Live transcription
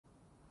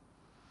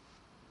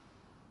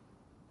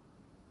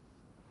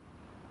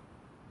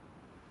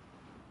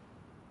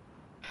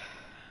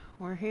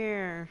We're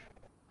here.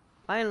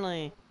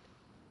 Finally.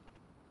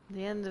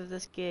 The end of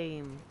this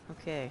game.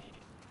 Okay.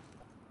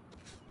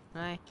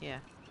 Right? Yeah.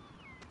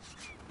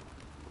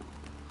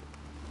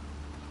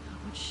 How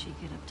would she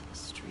get up to the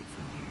street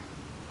from here?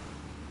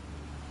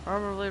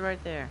 Probably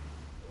right there.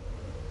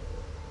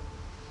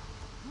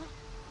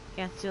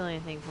 Can't steal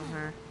anything from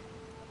her.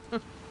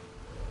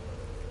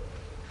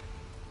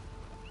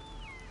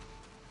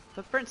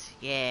 Footprints?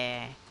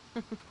 Yeah.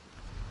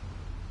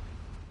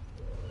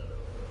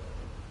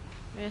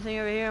 Anything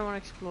over here? I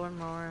want to explore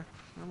more.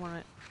 I want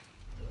it.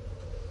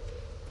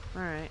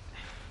 Alright.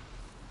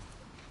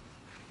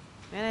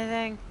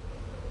 Anything?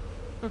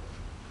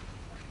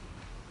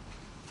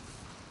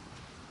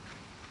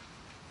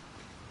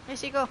 Hey,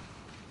 Seagull!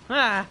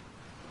 Ah!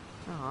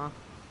 Aw.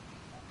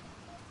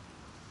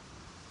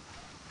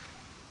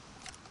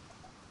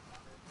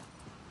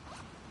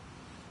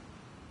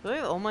 Do I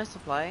have all my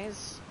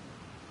supplies?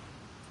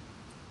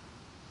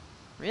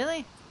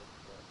 Really?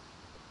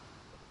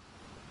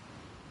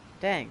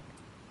 Dang.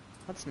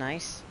 That's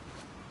nice.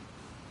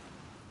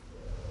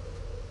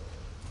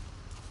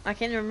 I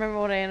can't remember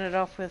what I ended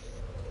off with.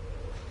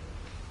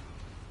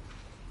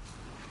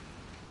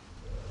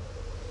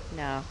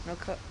 No,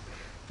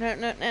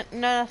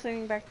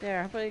 nothing back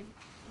there. I probably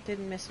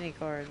didn't miss any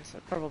cards. I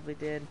probably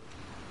did.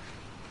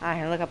 I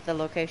can look up the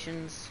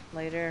locations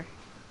later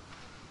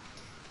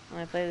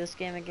when I play this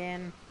game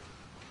again.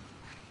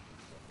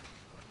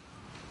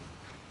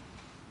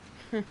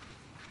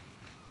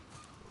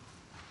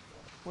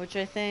 Which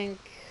I think...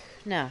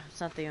 No, it's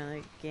not the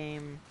only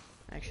game,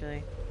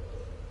 actually.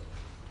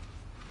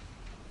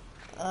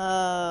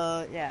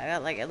 Yeah, I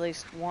got like at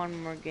least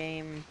one more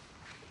game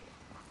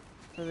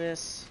for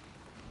this.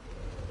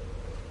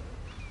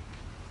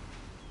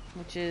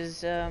 Which is,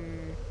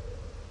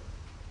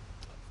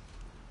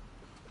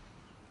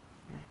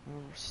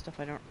 stuff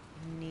I don't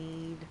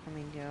need. I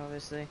mean, yeah,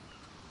 obviously.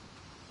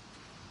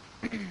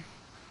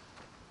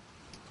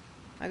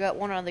 I got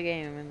one other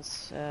game, and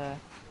it's,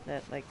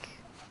 that, like,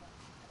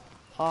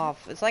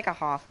 Hoff. It's like a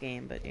Hoff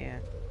game, but yeah.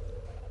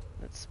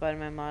 That's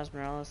Spider-Man Miles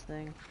Morales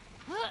thing.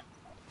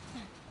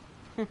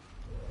 This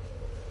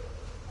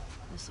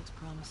looks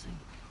promising.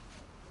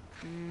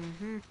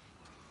 Mm-hmm.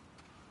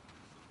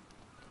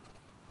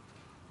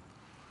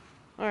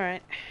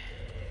 Alright.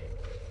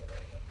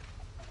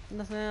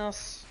 Nothing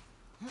else.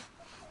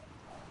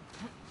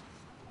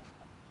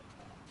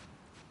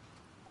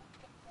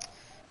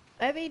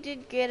 Abby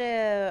did get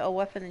a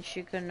weapon that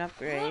she couldn't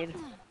upgrade.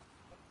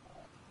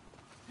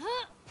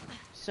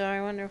 So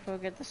I wonder if we'll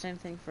get the same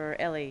thing for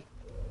Ellie.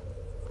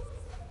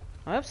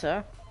 I hope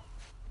so.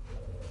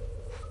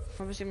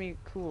 Probably gonna be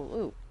cool.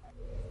 Ooh.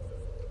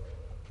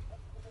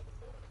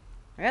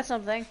 I got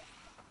something.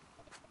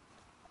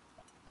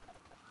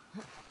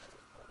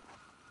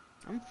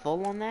 I'm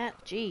full on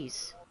that?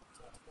 Jeez.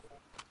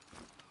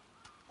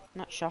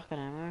 Not shotgun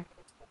ammo.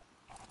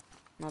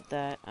 Not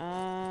that.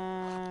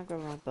 Grab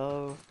my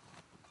bow.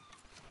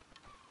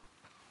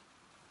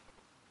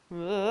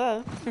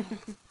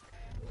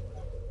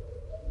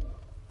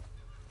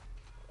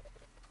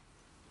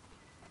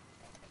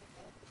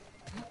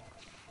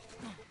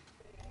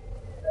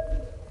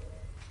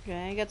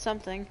 Okay, I got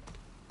something.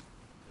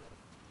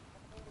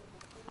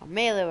 A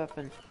melee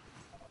weapon.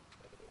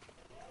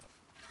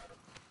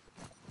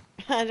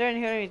 I don't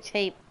hear any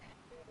tape.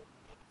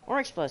 Or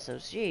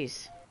explosives,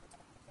 jeez.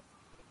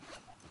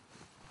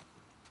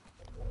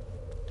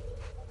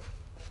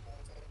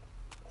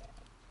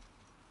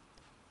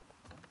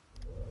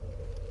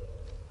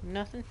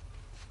 Nothing?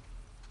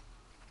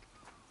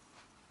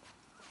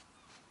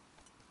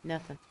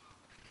 Nothing.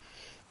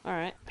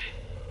 Alright.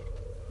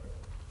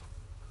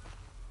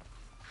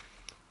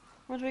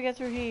 What do we get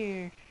through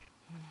here?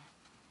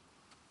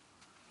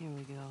 Here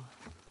we go.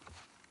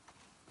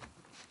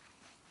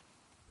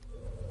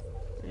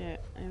 Yeah,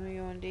 here we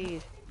go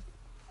indeed.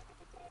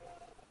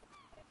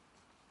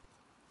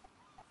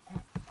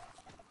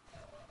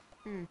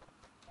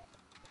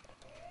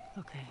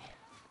 Okay.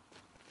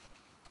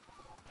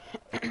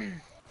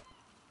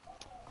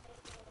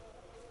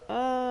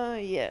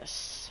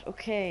 Yes.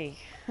 Okay.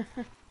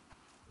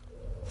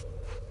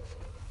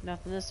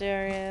 Nothing in this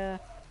area.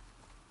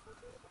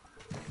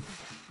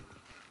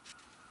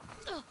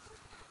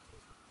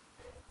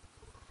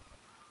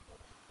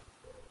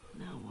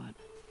 Now what?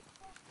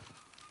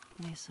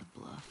 Mesa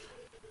Bluff.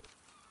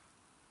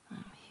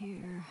 I'm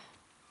here,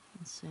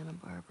 and Santa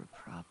Barbara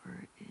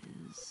proper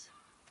is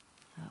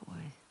that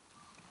way.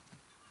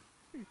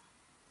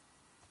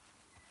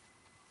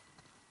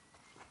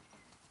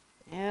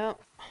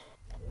 Yep.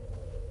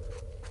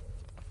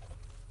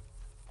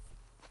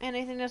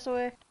 Anything this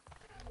way?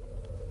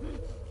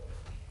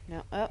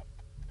 No. Up.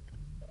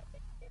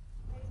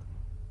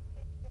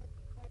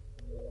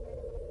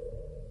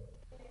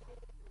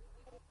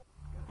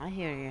 I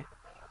hear you.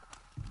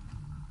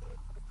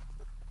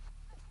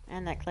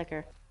 And that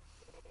clicker.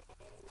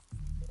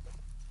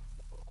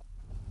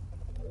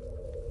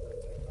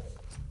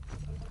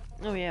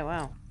 Oh yeah,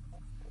 wow.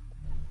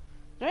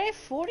 Did I have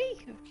 40?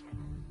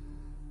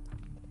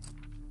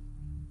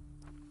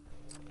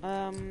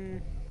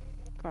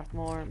 Craft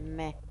more.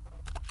 Meh.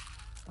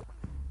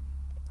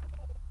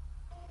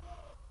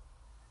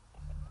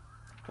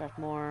 Craft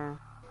more.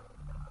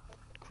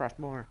 Craft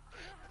more.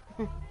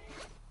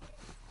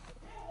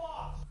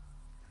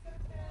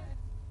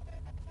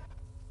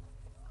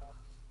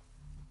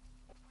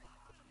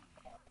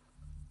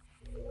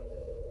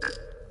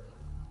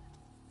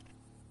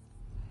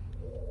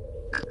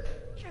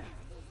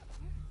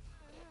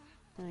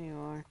 There you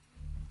are.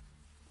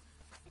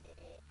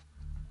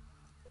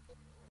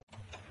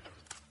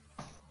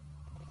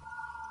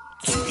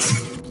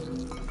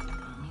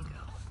 On you go.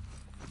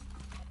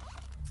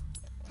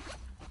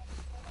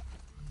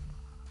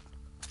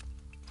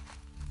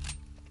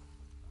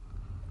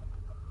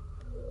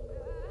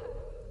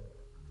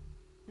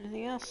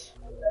 Anything else?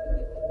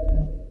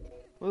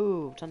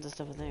 Ooh, tons of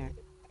stuff in there.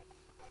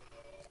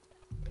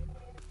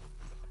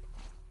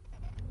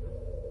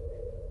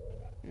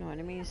 No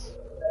enemies.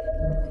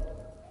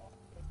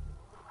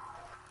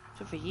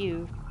 Except for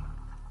you.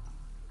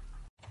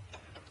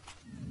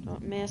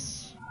 Don't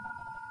miss.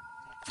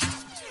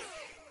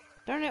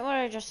 Darn it, what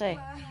did I just say?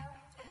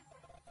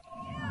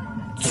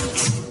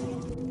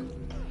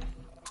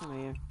 Oh,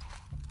 yeah.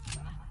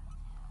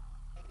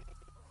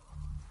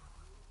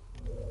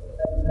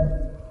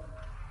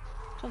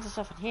 Tons of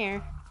stuff in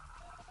here.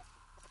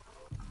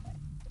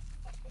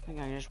 I think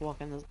I can just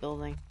walk in this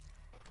building.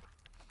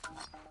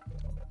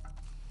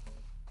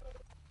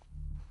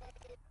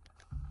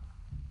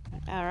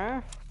 An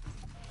arrow.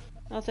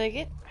 I'll take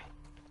it.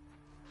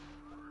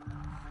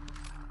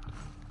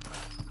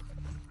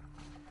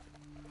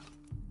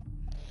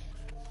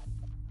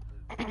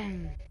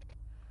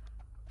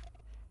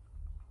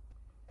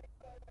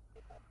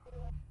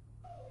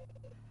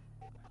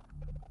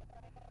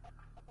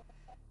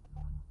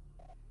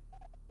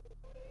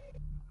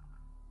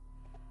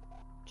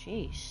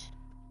 Jeez.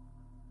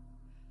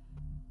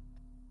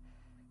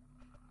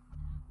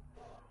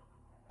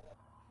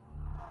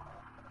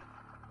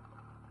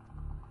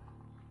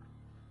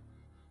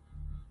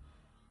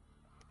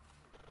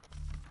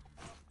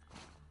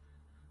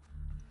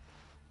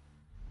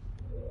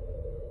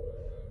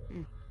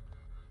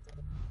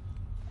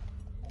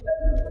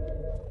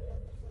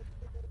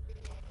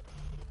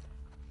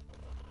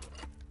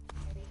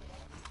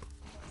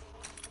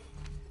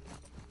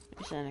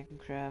 Then I can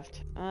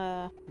craft.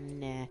 Nah.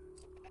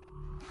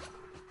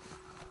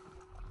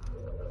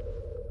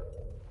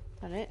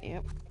 That it?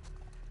 Yep.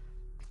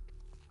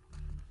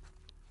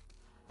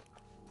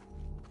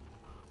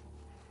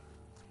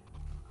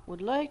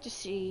 Would like to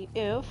see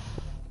if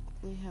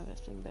we have a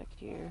thing back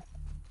here.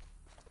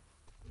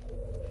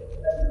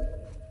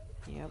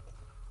 Yep.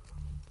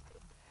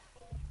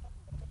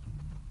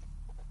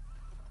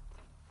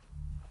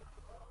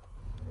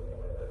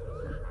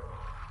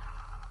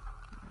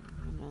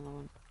 Another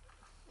one.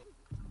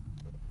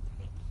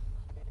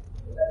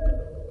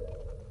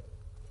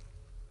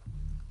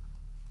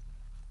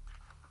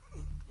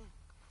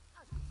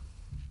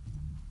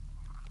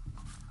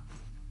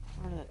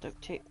 Where did that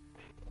duct tape?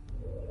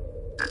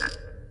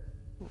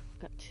 Oh,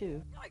 got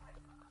two.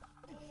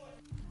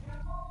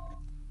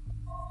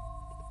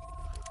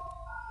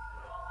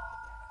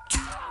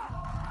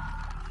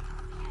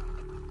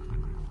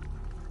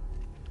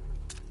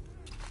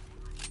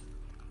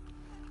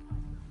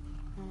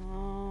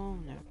 Oh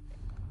no.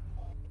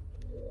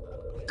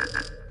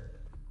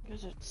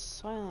 Because it's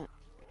silent.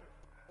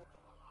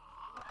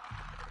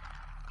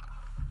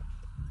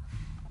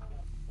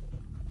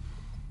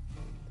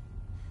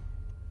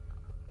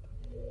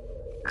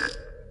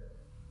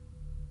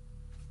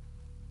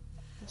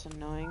 That's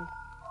annoying.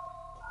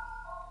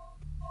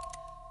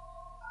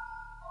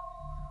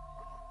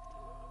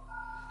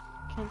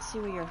 Can't see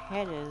where your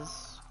head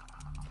is.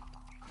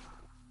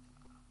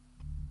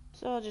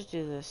 So I'll just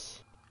do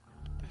this.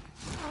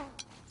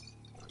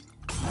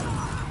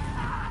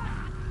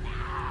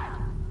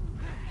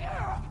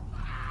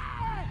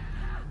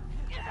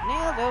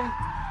 Nailed him!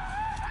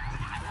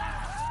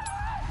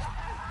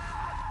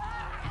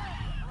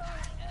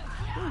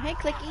 Ooh, hey,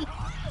 Clicky!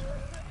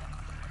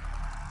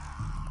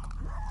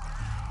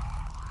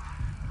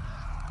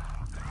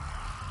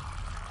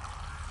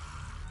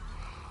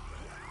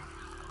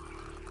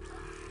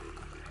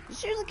 You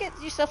seriously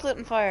get yourself lit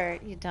on fire,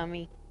 you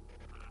dummy.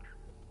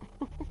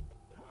 Did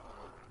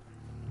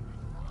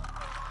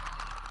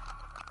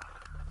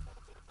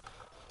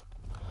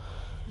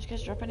you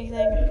guys drop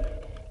anything?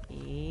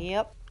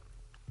 Yep.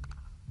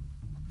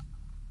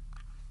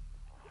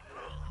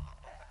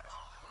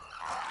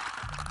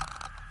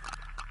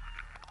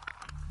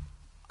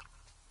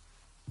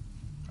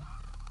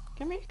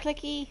 Come here,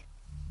 Clicky.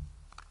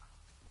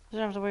 I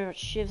don't have to worry about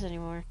shivs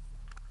anymore.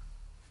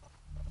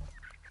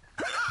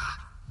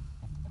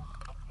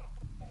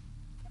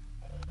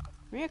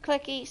 Come here,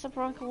 Clicky. Stop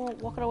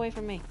walking away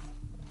from me.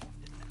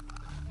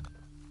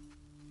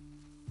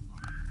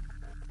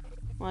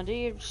 Come on, do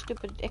your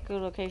stupid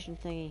echolocation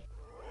thingy.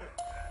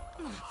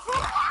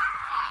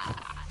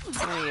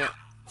 There you go.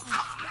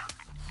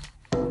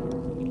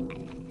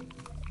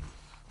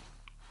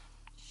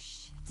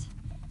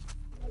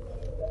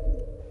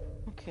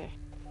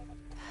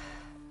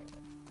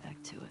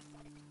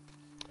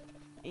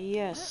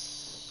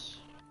 Yes.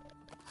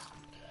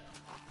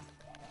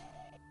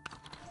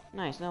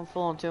 Nice. Now I'm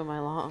full into my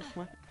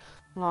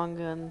long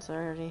guns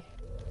already.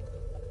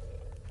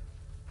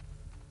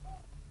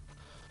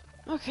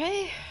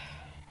 Okay.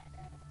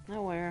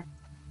 Now where?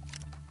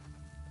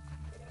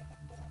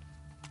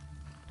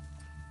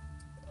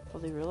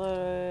 Fully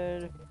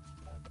reloaded.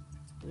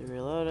 Fully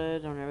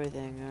reloaded on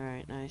everything.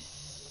 Alright,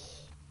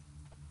 nice.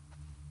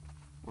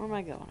 Where am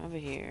I going? Over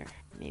here.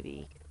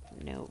 Maybe.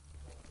 Nope.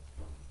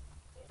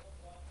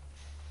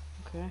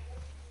 Okay.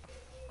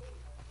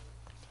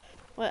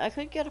 Well, I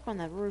could get up on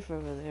that roof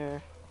over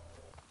there.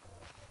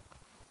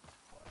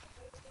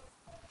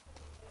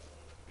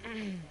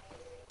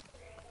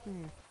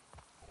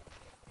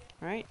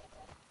 Right?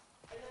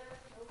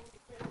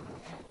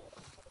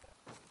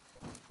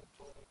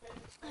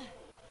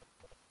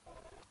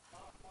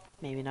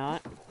 Maybe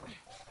not.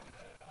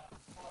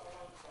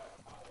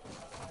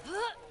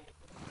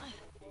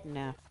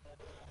 No.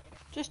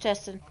 Just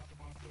testing.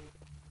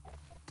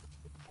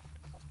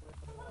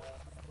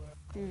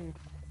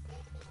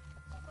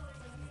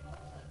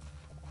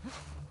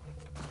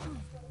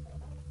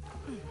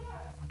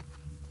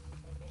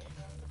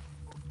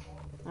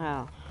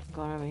 Oh, I'm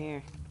going over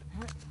here.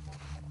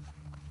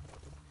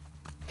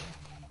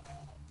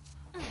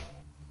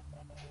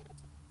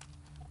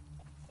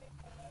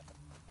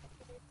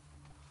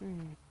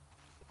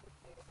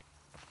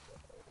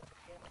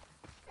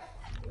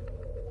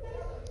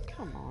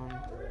 Come on.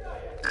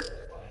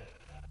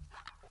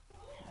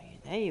 Oh,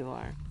 there you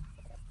are.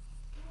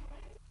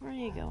 Where are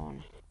you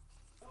going?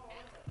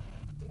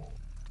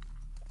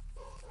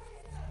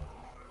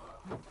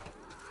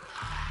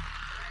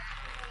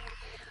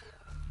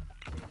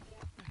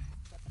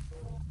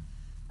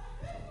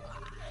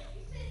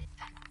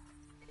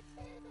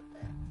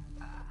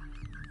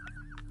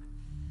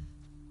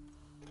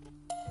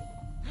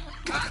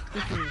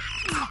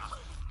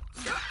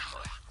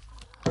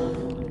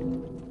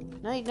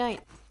 Night,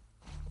 night.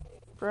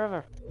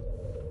 Forever.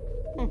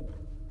 Is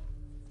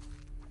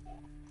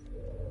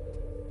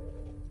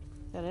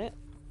that it?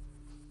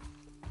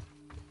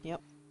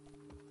 Yep.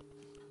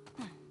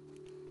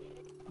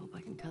 Hope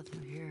I can cut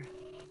through here.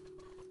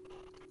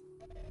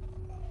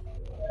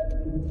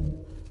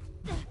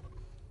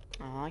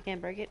 Oh, I can't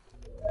break it.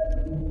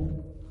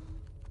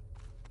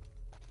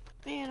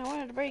 Man, I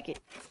wanted to break it.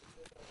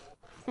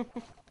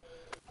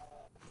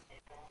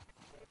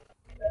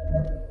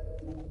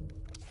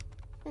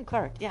 Oh,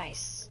 card.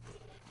 Nice.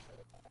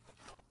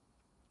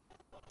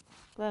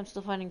 Glad I'm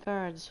still finding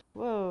cards.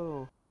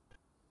 Whoa.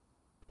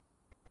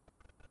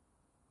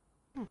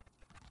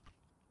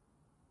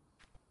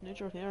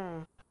 Neutral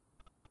hero.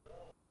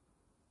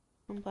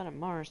 Home planet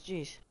Mars.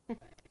 Jeez.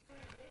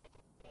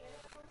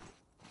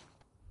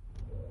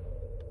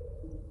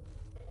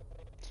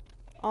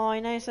 Oh,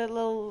 nice that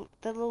little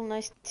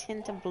nice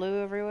tint of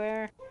blue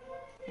everywhere.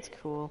 That's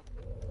cool.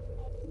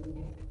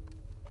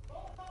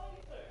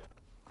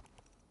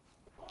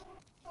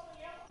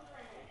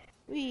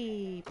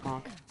 Wee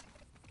bonk.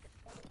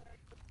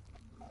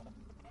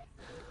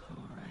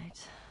 All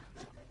right.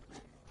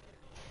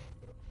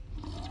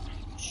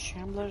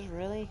 Shamblers,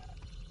 really?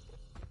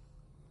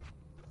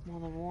 More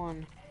than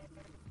one.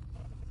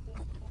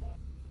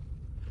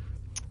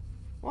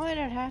 Why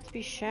did it have to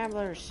be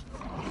shamblers?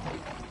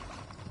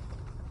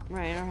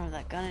 Right, I don't have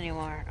that gun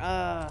anymore.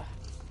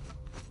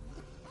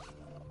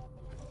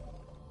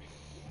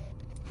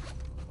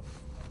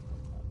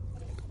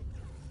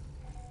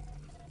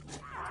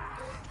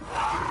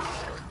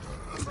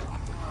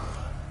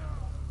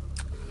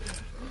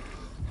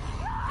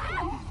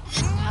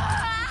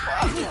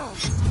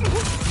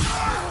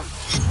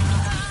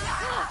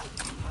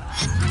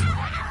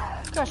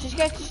 Gosh, these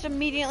guys just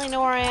immediately know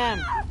where I am.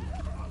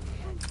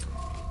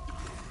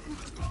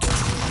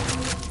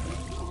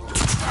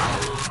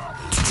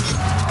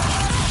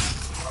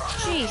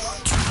 Jeez.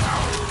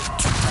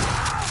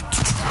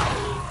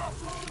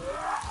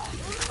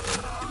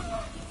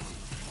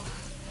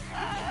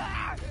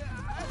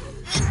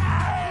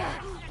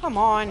 Come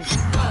on.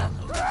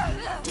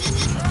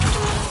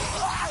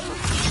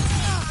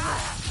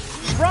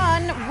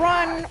 Run,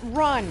 run,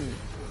 run.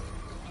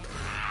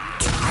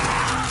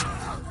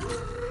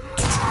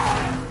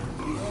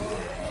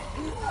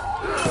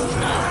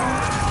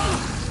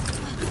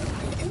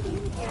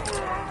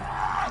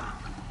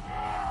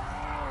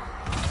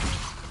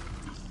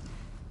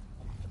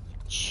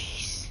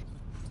 Jeez.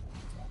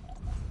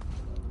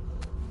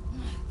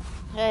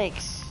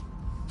 Yikes.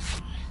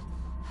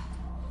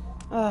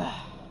 Ugh.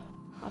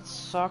 That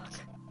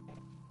sucked.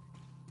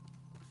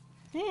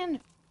 Man.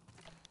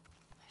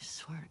 I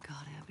swear to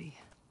God, Abby,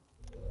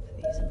 if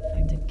these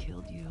infected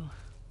killed you.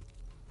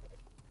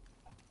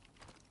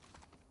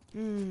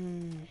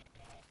 Then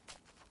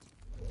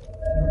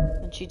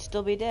she'd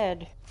still be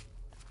dead.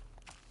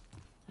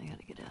 I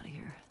gotta get out of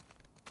here.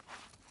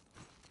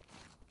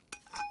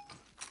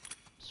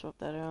 Swap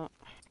that out.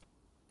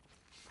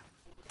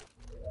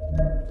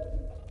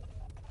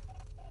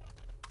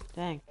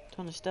 Dang,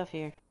 ton of stuff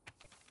here.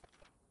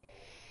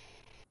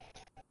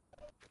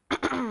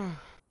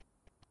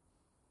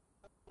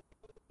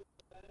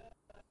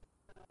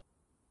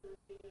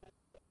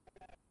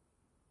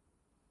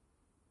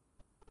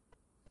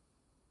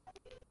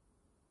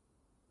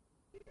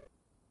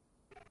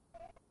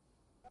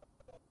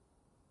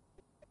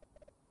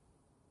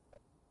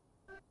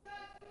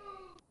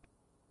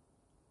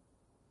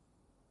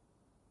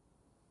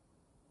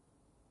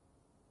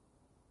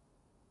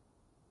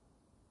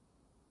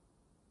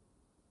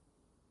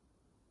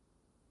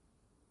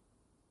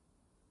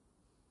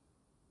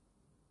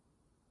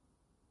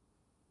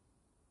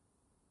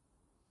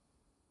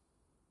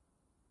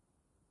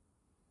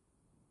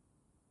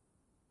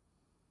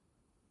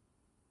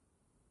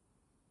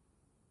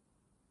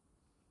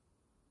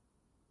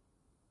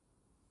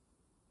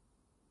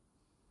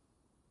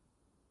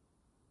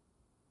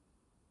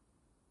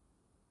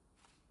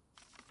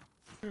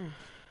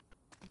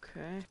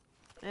 Okay.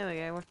 There we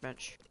go,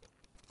 workbench.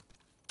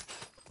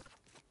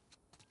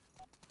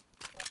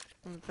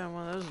 Haven't found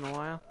one of those in a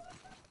while.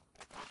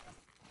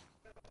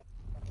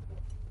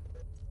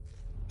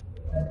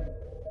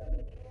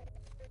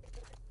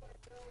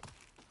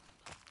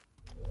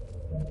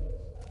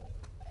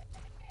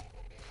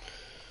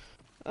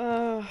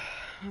 Oh, what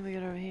do we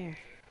got over here?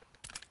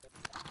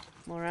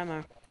 More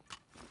ammo.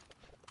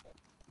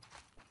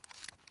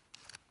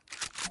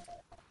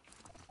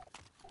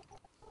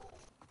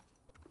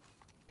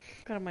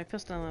 Got my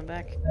pistol on my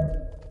back.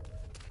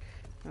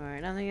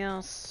 Alright, nothing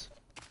else.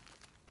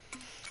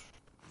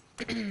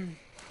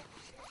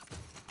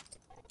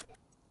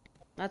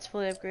 That's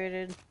fully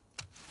upgraded.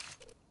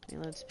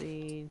 Reload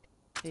speed.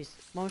 Jeez,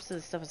 most of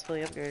the stuff is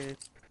fully upgraded.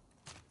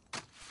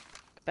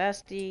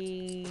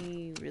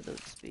 Capacity,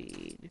 reload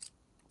speed.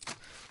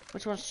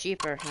 Which one's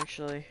cheaper,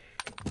 actually?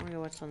 I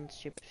wonder which one's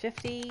cheaper.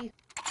 50?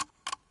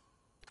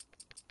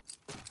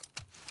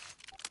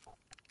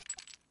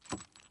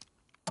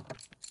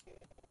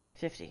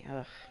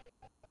 $50,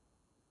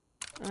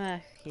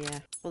 ugh. Yeah,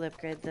 we'll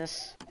upgrade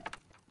this.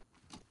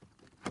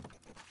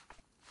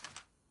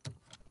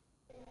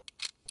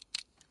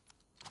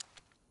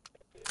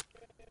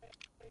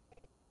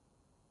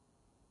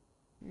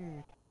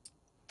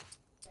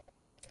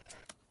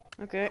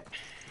 Okay.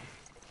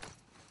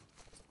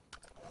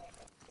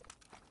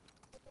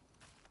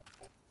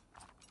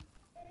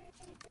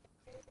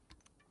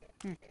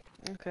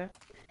 Okay.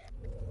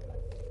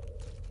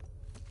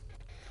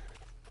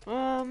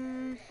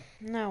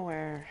 Now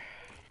where?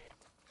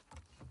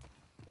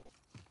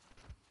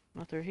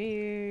 Not through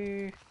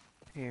here.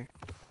 Here.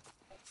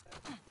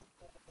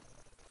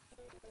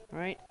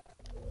 Right?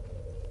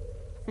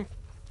 Where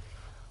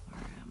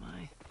am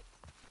I?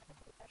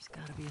 There's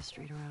gotta be a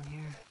street around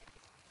here.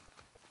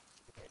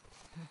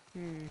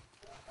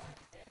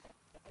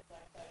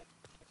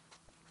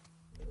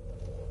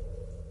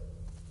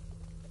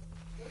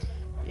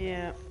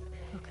 Yeah.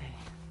 Okay.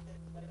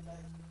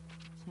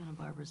 Santa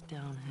Barbara's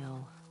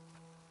downhill.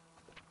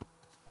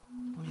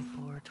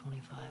 24,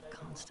 25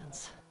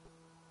 constants.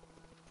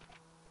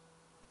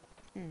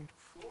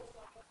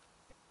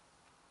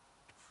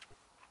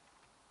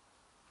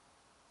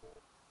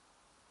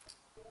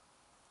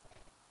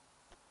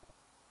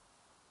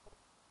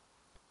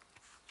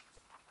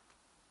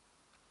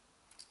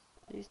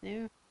 These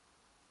new?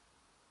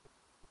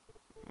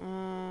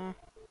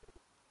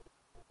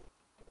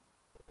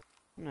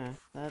 No,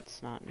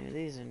 that's not new.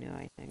 These are new,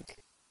 I think.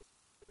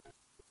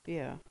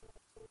 Yeah.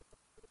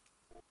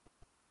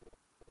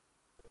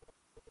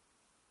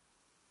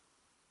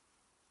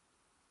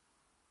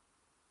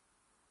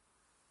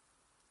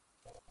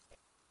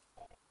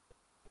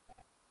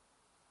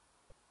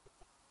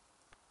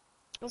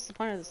 What's the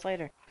point of the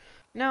slider?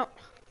 No.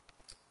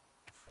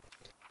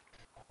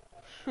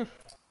 I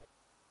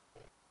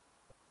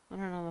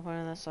don't know the point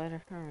of that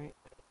slider. Alright.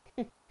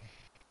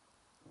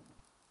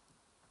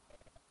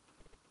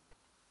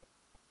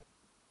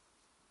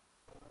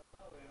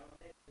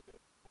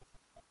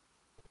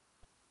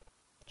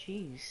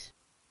 Jeez.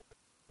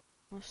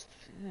 Must.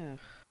 Ugh.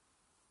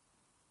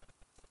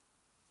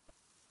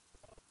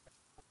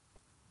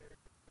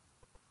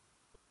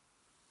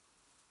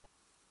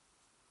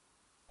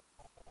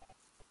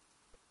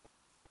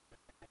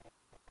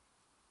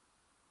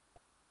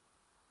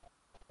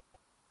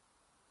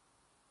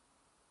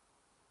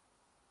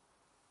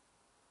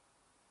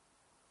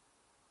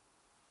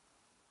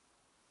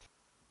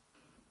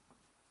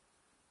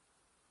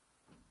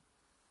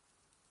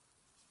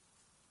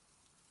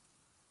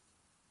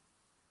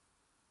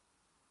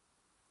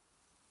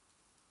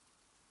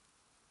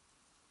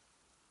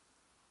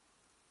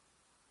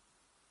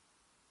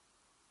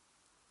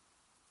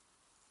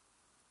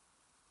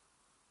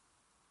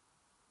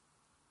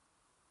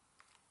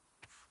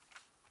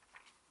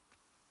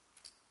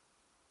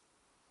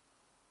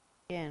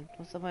 Again,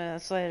 what's the point of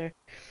that slider?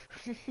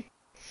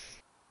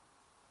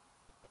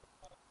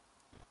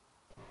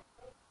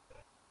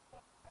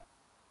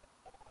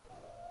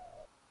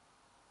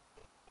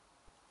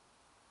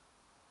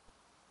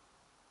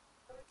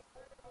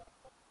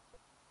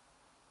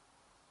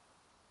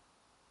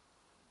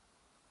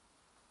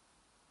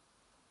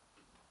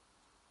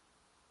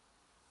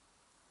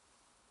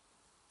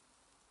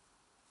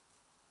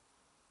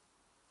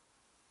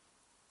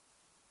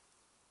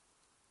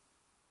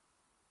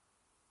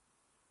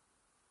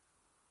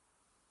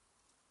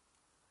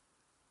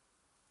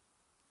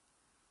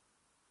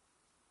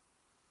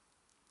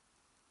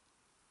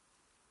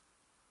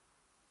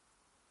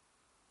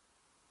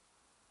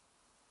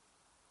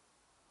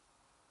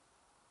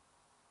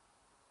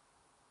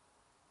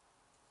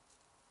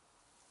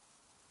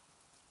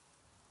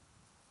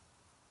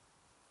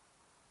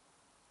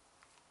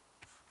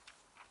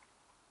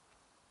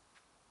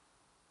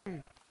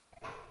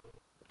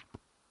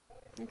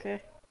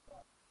 Okay.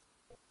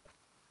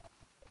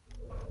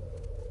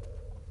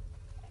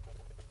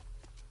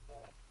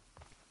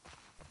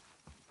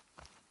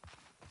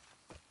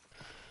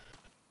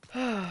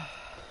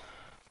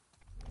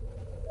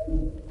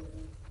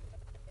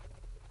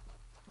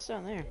 What's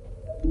down there?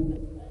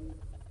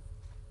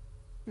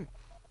 There's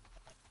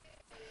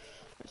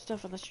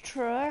stuff on this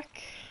truck.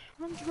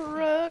 On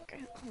truck.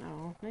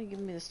 No, now you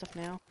giving me this stuff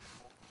now.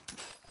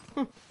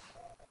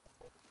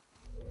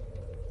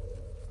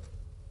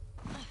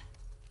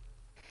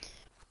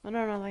 I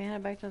don't know if I can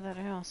head back to that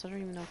house. I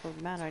don't even know if it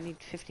would matter. I need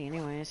 50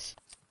 anyways.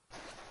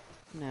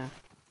 No.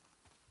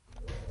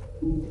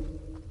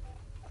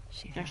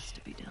 She has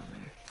to be down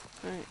there.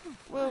 Alright.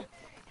 Well.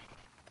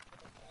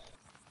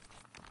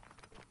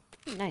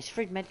 Nice,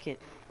 free medkit.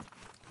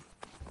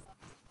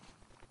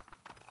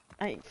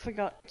 I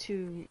forgot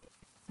to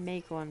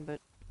make one, but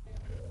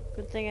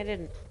good thing I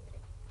didn't.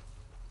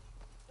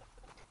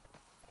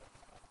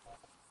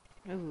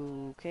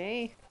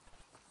 Okay.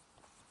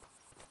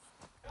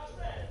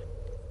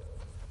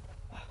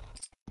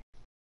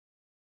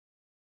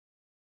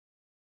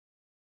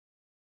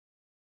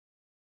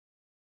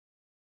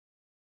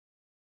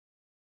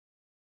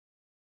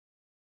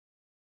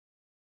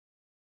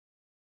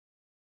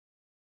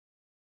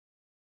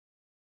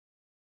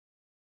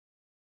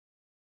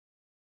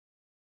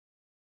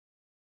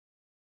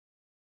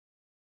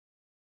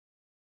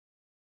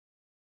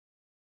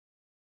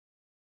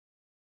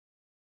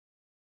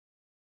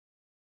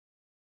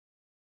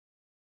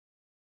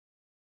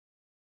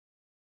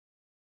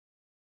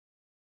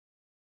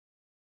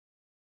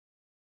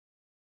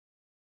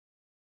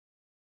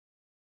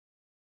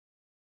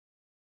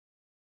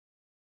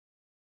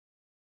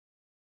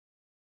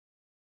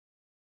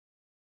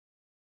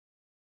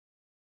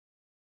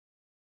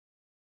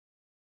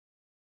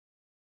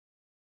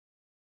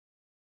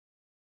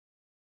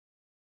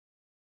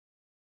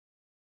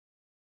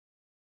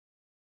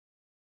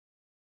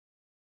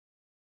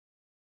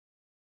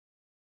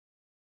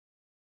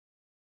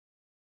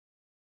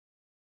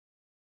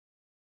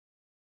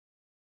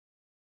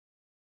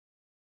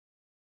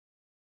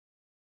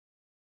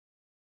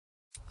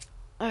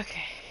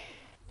 Okay.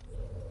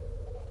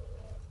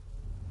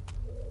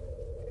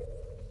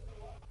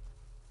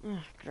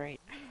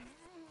 Great.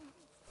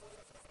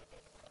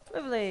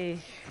 Lovely.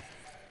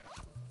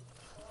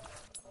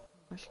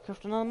 I should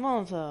craft another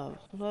Molotov.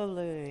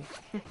 Lovely.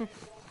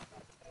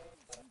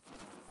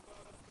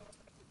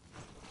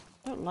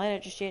 Don't light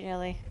it just yet,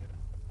 Ellie.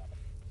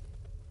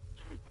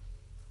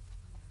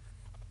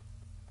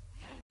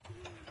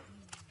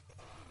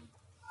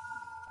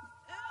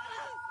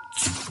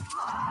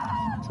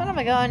 Son of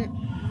a gun.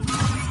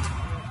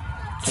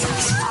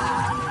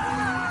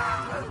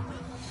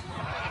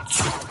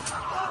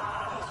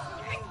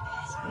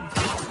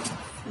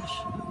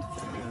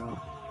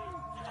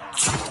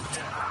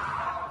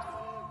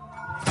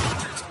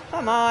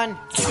 Come on.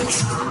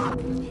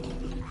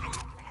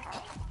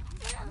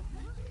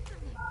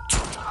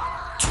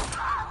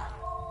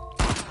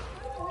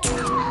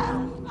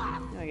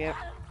 There we go.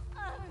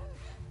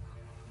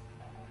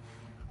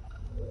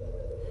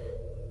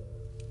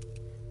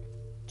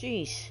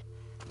 Jeez.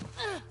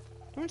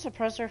 Don't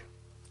suppress her.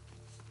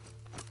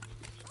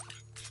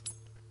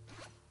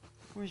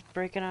 Where's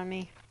breaking on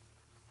me?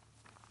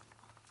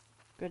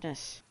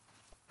 Goodness.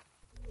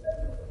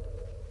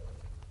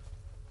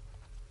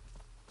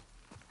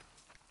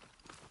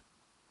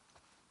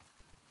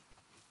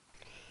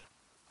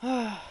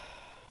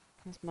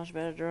 That's much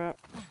better drop.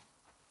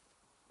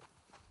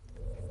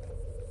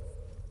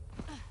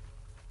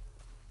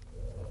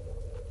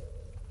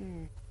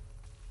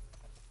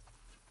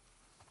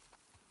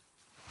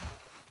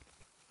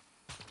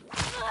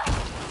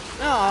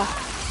 Oh.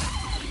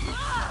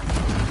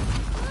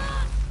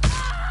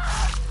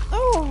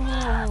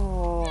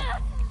 Oh.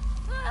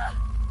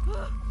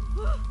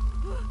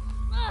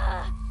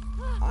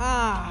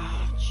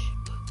 Ouch.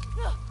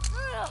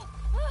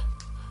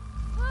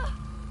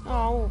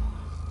 Oh.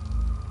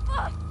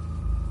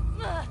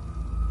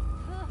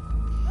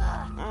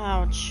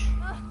 Ouch.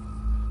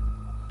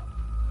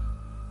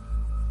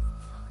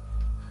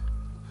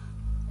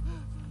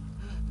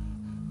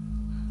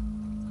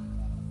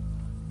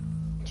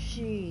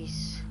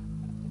 Jeez.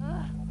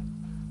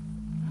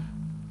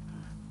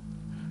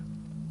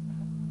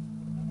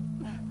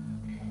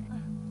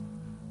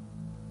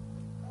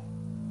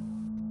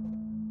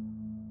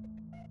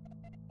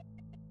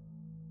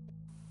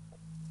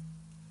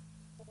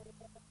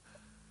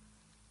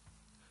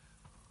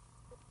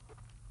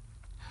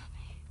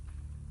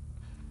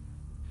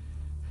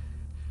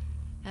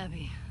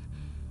 Abby.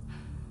 I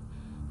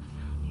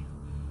found you.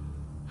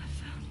 I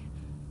found you.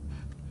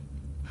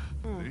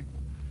 See?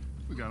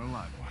 We got a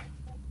live one.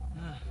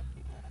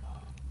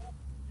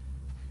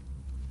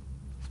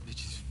 This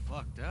bitch is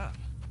fucked up.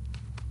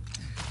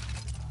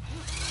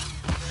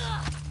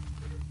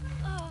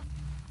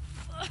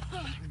 We're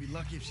gonna be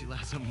lucky if she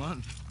lasts a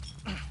month.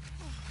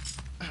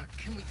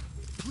 Can we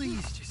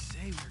please just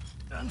say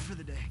we're done for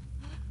the day?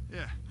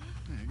 Yeah,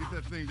 Hey, get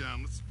that thing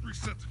down. Let's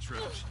reset the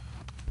traps.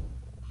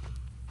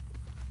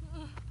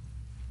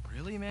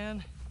 Really,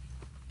 man?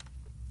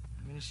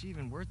 I mean, is she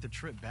even worth the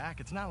trip back?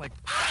 It's not like...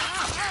 Hey,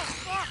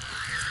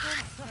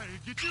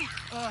 get you?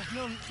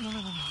 No.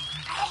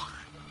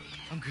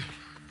 I'm good.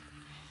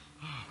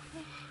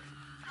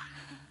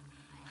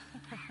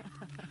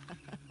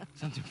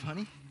 Something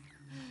funny?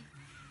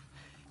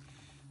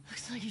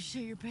 Looks like you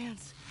shit your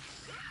pants.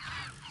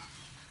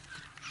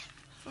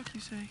 Fuck you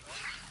say?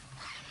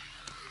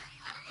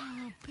 Oh,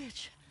 little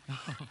bitch.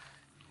 Oh,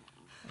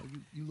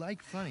 you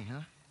like funny,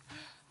 huh?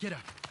 Get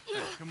up.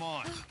 Come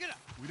on. Get up.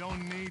 We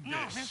don't need No,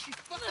 this. man, she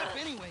fucked up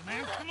anyway,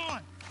 man. Come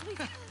on. No,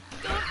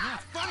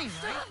 it's funny,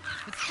 right?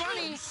 It's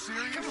funny.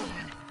 Serious? Come on.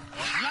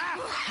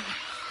 Laugh.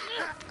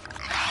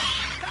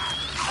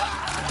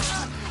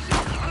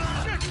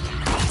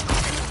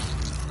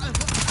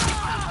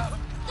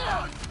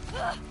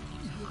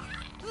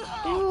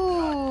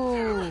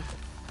 Ooh.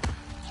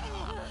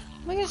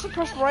 Am I gonna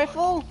suppress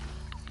rifle?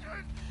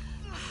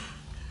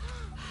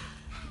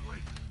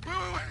 Wait.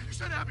 You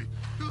said Abby.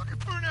 You're looking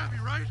for an Abby,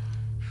 right?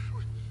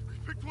 We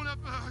picked one up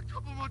a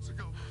couple months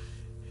ago.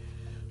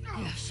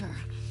 Yeah, sure.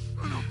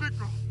 Oh, no, big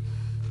girl.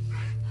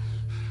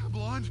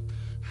 Blonde.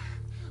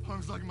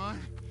 Arms like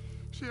mine.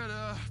 She had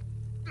a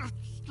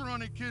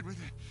scrawny kid with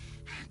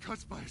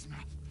cuts by his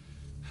mouth.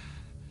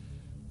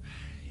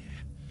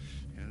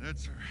 Yeah,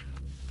 that's her.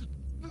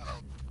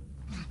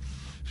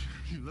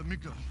 You let me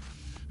go.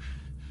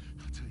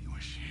 I'll tell you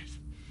where she is.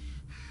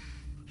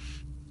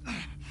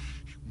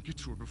 Get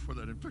to her before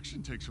that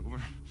infection takes over.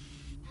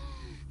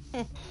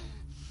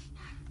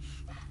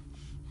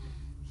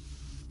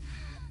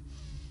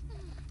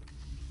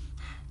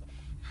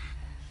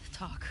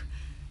 Talk.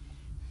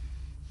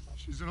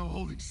 She's in a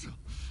holding cell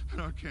at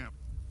our camp.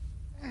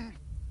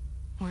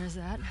 Where's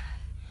that?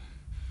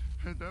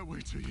 Head that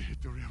way till you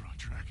hit the railroad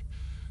track.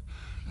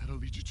 That'll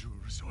lead you to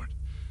a resort.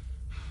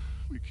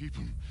 We keep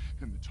them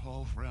in the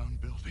tall,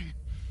 round building.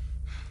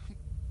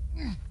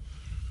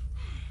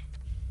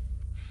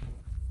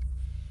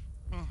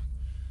 Oh.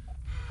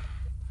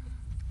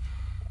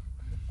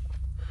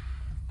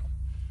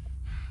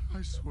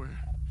 I swear.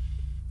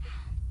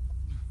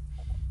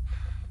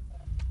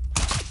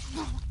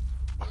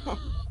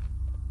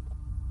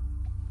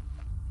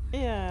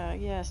 Yeah,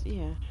 yes,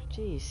 yeah.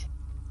 Jeez.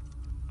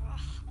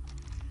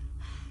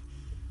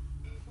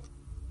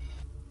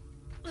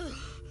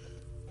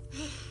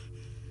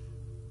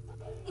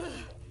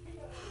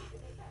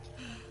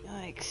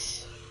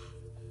 Yikes.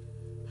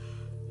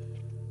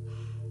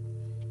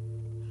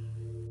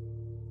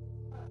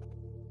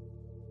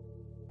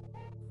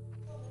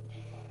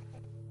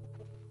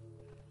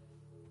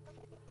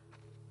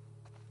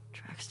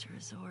 Tracks to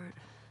resort.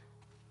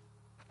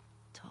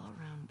 Tall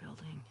round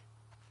building.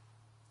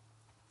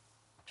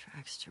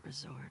 Tracks to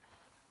resort.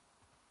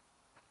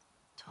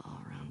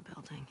 Tall round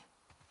building.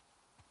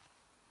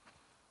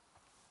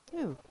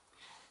 Ooh.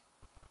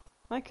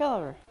 My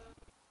color.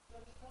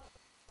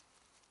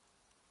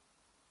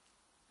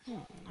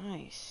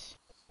 Nice.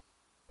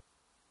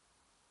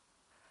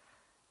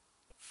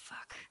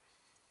 Fuck.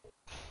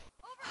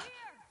 Over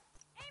here!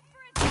 Aim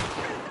for his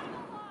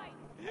horizontal line!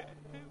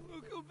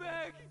 We'll go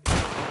back.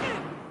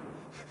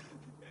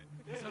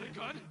 Is that a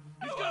gun?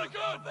 He's got a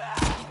gun!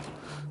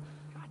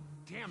 God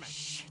damn it.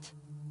 Shit.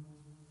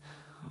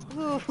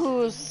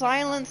 Ooh,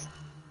 silenced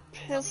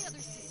pistol.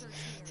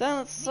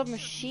 Silenced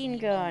submachine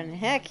gun.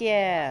 Heck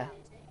yeah.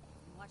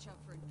 Watch out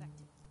for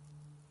infected.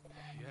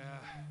 Yeah.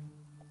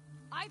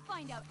 I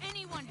find out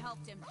anyone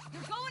helped him.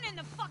 You're going in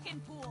the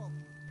fucking pool.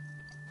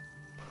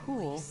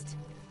 Cool.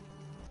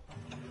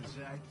 He was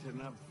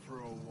acting up for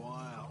a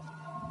while.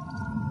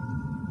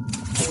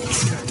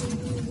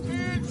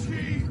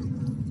 Banshee!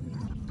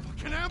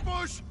 Fucking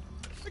ambush!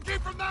 It came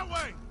from that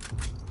way!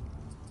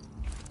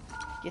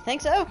 You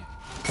think so?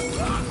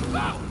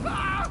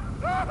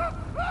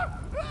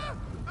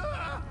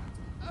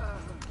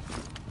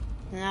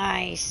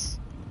 Nice.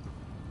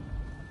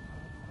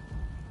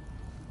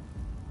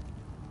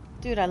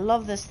 Dude, I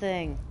love this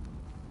thing.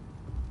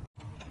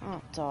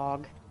 Oh,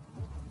 dog.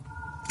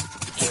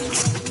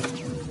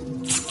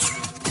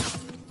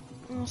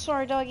 Oh,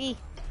 sorry, doggy.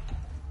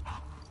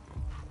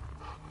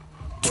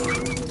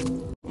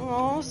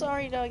 Oh,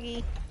 sorry,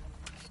 doggy.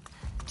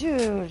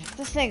 Dude,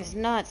 this thing's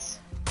nuts.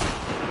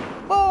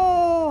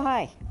 Whoa,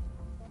 hi.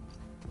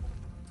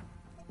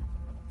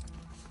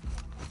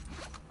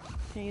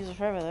 Can't use it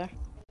forever there.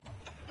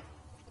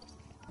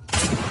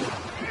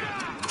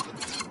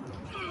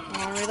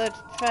 Come on, reload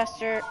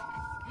faster.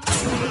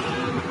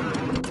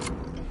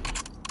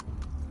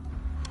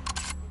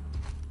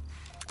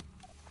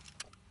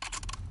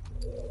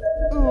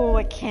 Ooh,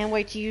 I can't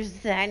wait to use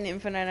that in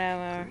infinite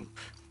ammo.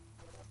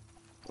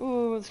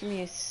 Ooh, this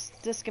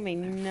is gonna be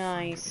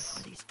nice.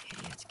 Before these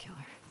idiots kill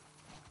her.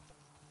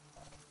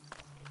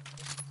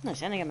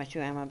 Nice, and I got my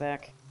 2 ammo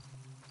back.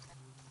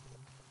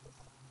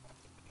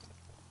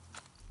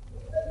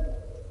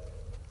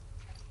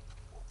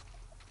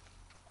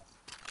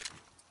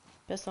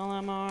 Pistol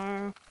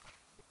ammo.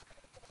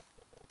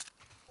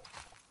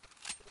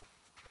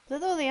 Is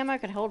that all the ammo I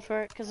could hold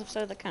for it? Because if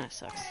so, that kind of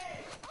sucks.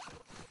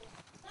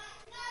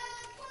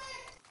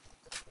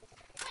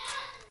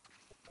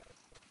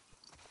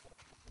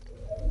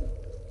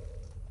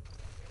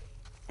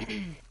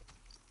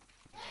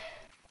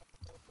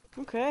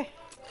 Okay.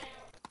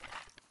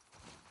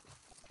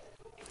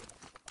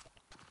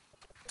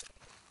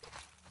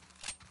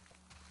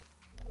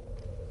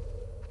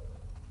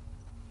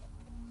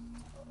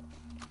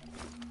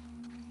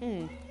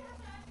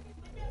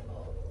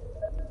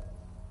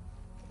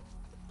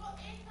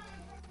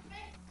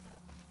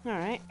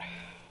 Alright.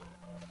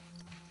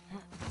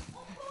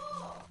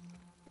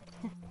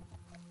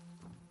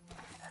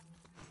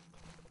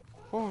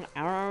 Full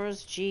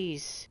arrows?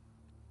 Jeez.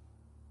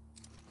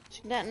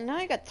 Now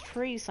I got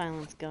 3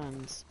 silenced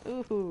guns.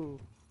 Ooh.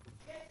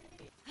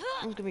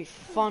 It's gonna be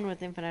fun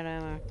with infinite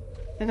ammo.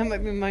 And that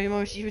might be my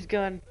most used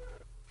gun.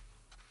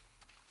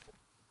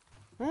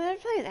 Well, they're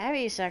playing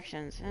heavy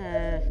sections.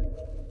 It's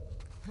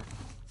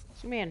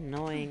gonna be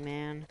annoying,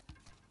 man.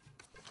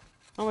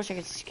 I wish I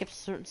could skip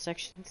certain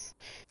sections.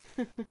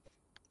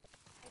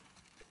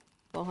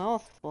 Full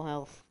health, full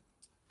health.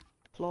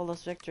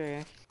 Flawless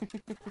victory.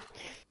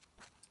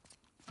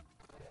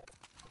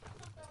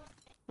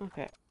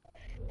 Okay.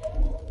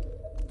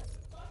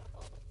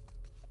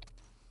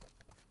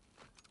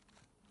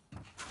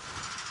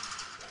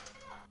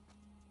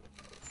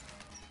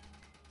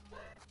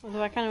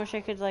 Although I kind of wish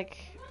I could, like...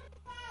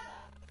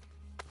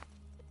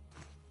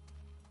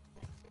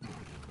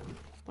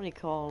 What do you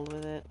call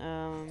with it?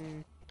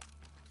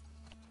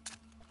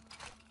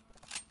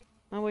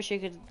 I wish you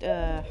could,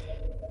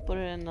 put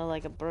it in,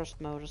 like, a burst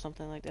mode or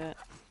something like that.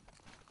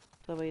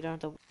 So that you don't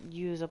have to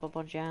use up a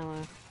bunch of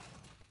ammo.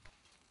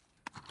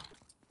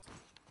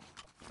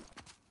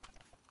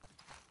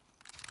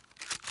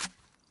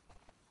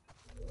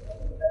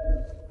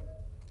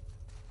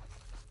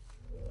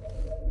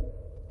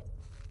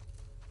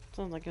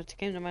 Sounds like it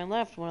came to my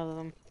left, one of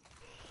them.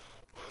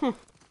 Huh.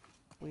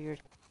 Weird.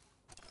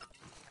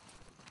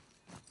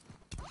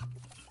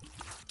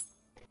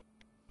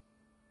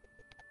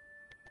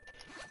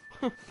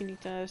 You need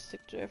to have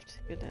stick drift.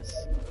 Goodness.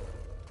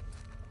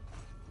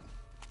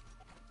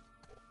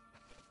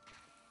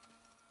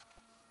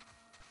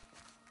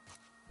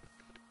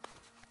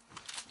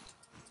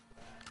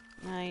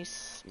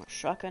 Nice. More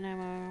shotgun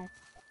ammo.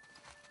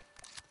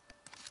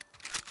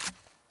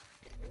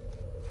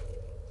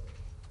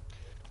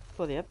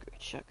 For the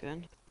upgrade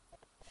shotgun.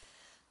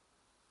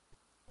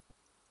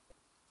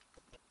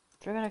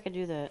 Forgot I could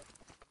do that.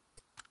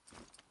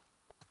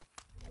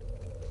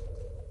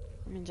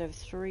 That means I have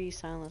 3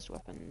 silenced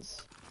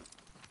weapons.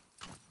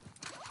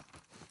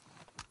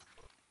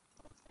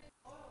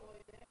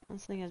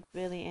 This thing has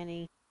barely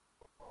any.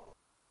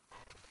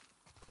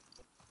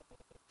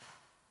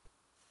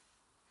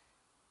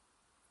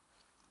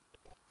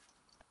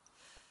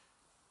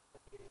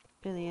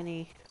 Barely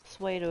any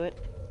sway to it.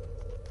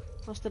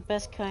 What's the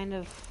best kind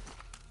of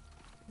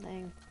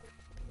thing?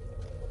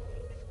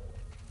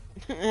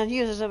 It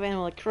uses up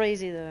animal like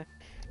crazy though.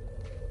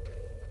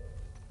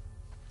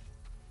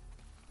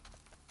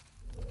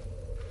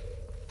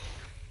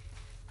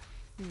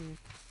 I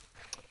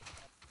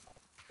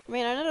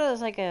mean, I know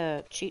there's like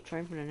a cheat for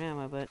infinite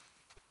ammo, but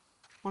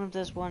one of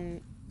this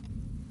one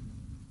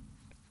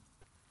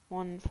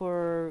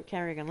for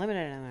carrying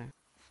unlimited ammo.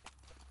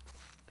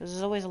 Because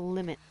there's always a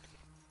limit.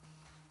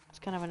 It's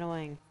kind of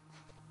annoying.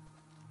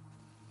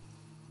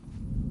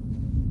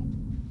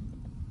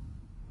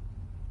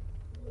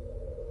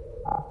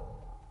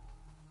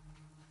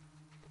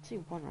 Let's see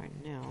one right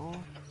now.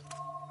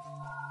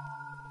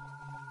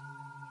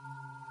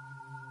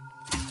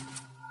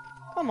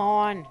 Come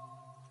on.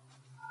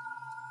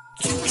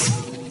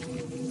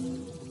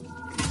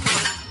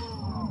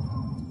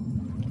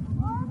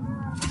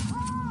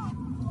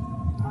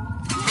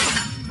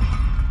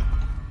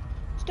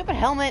 Stupid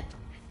helmet.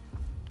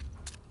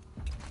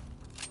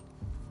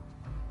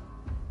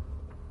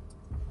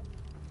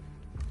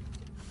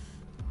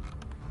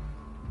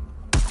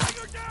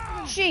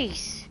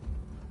 Jeez.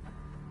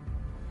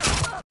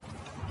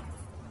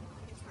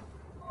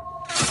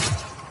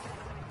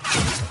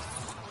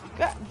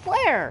 God,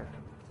 where?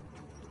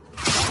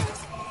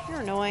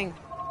 You're annoying.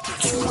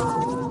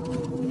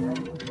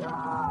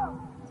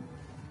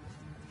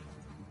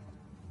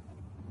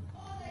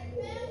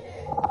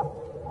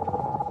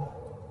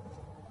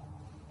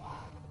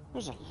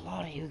 There's a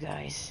lot of you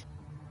guys.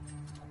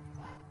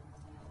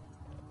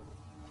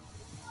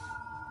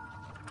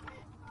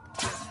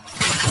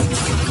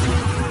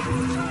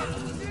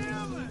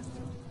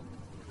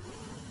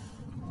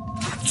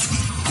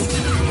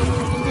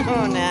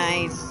 Oh,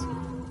 nice.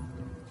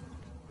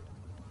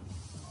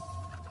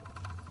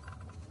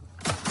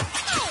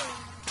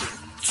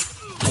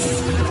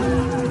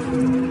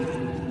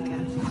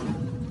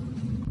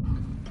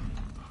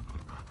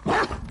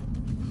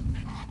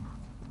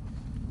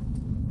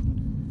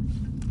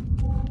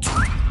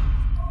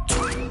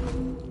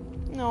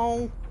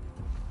 No.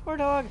 Poor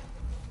dog.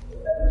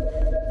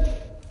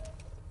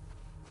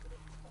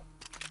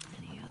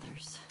 Any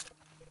others?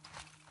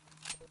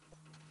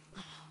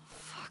 Oh,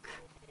 fuck.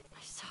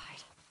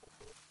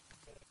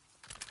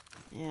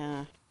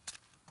 Yeah.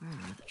 Where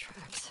are the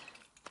tracks?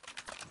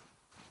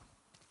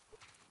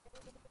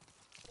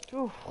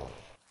 Ooh.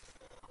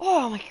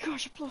 Oh my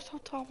gosh, it blew the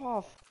top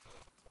off.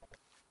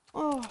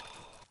 Oh,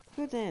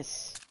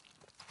 goodness.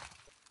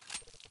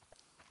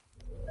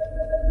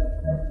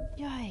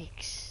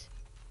 Yikes.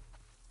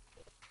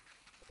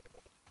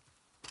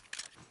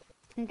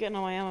 I'm getting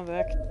all my ammo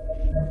back.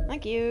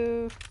 Thank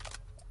you.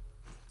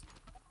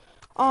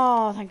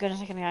 Oh, thank goodness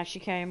I can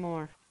actually carry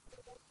more.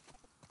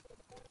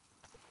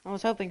 I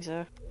was hoping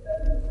so.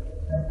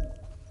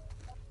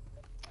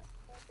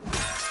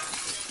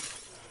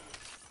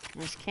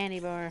 Nice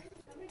candy bar.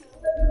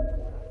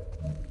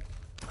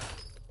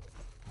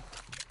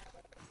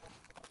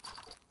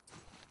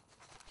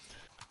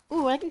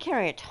 Ooh, I can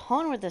carry a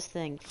ton with this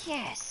thing.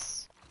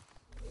 Yes!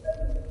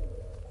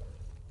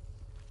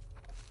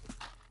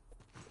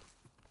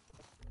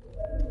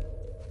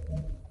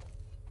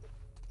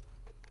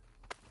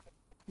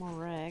 More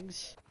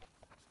rags.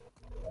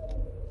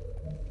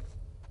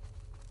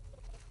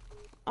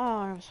 Oh,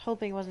 I was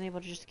hoping I wasn't able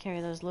to just carry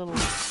those little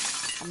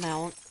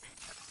amount.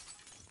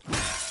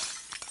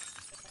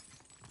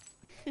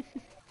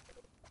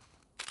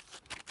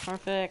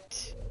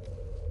 Perfect.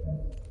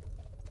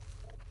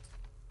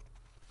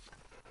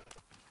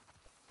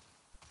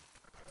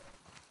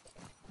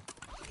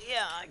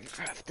 Yeah, I can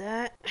craft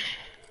that.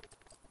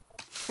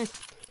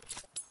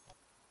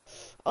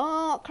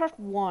 Oh, craft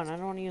one. I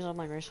don't want to use all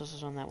my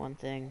resources on that one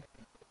thing.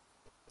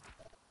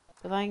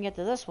 If I can get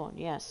to this one,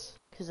 yes.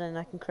 Because then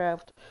I can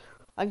craft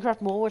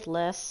more with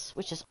less,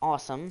 which is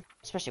awesome.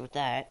 Especially with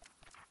that.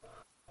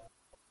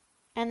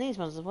 And these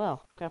ones as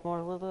well. Craft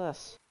more with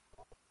less.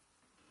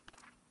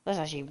 That's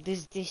actually,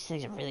 these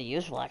things are really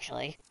useful,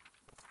 actually.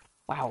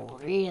 Wow,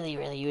 really,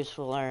 really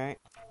useful, alright.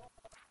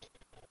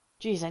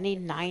 Jeez, I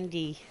need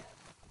 90.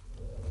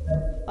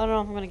 I don't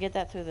know if I'm gonna get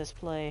that through this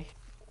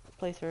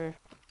playthrough.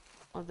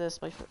 Of this,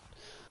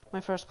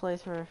 my first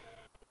playthrough.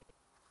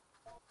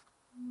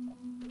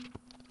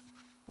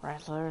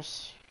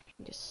 Rattlers.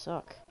 You just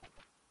suck.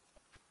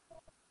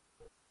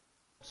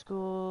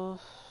 School,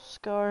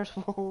 scars,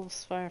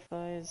 wolves,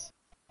 fireflies.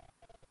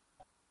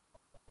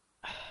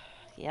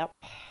 Yep.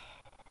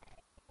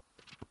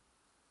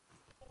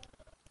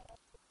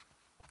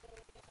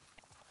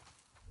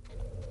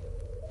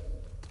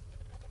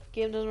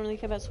 Game doesn't really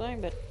care about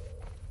swearing, but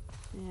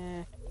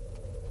yeah.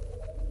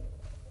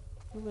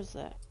 Who was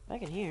that?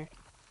 Back in here.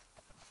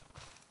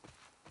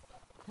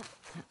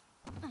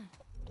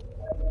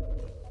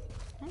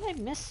 How did I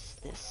miss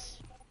this?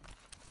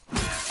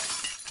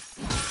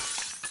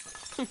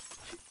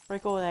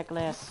 Break over that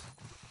glass.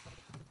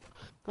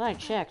 Glad I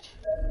checked.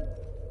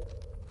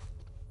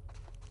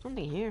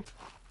 Something here.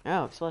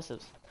 Oh,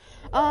 explosives.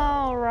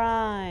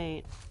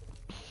 Alright.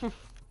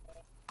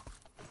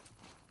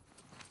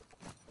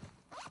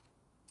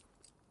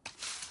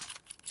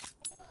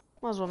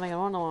 Might as well make it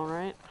on the one,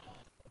 right?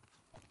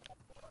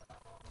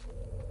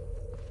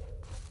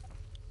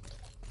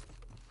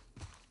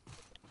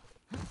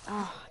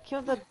 Oh,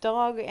 killed the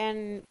dog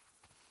and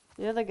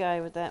the other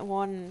guy with that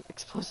one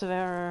explosive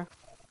arrow.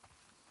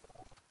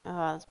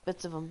 Ah, there's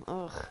bits of them.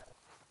 Ugh.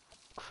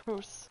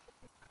 Gross.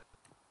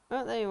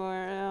 Oh, there you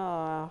were.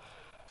 Oh.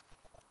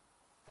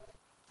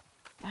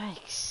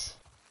 Yikes.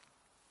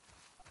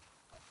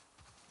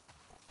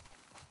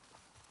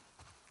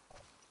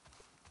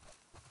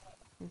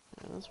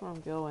 Okay, that's where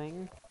I'm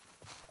going.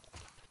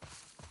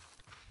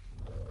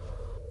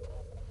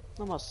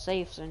 Almost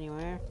safe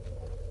anywhere.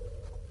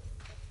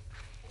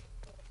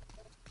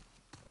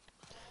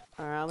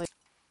 Alright,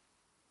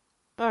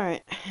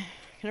 Alright.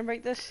 Can I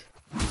break this?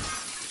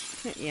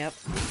 Yep.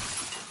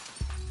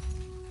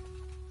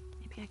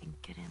 Maybe I can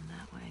get in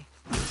that way.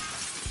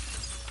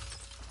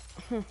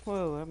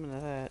 Whoa, what happened to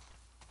that?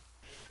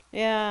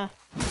 Yeah.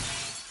 I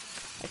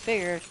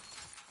figured.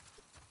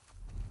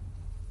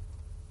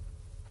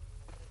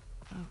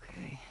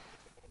 Okay.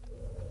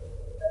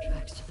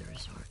 Tracks to the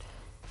resort.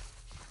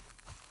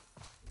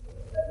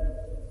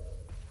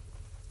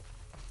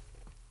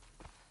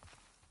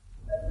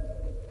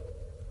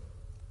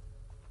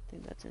 I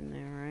think that's in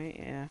there, right?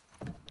 Yeah.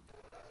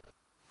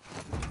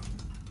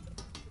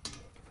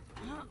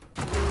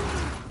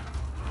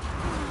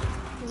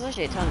 There's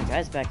actually a ton of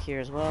guys back here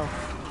as well.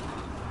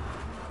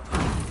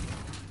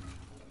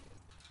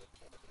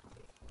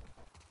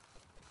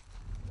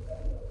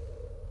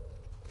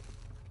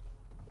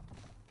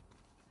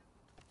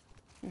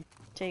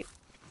 Tape.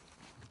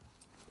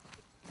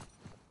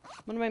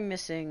 What am I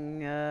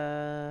missing?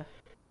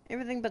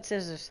 Everything but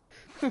scissors.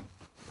 It's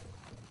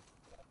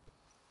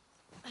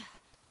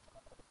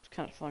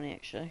kind of funny,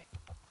 actually.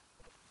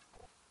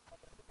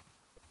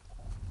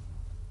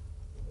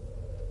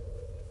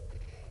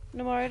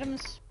 No more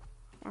items?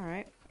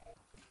 Alright.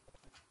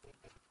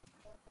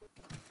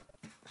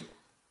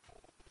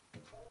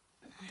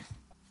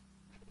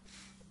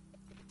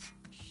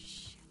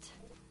 Shit.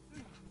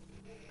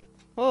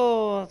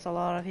 Oh, that's a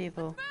lot of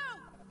people.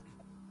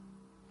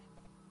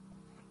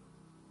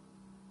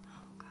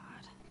 Oh god.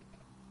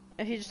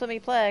 If you just let me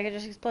play, I could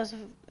just explosive.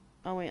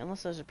 Oh wait,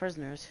 unless those are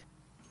prisoners.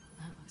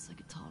 That looks like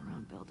a tall,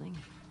 round building.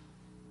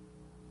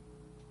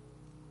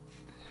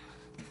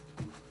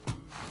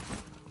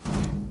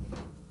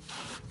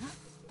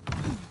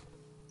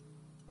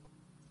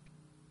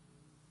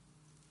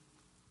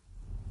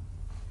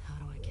 How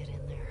do I get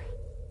in there?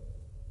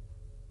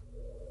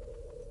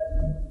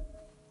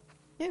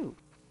 Ew.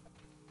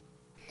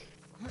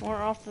 More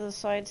off to the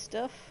side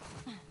stuff.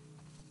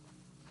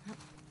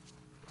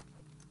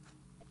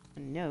 A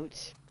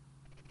note.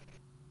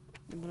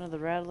 One of the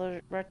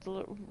rattlers,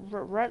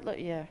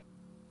 yeah.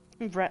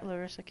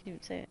 Rattlers, I can't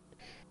even say it.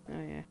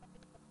 Oh yeah.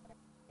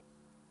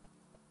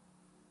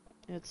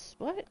 It's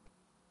what?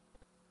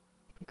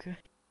 Okay.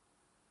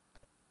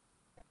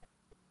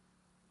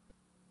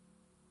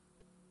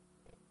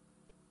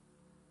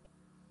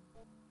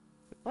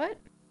 What?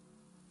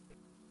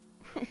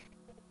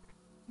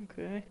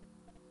 Okay.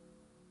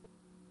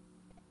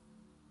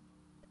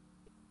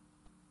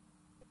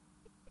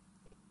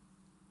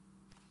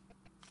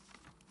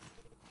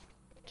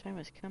 Time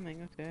is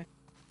coming, okay.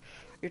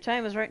 Your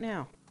time is right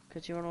now,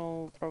 because you're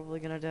all probably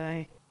gonna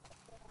die.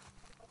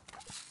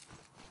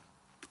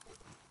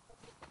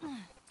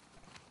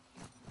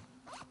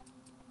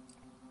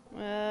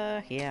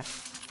 Yeah.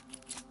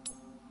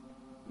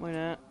 Why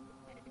not?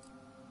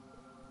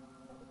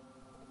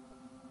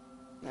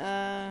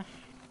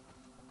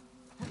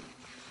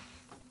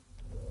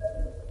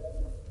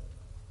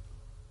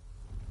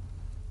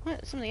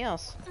 What? Something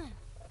else?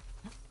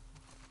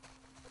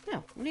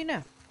 No, what do you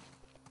know?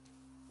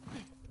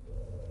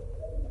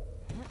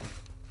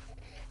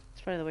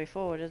 It's probably the way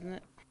forward, isn't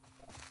it?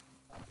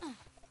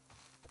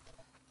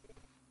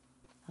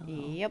 Hello.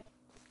 Yep.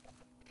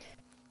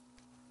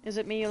 Is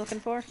it me you're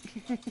looking for?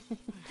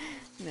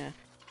 No.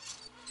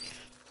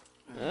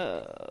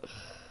 Ugh.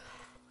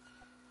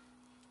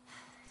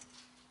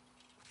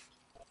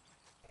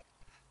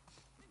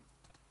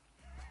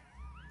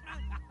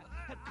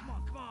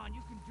 Come on,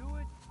 you can do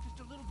it. Just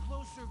a little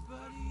closer,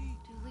 buddy.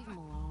 Dude, leave him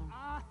alone.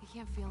 He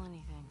can't feel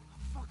anything.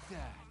 Fuck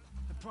that.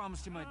 I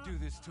promised him I'd do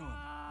this to him.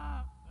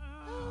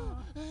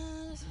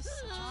 This is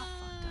such a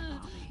fucked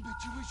up hobby.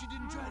 Bet you wish you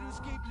didn't try to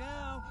escape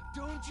now,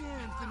 don't you,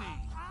 Anthony?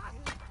 Huh?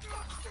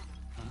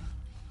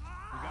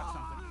 We got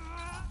something.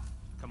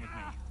 Come with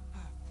me.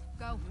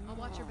 Go. I'll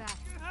watch your back.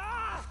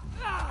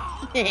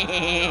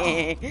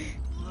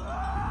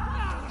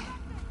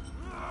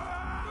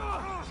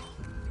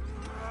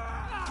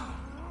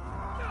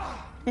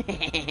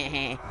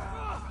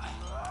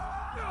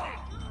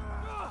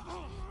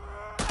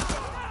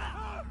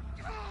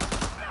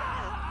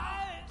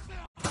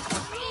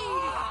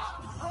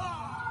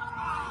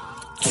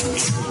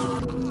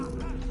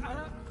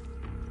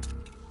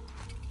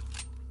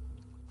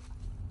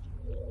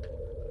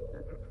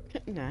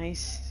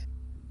 Nice.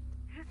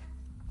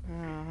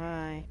 Oh,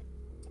 hi.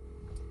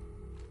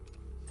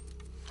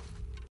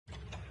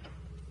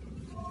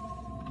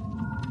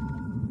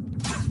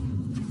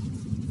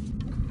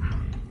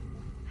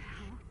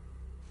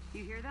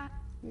 You hear that?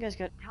 You guys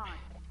got... Time.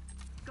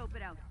 Scope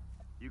it out.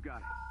 You got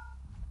it.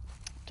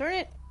 Turn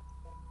it!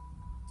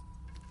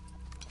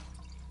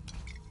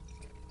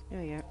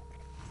 There we go.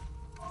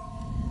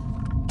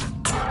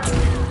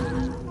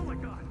 Oh my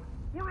god!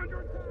 We're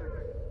under attack!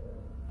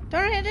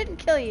 Darn it, I didn't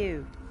kill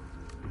you!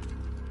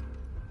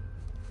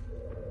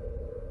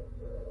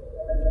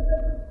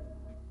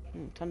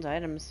 Tons of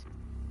items.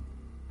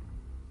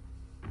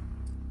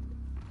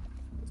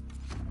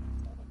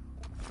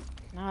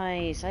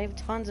 Nice, I have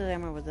tons of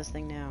ammo with this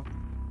thing now.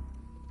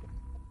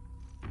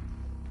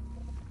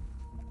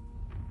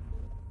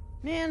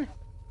 Man!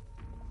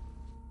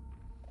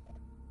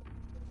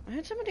 I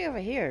had somebody over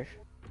here.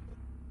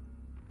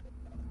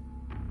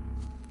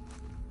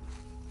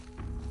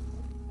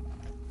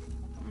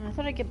 I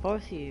thought I'd get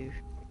both of you.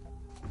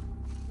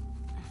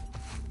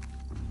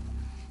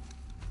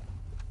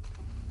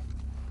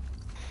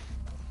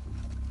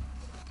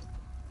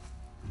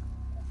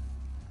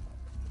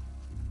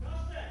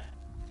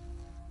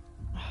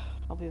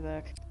 I'll be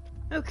back.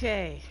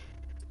 Okay.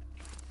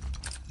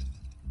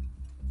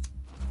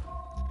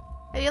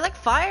 Hey, you like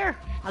fire?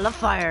 I love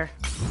fire.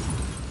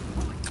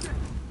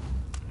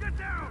 Get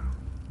down!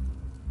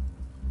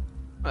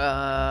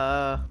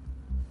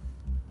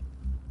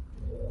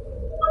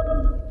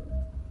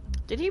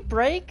 Did he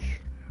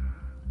break?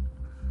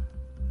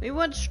 He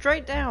went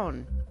straight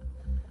down.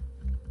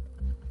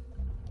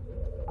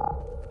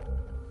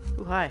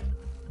 Ooh, hi.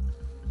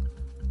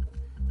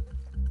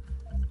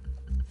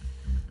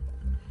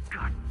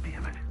 God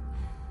damn it.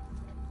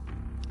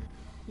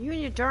 You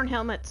and your darn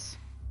helmets.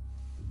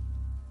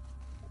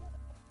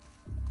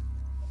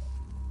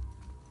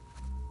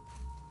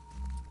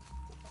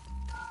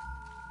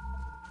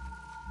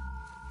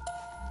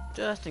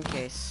 Just in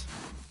case.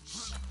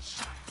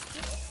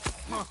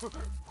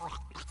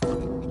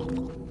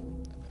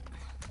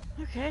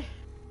 Okay.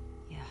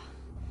 Yeah,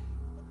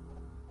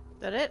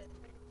 That it?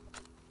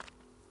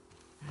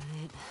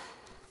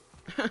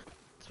 that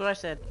That's what I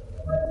said. it.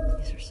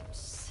 These are some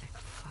sick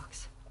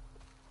fucks.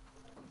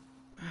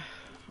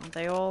 Aren't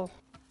they all?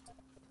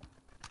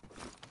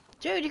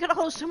 Dude, you gotta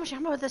hold so much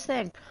ammo with this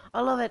thing.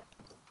 I love it.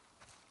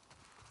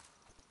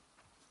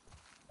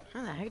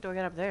 How the heck do I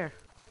get up there?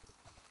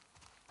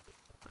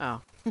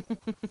 Oh.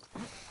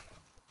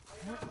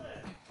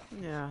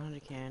 Yeah, I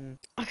can.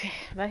 Okay,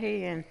 back here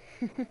again.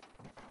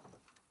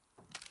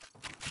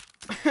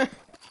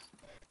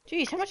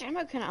 Jeez, how much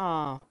ammo can I...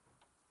 Oh.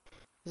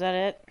 Is that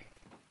it?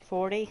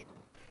 40?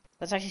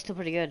 That's actually still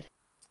pretty good.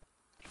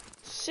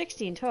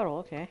 60 in total,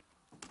 okay.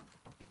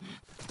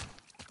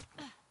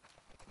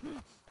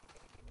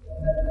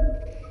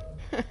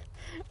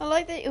 I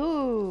like that.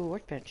 Ooh,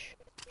 workbench.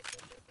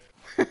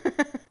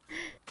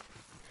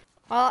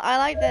 Well, I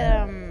like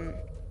that,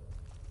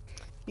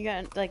 you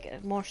got,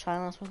 like, more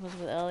silence weapons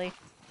with Ellie.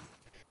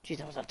 Jeez,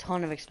 that was a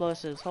ton of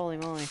explosives. Holy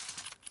moly.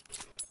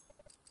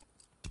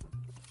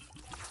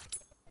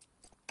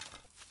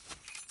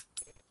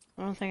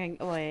 I don't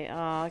think I... Oh, wait.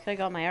 I could've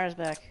got my arrows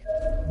back.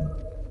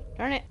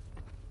 Darn it.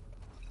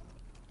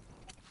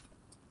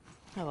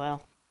 Oh,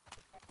 well.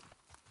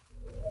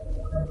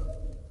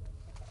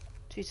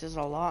 Jeez, there's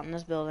a lot in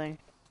this building.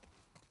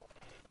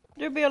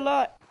 There'd be a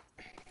lot.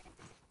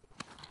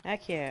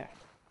 Heck yeah.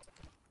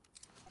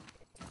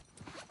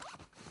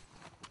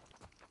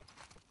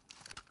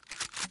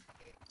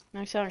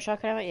 Next on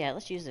shotgun ammo? Yeah,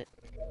 let's use it.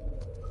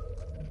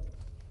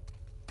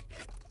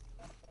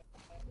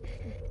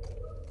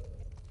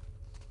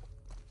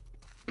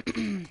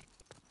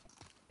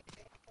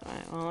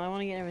 Alright, well, I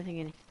want to get everything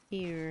in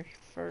here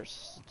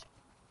first.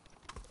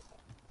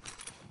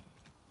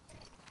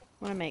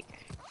 What do I make?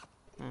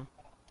 No.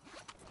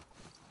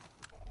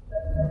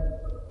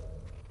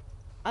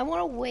 I want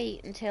to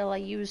wait until I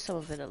use some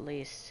of it at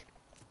least.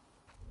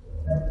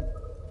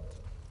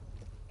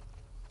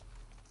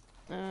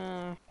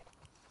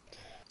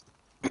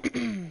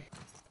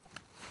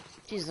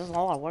 Jeez, there's a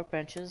lot of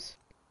workbenches.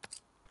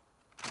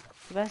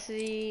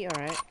 Capacity,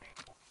 alright.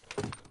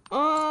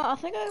 I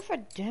think I go for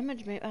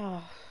damage maybe.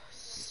 Oh,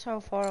 so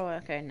far away.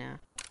 Okay, now.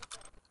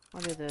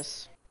 I'll do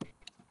this.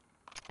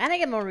 And I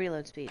get more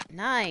reload speed.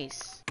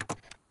 Nice!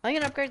 I'm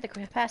gonna upgrade the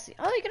capacity.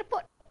 Oh, you're gonna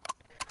put...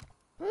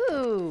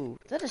 Ooh,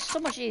 that is so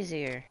much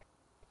easier.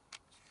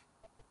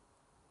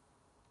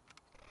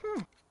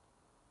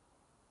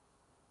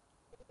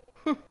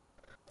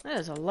 That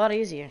is a lot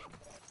easier.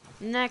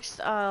 Next,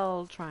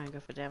 I'll try and go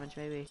for damage,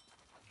 maybe.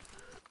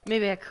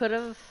 Maybe I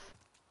could've...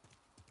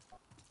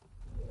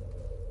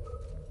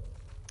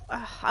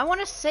 I want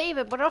to save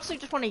it, but I also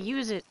just want to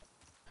use it.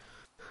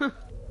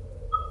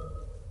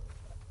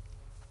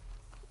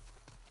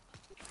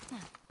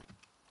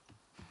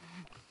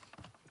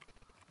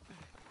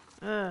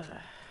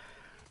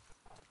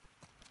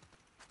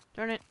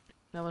 Darn it.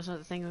 That wasn't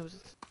the thing that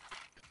was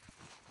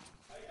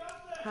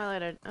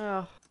highlighted.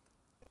 Oh.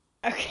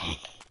 Okay.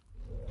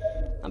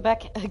 I'm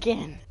back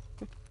again.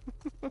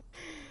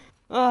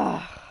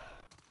 Oh.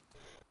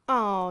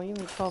 Oh, you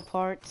made 12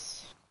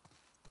 parts.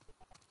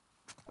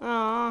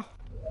 Aw.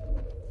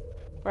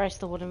 Or I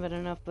still wouldn't have been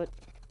enough, but...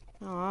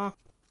 Aw.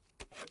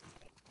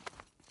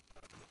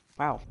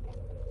 Wow.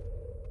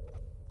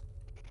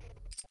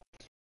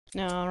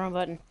 No, wrong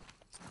button.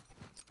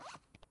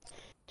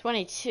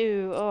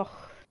 22. Oh.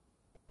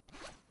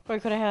 Or I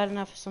could have had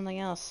enough for something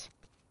else.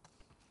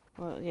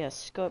 Well, yeah,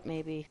 scope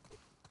maybe.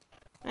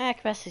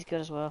 Capacity's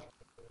good as well.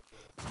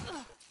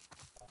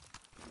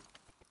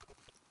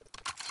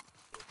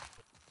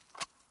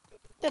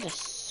 That is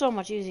so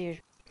much easier.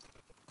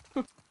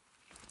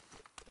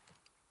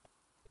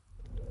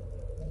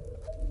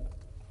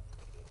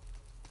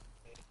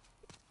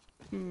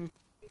 Move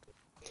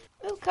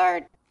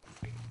card.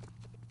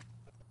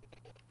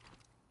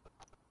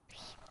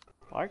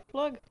 Spark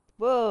plug?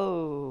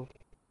 Whoa.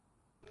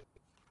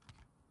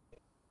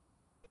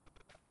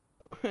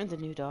 The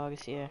new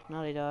dogs, yeah.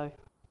 Naughty dog.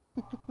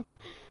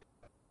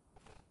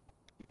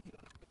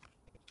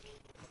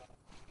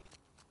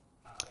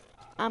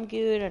 I'm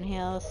good on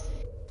health.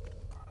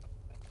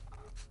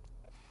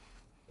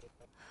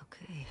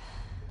 Okay.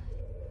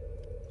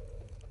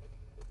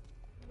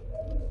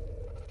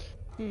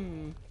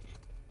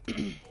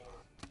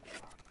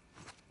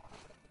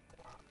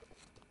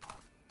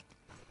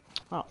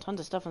 Oh, tons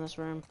of stuff in this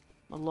room.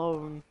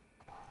 Alone.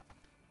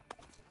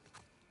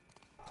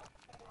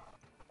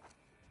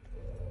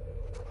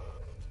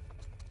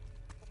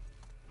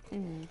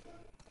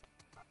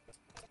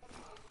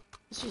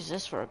 Let's use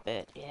this for a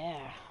bit, yeah.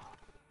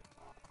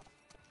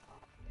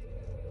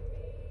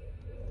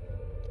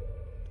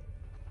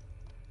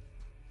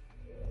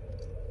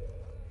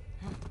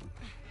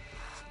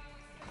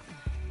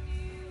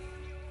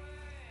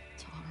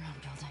 Tall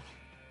round building.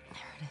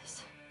 There it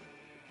is.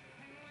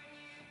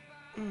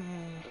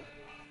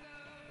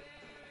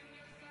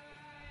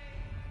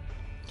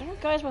 There are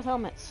guys with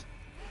helmets.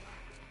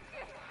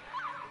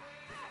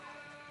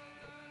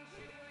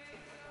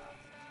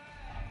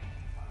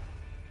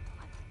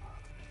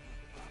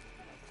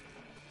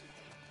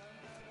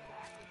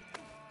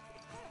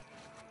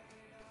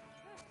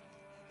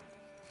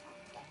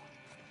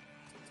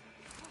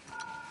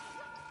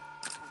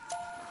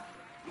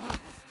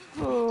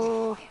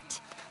 Oh.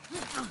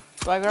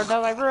 Do I go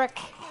down my brick?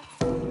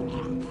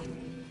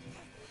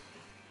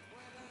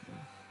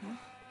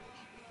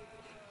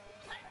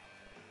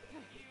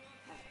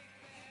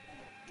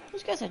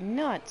 Those guys are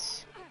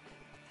nuts.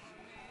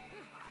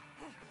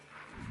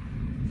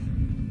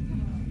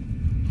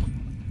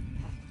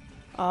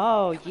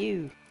 Oh,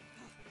 you.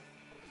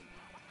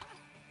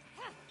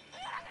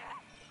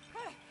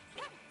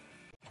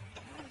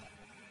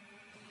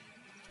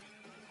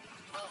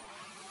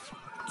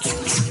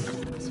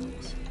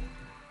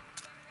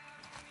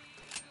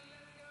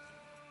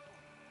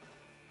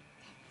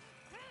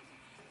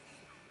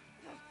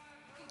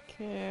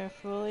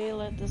 Carefully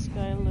let this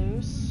guy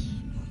loose.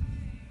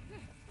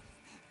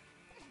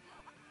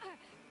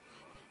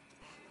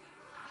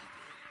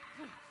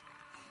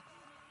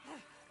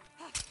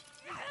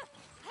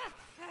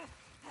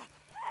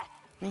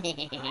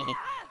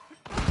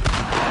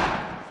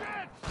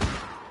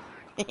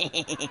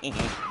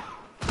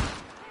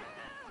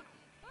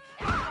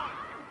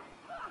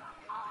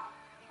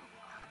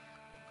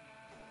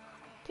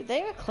 Did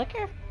they have a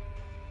clicker?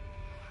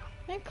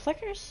 They have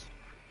clickers?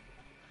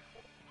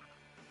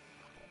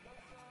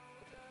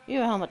 You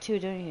have a helmet too,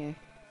 don't you?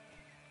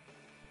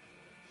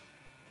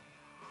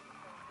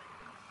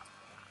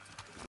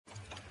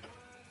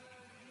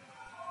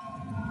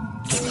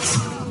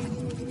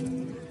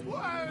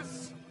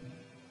 Wes!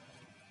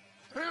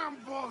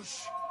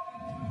 Ambush!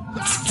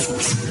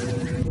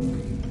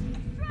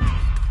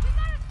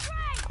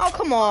 Oh,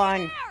 come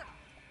on!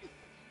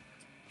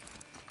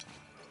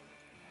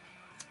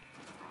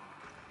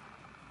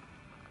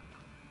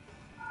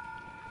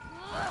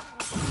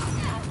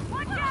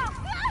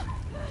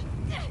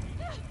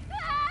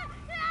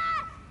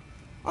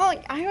 Oh,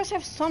 I also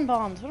have sun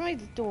bombs. What am I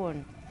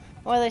doing?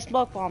 Oh, they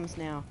smoke bombs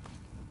now.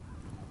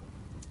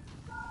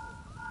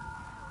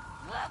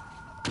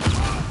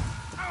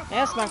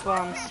 Yeah, smoke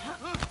bombs.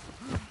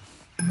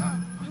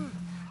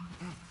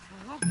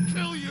 I'll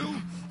kill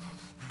you!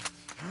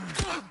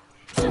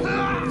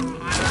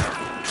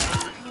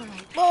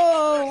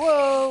 Whoa,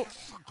 whoa!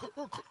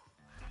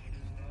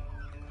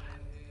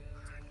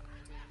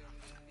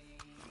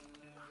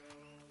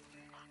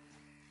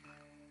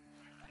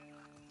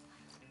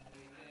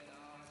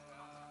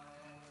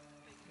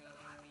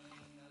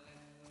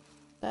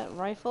 That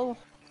rifle?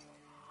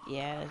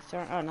 Yeah, it's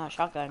oh no,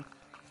 shotgun.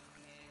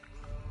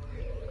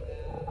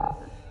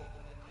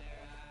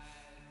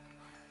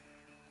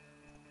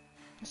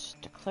 It's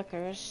just the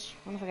clickers.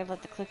 I wonder if I could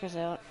let the clickers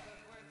out.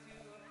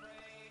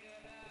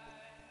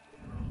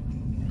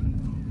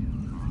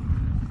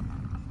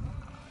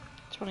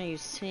 Which one are you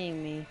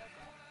seeing me?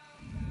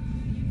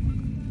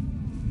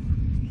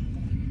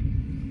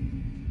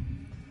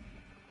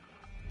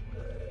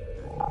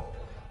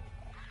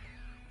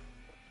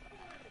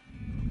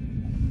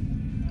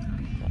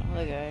 The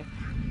other guy.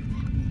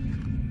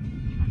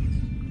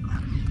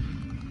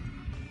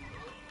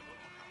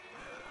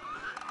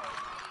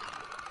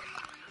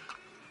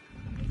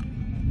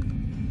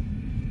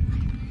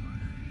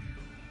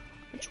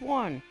 Which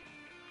one?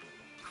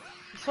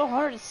 It's so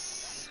hard to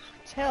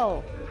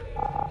tell.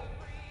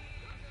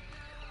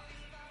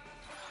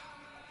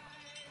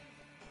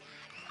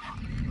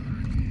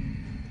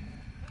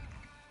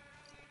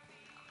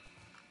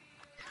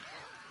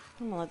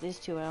 I'm gonna let these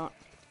two out.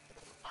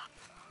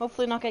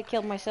 Hopefully not get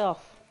killed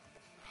myself.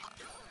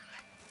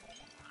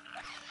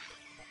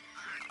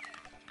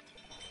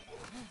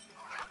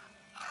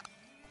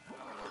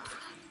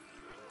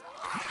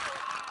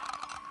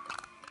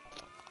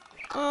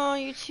 Oh,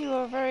 you two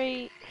are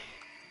very...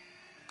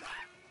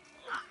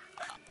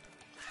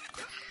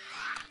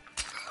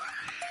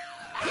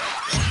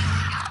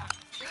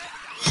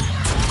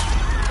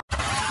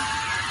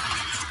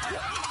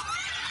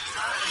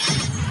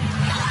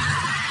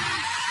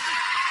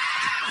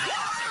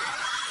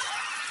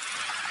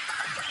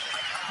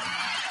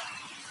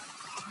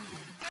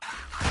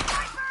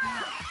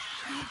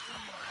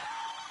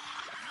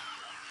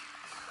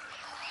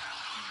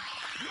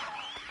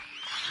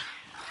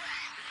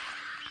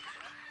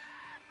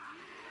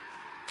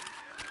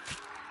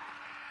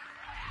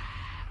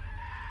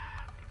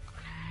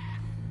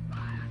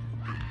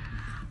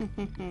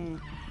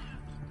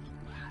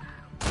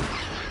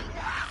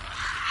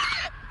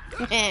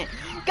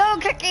 Go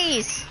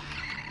cookies!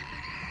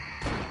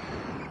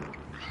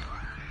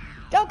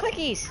 Go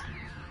cookies!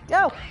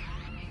 Go!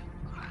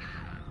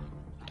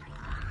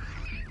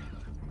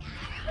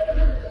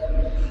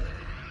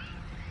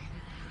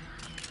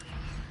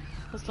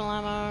 Pistol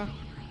ammo.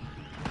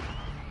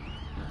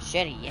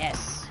 Machete,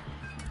 yes.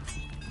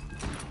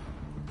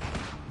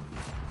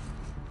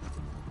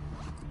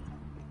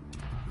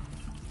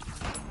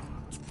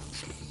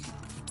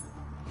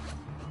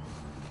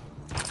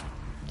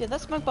 Dude,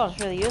 that smoke bomb is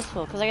really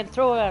useful because I can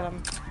throw it at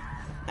them.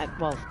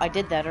 Well, I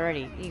did that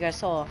already. You guys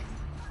saw.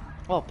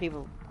 Well,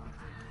 people,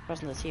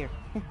 person that's here.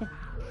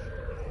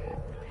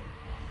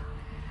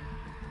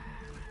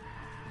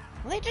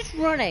 Are they just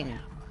running?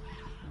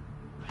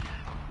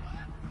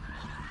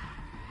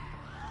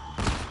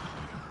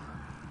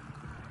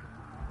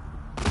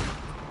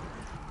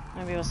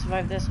 Maybe we'll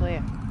survive this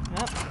way.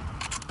 Yep.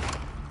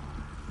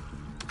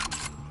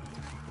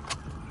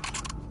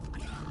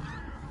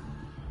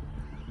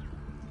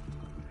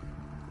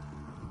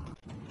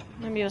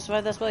 Maybe you'll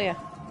survive this, will ya?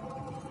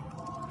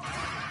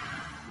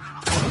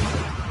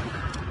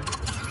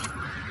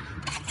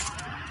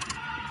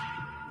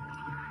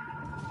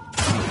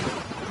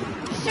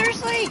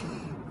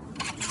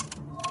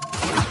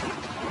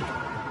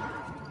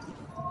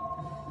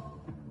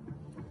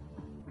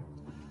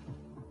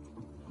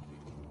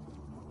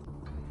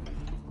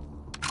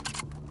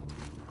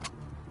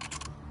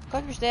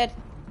 Fucker's dead.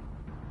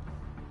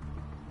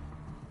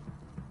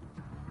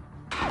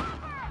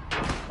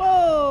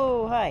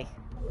 Whoa! Hi.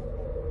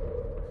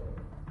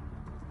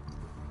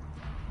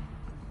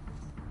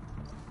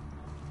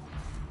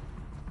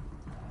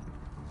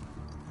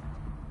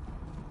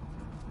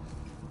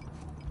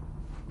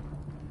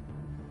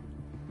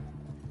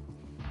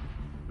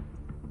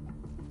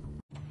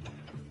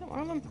 One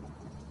of them.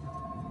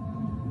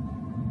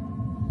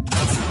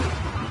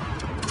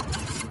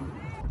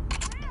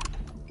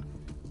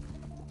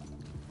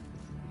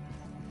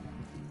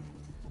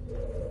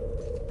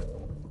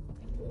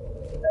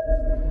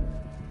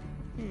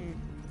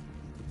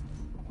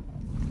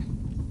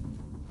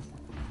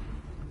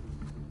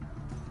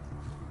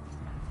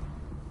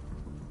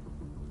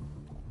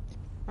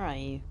 Where are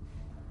you?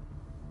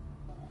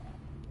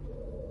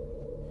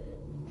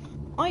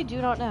 I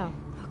do not know.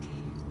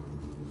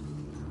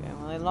 Okay,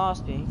 well, they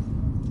lost me.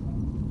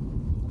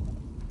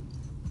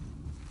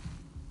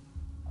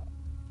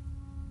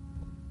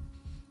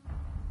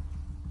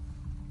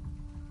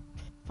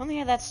 If only I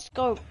had that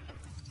scope.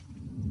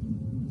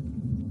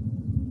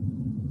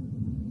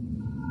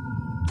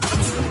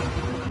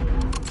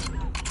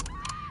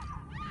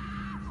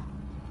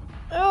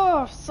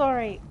 Oh,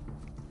 sorry.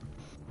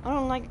 I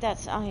don't like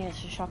that. Oh, yeah,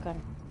 it's a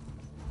shotgun.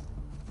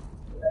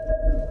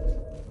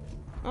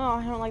 Oh,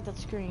 I don't like that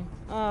scream.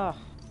 Ugh.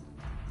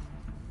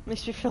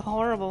 Makes me feel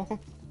horrible.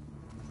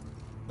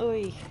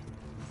 Oy.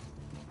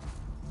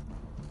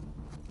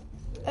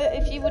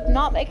 If you would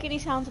not make any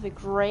sounds, it'd be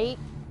great.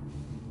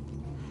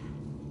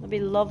 That'd be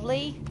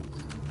lovely.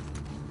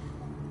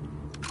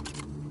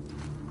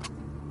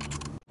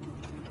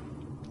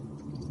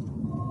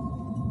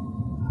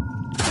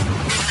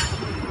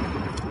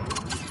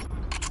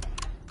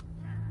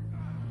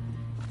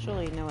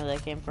 Surely you know where they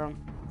came from.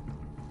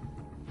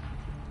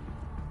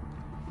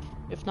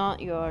 If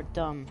not, you are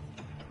dumb.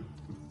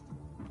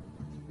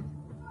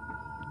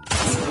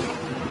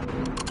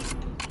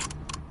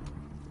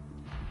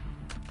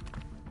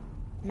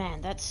 Man,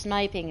 that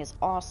sniping is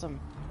awesome.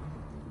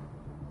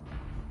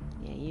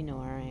 Yeah, you know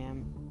where I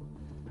am.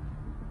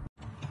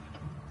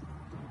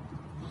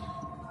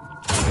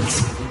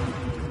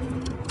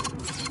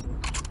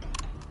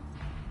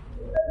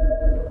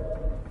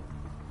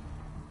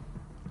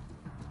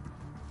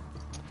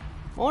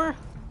 More?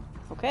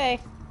 Okay.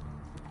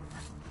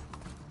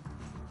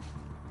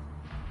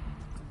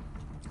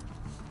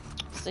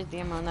 Save the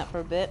ammo on that for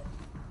a bit.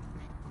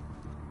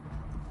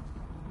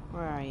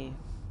 Where are you?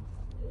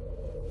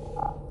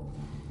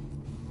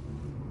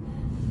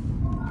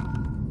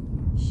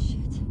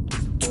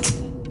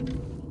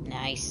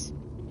 Nice.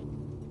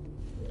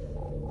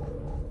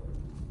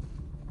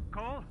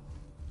 Cole?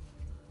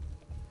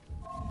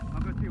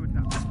 I'll go see what's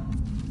up.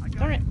 I got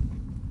Darn it.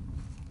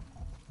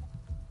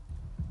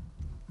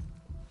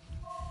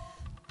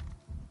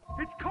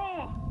 It's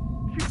Cole!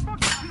 She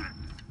fucking...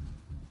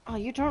 Oh,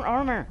 you turned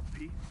armor.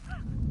 We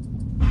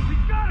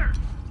got her!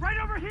 Right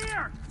over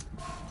here!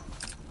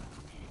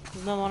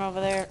 There's no one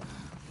over there.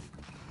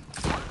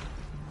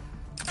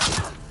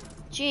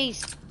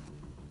 Jeez.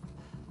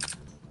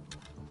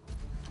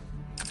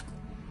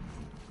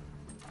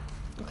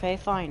 Okay,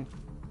 fine.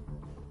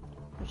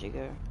 Where'd you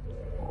go?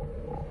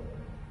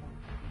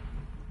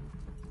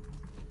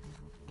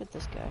 Get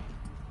this guy.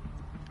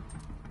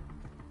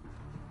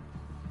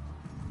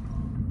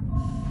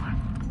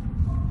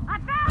 I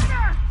found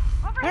her!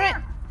 Over Darn it.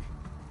 here!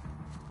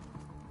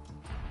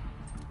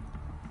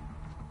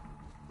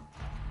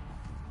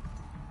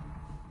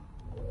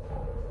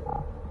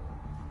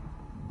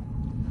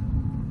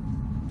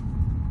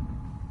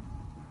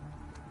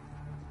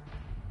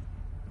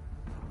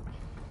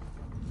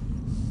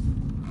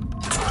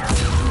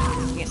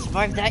 You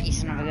survived that, you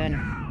son of a gun.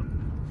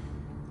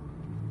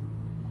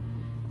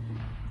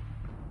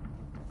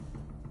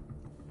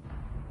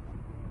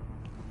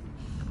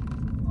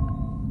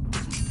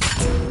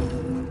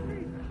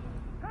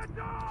 Heads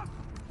off!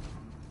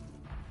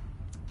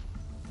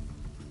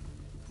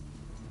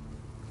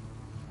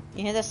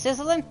 You hear the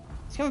sizzling?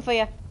 It's coming for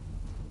you.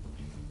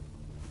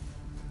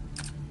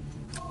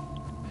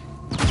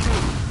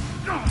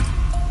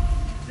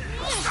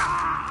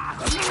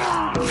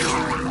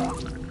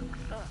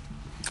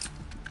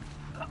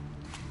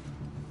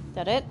 Is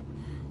that it?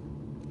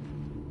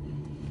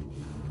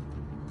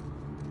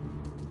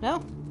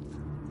 No?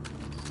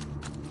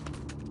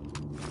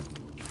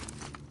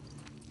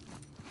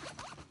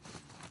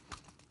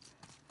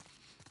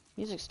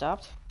 Music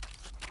stopped.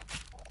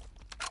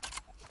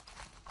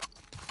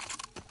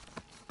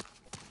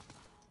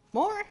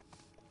 More?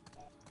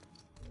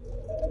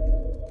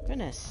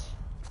 Goodness.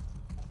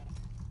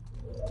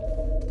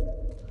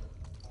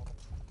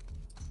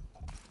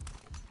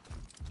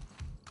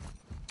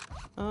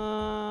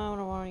 What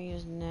do I want to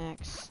use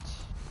next?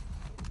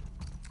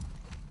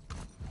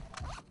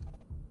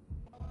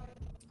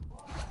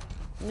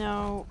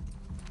 No.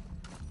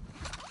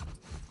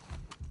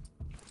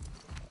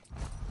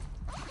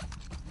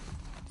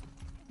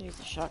 Use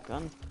the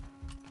shotgun.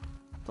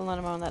 Don't let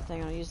him on that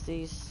thing. I'll use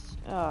these.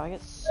 Oh, I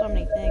get so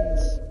many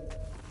things.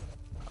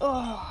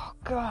 Oh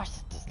gosh,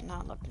 that does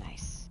not look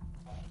nice.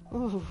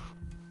 Ooh.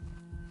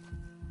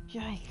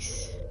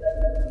 Yikes.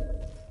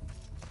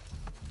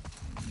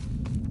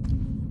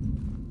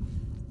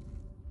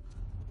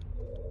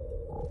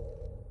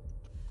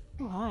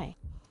 Oh, hi.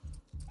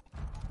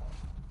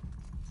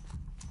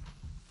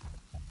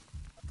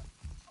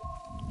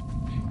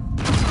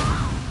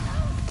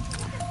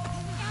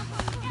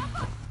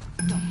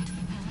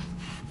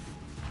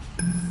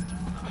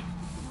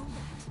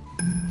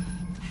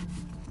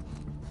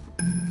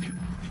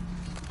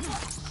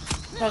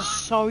 That's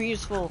so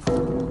useful.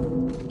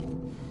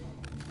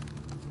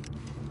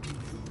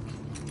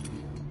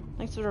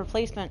 Thanks for the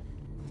replacement.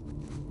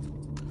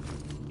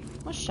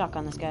 Let's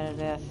shotgun this guy to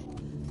death.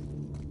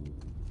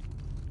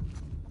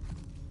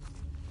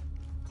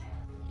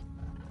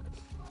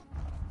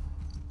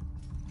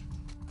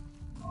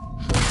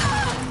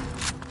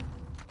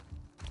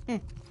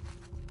 Any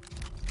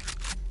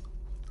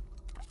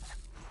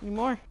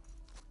more?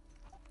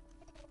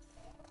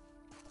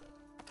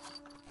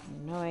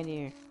 No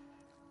idea.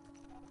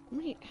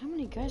 How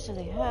many guys do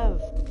they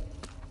have?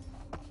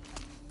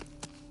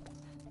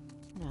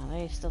 No,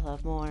 they still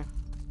have more.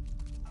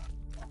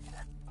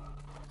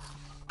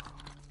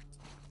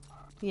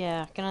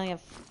 Yeah, can only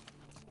have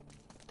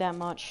that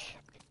much.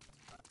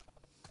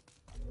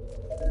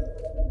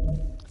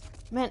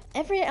 Man,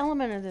 every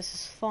element of this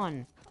is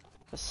fun.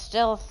 The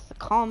stealth, the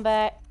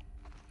combat,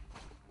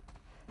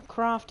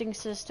 crafting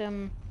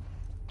system.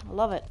 I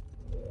love it.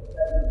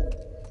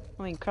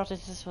 I mean, crafting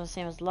system was the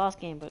same as the last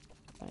game, but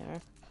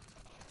whatever.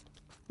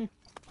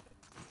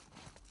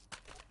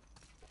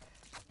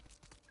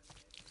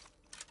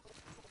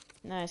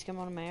 Nice, got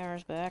one of my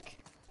arrows back.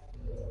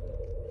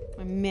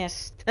 I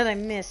missed. That I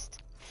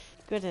missed.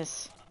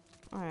 Goodness.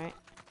 Alright.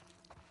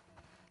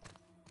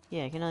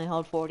 Yeah, I can only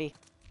hold 40.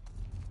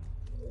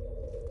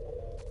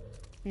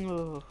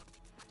 Ooh.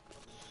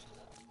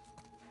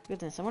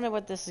 Goodness, I wonder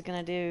what this is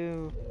gonna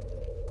do.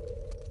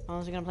 How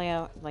is it gonna play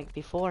out, like,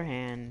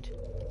 beforehand?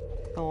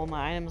 How all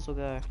my items will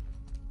go.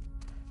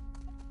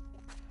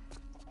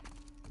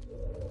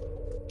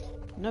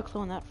 No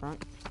clue on that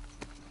front.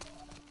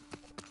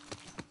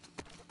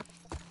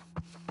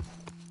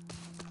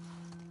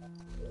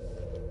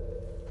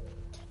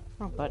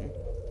 Wrong button.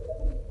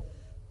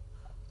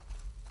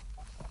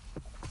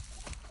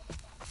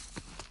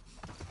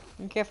 I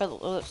don't care if it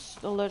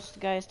alerts the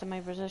guys to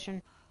my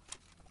position.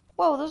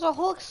 Whoa, there's a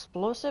whole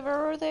explosive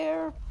arrow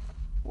there?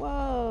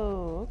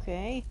 Whoa,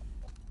 okay.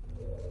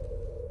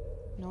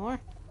 No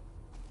more?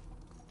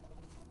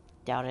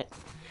 Doubt it.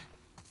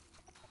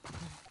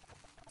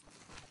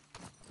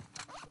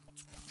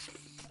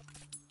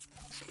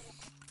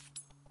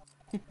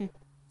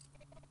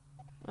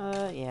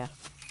 Yeah.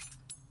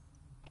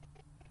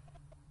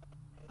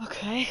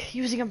 Okay,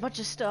 using a bunch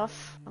of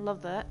stuff. I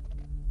love that.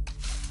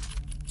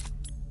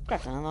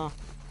 Grab another.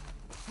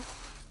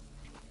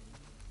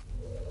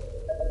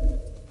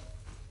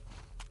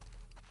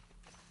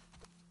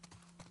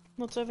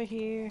 What's over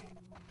here?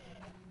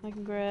 I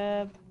can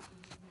grab.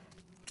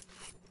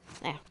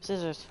 Ah,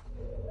 scissors.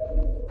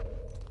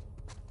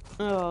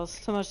 Oh,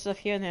 so much stuff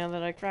here now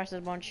that I crashed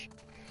a bunch.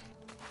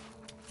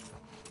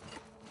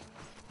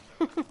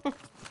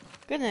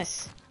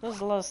 Goodness, there's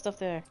a lot of stuff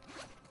there.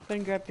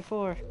 Couldn't grab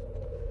before.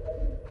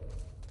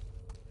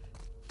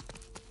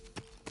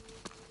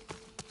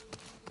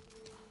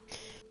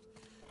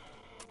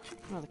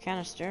 Another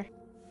canister.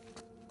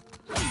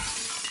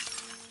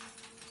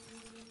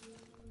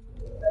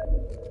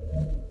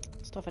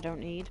 Stuff I don't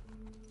need.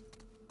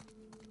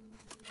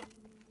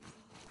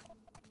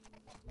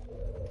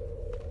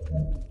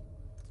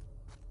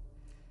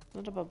 Is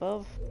it up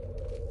above?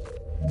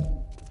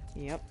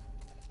 Yep.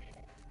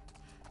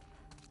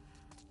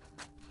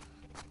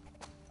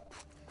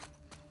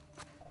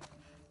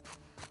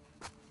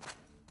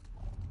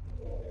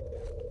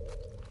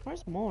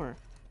 Where's more?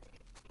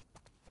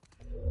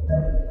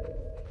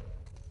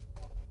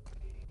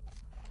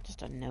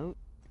 Just a note.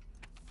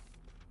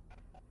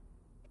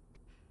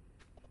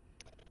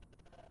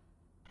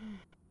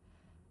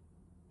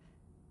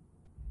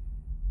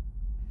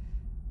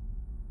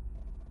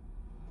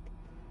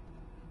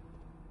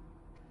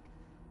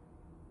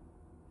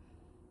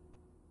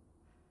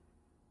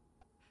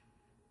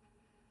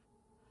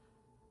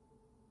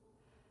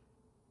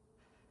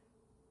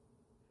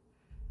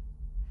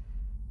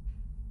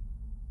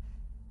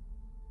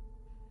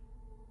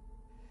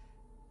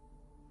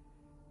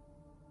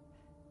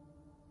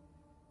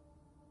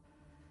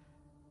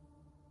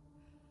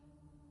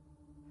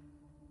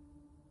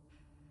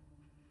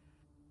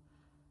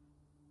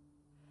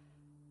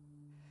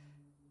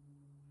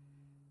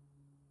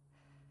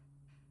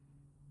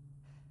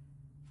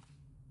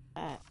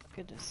 Ah,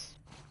 goodness.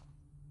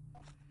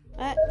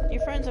 Ah,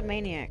 your friends are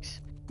maniacs.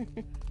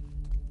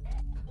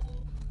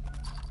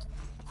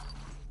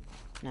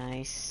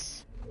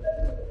 Nice.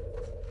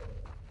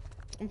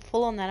 I'm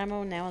full on that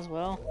ammo now as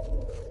well.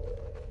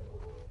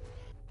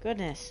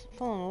 Goodness,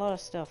 full on a lot of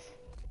stuff.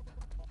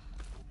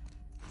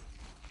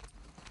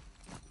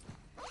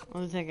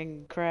 Only thing I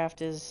can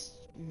craft is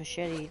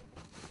machete.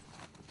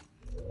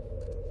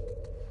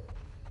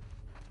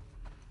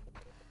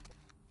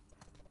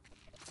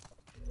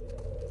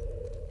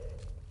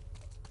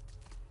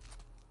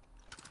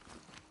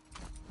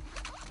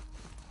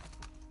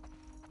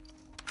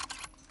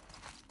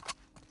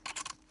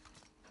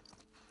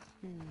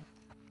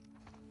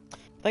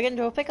 If I get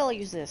into a pickle, I'll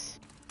use this.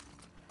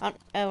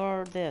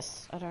 Or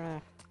this. I don't know.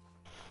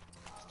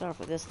 Start off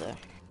with this though.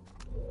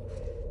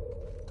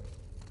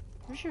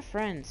 Where's your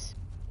friends?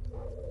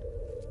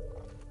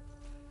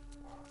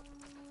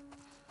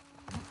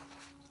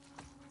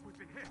 We've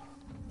been hit.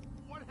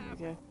 What There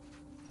happened? you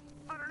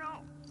I don't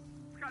know.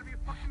 It's gotta be a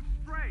fucking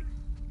stray.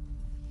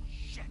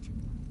 Shit.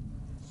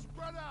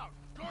 Spread out.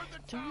 Guard the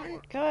go. tower.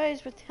 Darn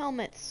guys with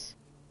helmets.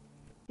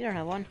 You don't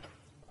have one.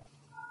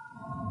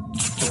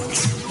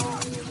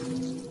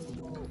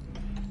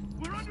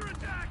 We're under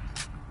attack.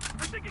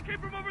 I think it came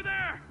from over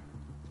there.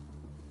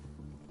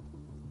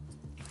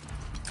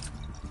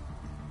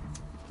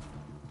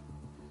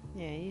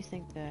 Yeah, you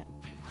think that.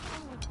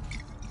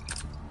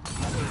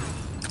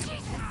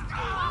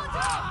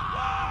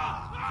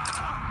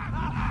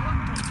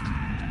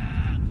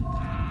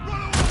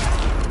 Run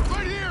away!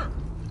 Right here!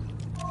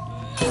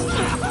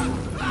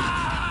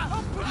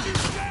 I'll put you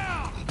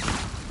down.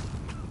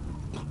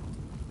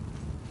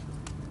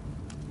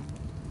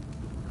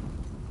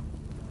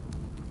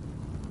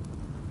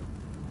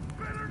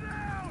 Pin her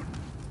down.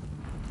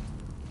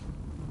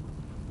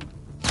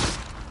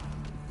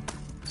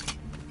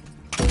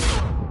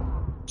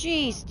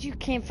 Jeez, you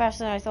came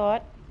faster than I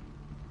thought.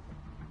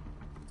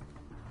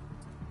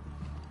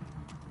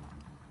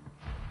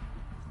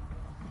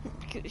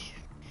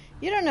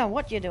 You don't know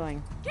what you're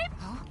doing. Look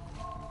out!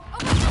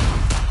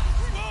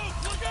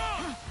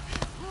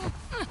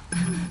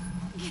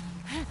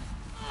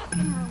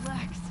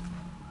 Relax.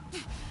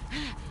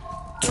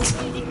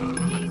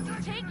 Easy,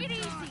 take it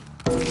easy.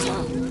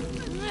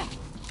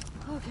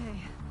 Okay.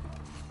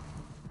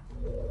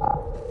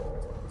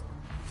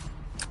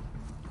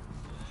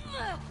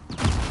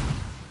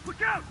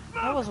 Look out!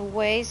 That was a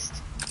waste.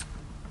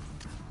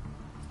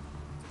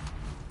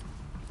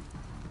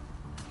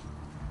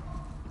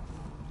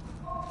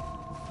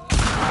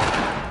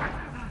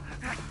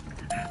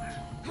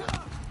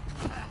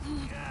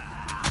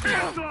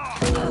 Hands off!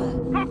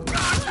 Oh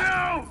God,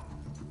 no!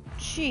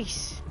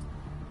 Jeez.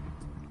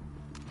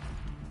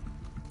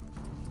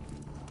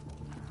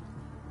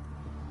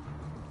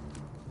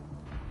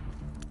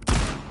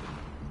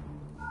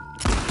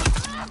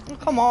 Oh,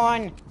 come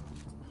on.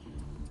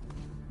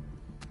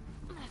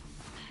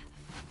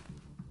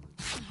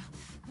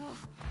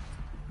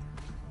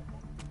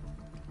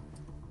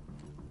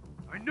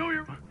 I know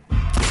you're.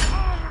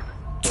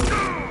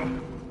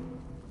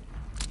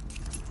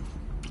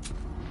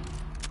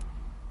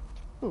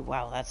 Ooh,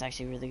 wow, that's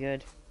actually really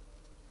good.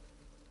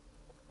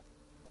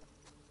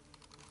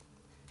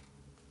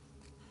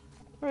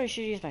 Probably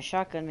should use my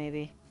shotgun,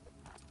 maybe.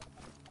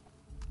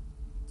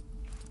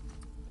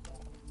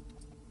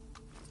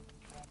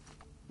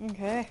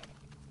 Okay.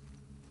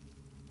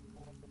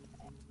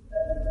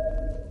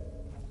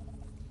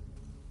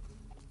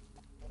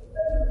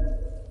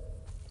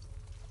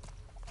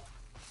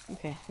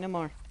 Okay, no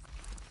more.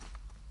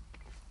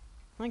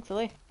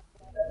 Thankfully.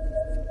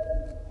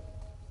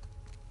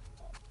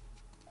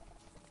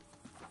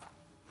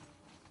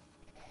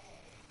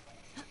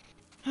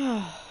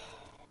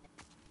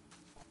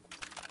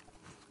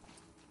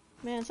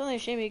 Man, it's only a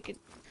shame you could.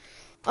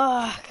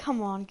 Ah,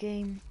 come on,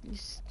 game.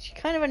 You're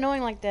kind of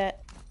annoying like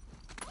that.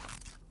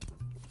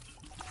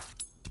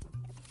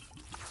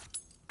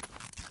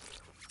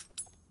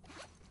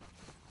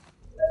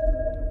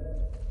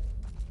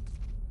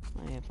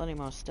 Oh yeah, plenty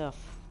more stuff.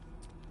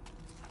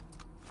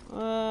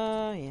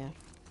 Yeah.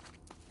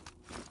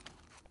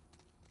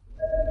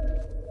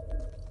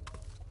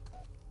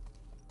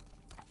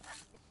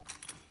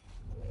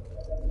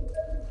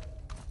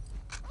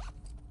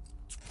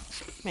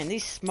 Man,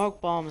 these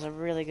smoke bombs are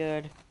really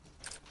good.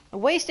 I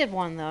wasted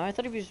one though. I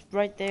thought he was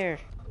right there.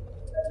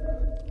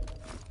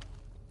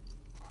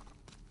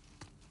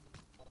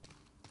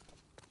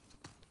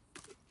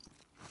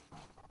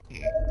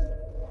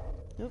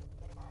 Nope.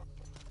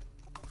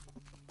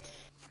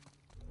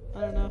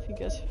 I don't know if you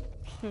guys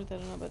heard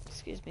that or not, but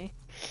excuse me.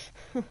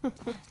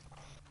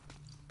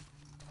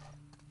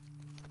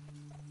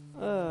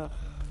 Ugh.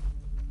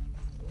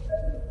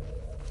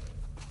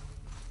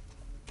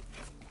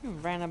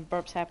 Random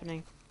burps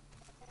happening.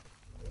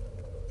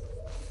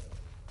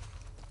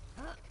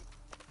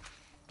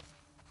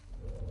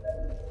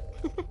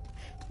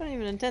 I didn't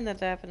even intend that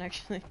to happen,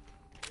 actually.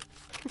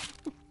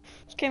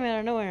 Just came out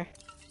of nowhere.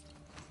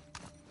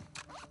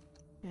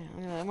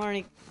 Yeah, I'm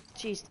already...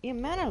 Jeez, the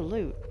amount of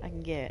loot I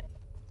can get.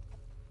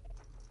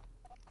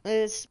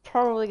 It's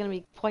probably gonna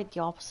be quite the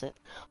opposite.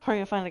 We're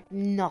gonna find, like,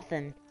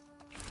 nothing.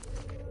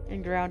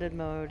 In grounded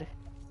mode.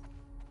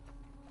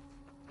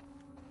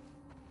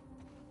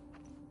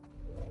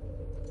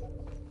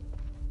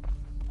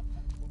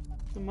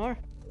 Some more?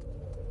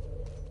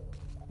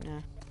 No.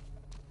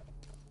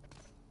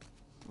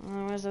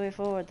 Well, where's the way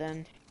forward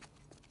then?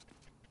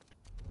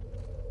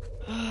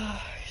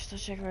 Still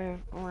check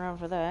around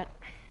for that.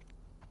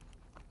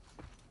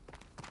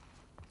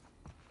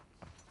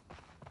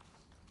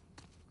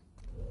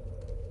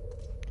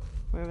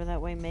 Wherever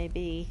that way may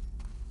be.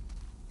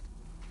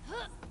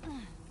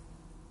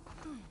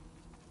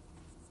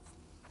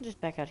 Just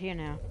back out here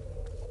now.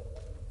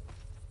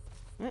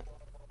 Eh.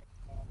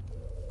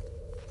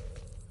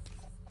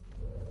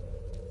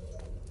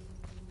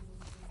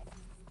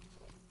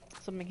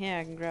 Something here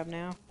I can grab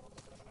now.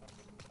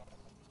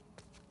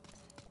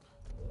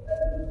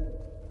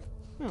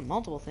 Oh,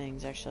 multiple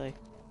things, actually.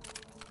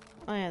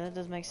 Oh yeah, that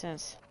does make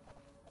sense.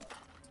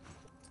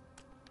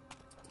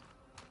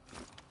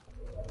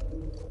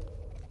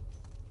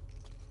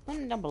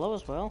 Something down below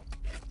as well.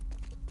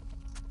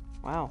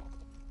 Wow.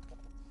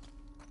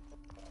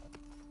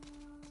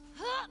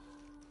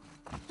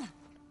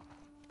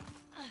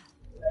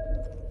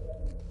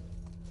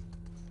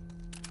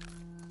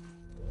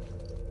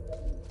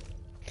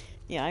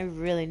 Yeah, I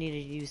really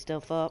needed to use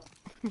stuff up.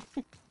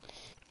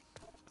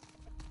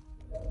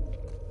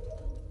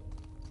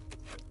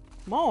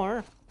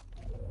 More?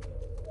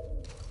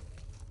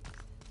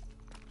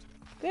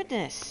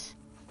 Goodness.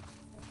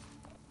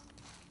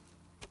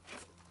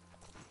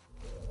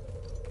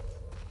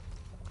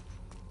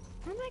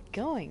 Where am I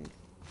going?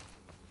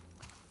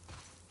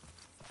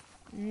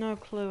 No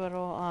clue at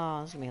all.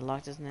 Oh, this is gonna be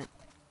locked, isn't it?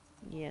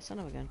 Yeah, son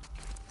of a gun.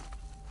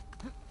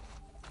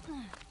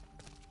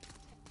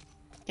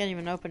 Can't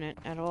even open it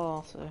at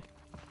all, so...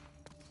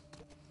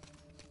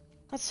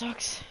 That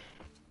sucks.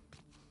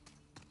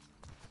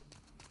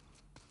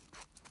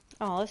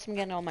 Oh, at least I'm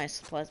getting all my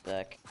supplies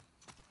back.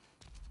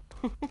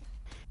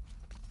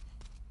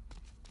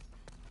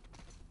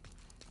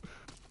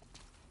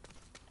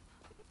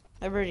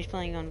 Everybody's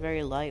playing on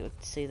very light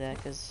to see that,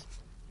 because...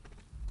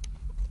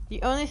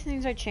 The only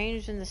things I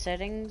changed in the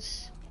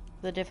settings,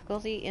 the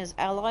difficulty, is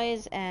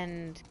allies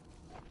and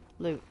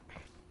loot.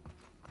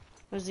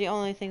 Those are the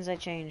only things I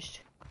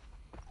changed.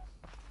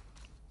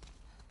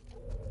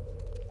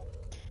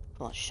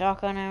 Full of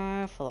shotgun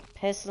ammo, full of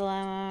pistol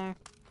ammo.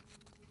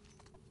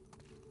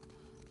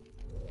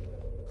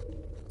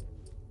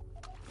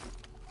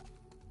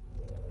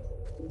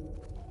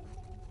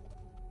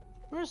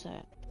 Where's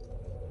that?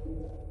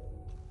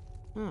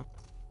 Oh.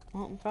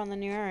 Well, we found the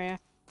new area.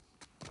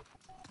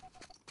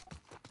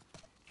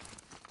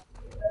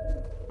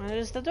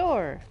 There's the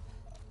door.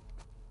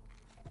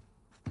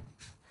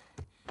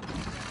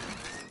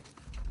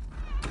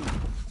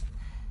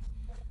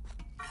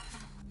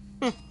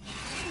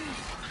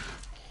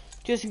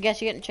 Just in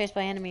case you're getting chased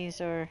by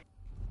enemies or...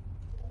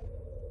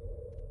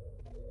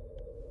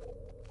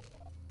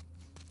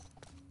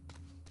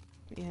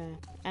 Yeah,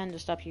 and to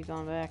stop you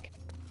going back.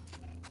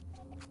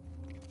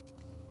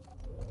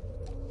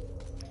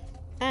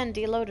 And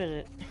deloaded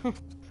it.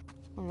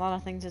 A lot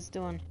of things it's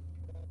doing.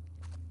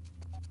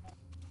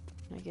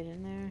 Can I get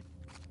in there?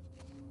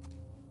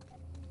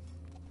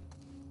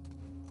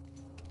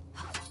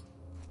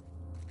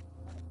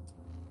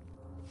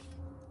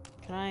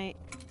 Can I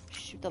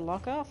shoot the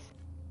lock off?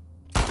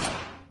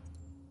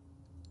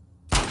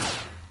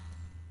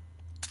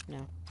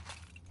 No.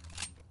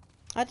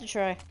 I have to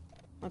try.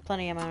 With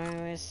plenty of ammo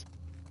anyways.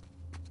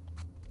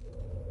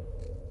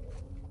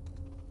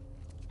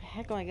 Where the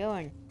heck am I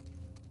going?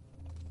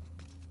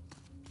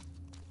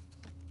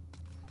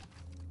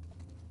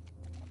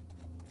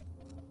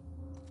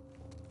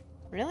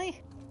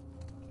 Really?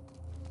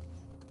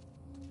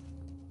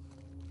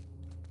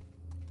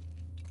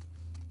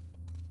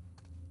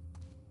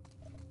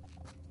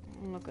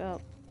 Look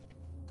up.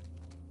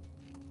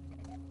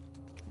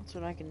 That's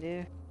what I can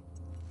do.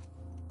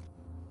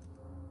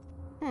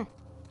 Hmm.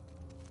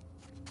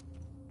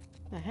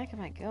 Where the heck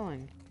am I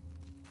going?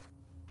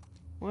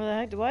 Where the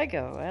heck do I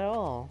go at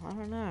all? I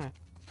don't know.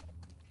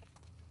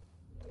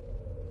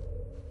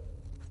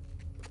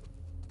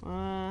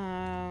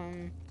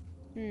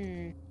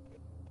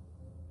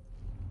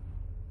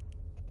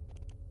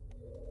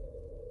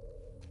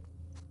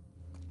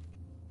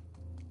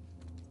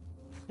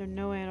 There's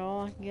no way at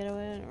all I can get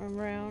away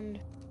around.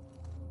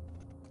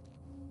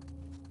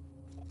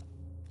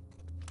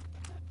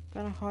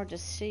 Kind of hard to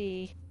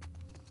see.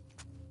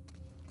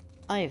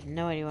 I have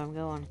no idea where I'm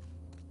going.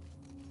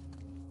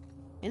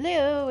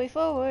 Hello, way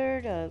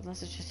forward.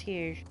 Unless it's just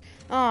here.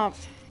 Oh.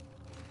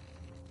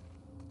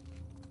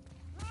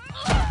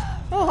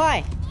 Oh,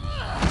 hi.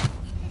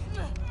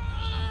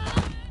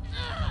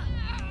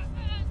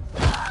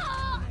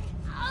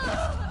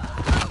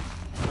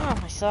 Oh,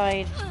 my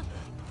side.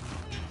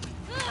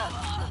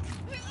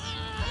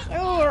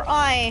 Oh, or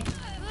I.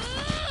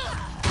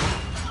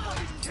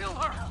 Kill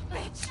her!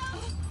 Bitch!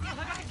 I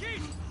got the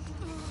key!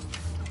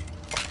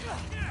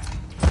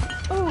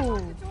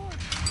 Oh.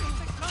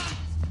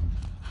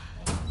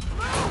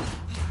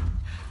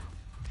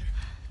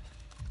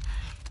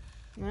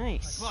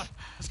 Nice. Come on,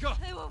 let's go!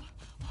 Hey,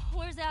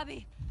 where's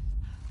Abby?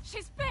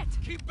 She's bit!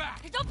 Keep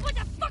back! Hey, don't put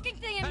that fucking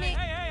thing in me!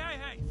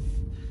 Hey!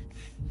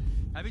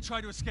 Abby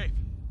tried to escape.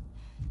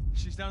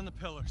 She's down in the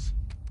pillars.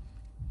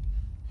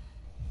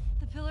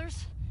 The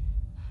pillars?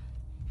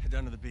 Head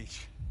down to the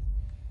beach.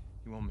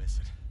 You won't miss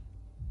it.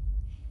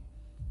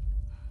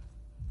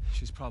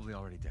 She's probably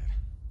already dead.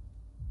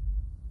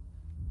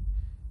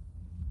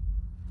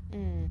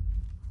 Come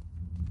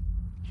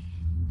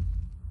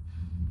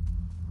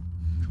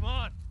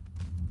on!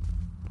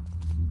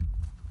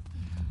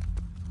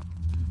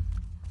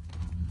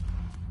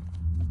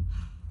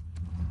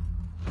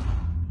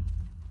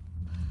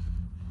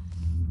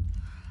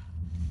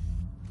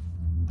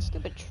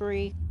 Stupid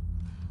tree.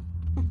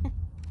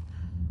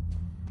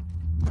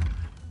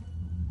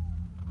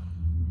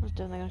 That's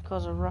definitely gonna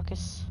cause a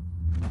ruckus.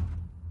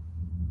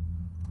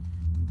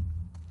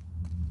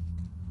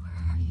 Where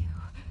are you?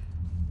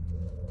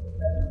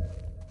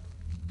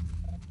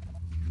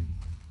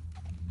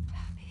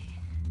 Happy.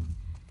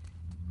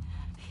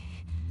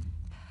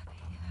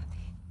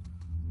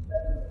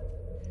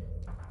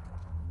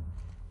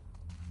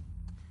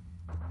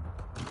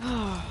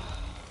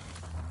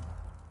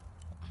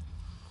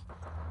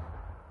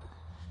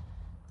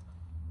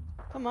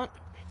 Come on.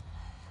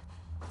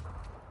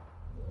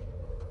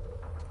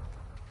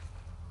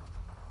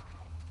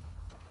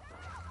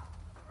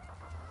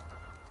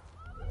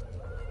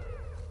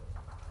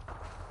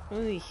 Ooh.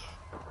 This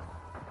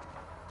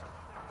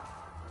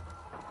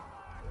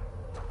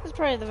is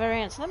probably the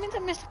very end, so that means I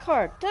missed a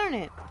card. Darn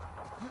it.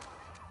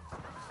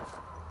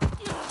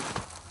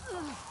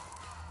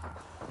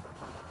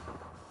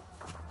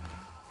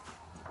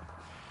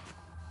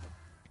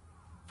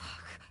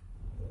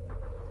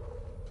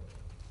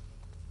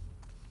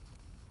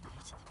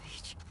 To the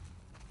beach.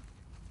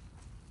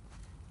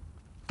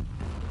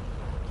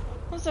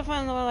 Once I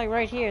find the one like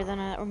right here, then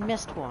I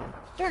missed one.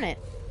 Darn it.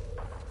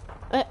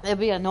 It'd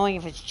be annoying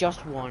if it's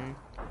just one.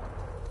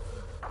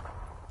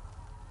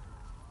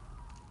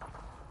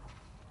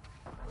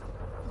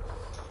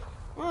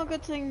 Well,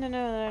 good thing to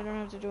know that I don't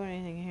have to do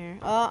anything here.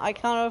 I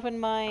can't open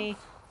my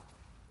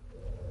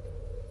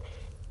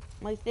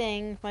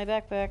thing, my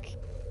backpack.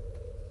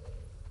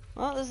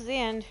 Well, this is the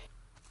end.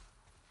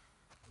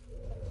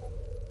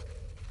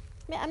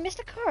 Man, I missed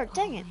a card.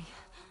 Dang it.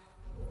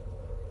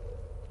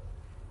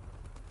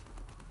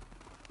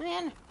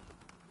 Man.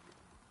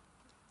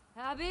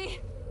 Abby?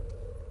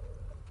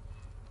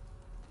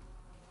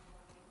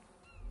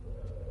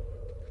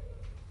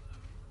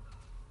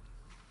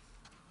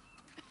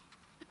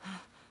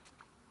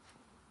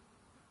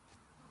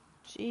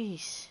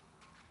 Jeez.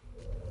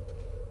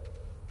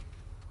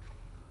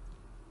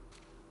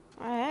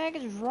 What the heck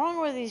is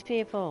wrong with these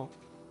people?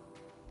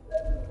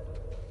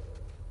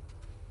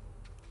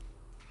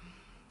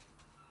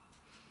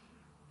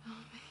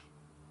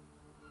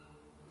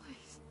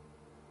 Please.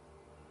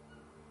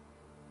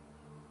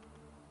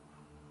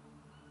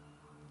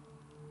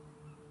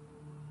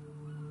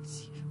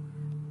 It's you.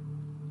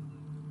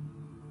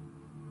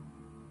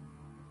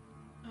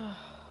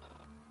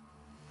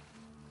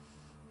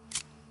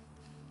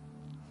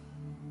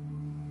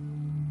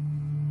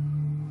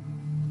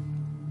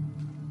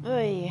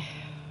 Oy.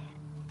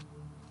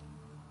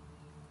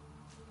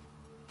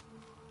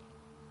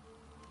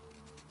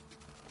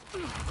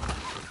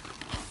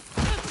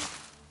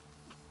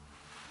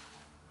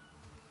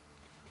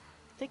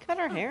 They cut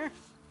her hair.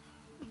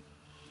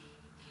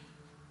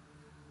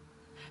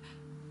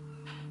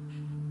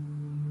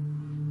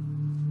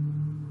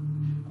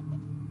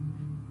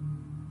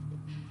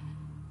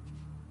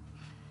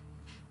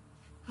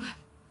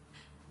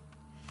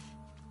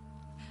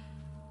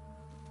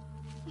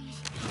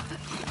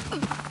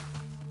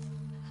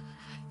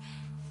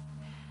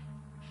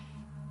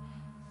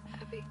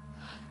 Abby.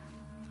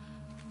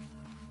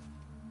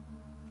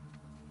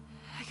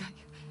 I got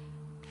you.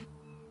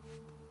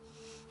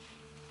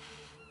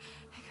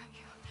 I got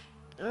you.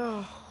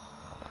 Oh.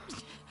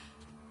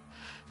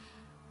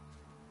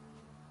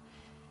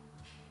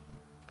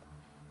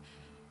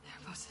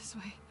 They're both this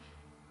way.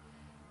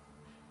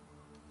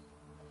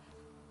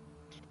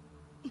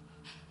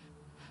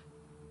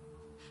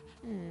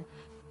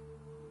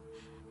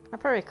 I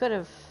probably could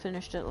have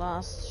finished it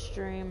last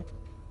stream.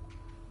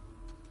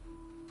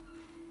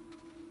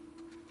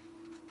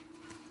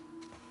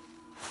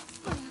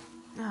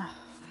 Ah.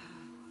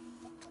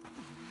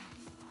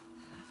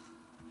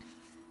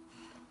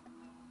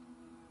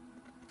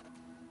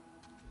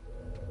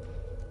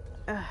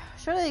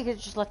 Surely you could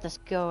just let this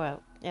go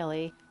out,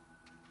 Ellie.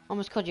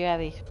 Almost called you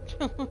Abby.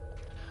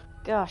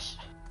 Gosh.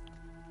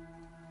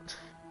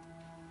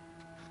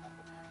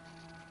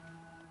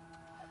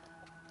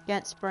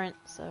 Can't sprint,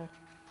 so.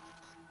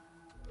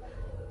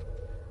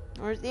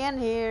 Where's the end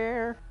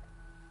here?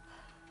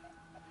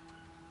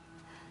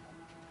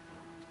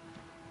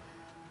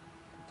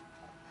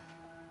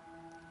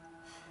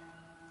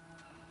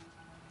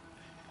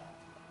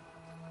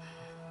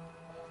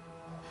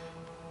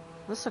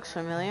 This looks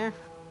familiar.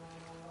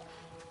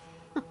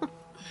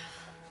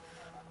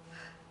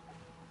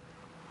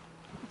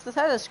 It's the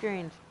title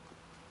screen.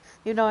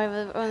 You know,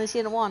 I've only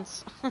seen it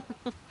once.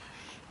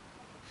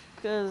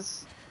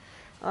 Because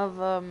of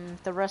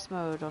the rest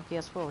mode on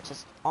PS4, which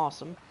is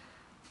awesome.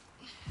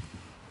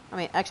 I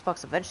mean,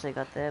 Xbox eventually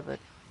got there, but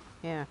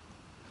yeah.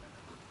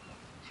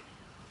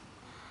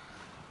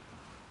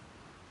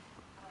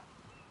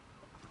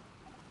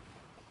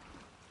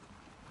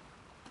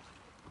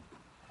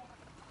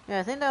 Yeah,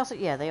 I think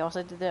they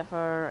also did that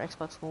for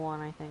Xbox One,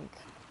 I think.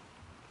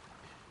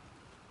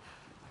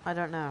 I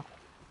don't know.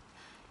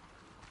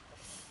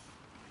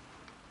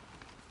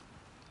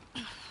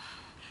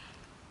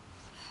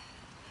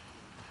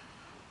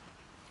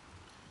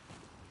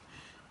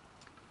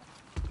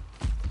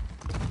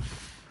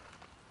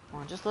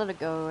 on, just let it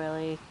go,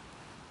 really.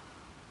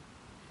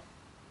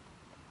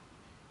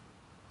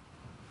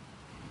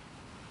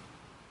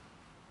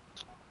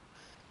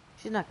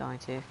 She's not going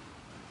to.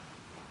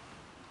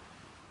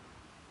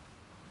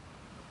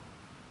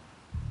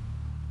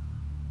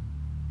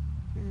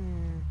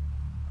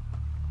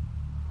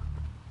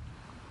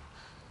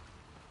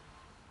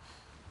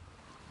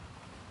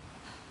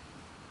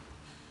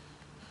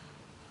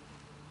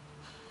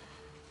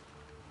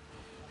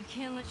 I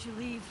can't let you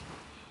leave.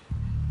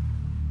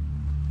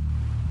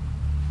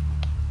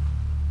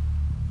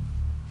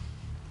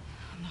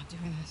 I'm not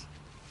doing this.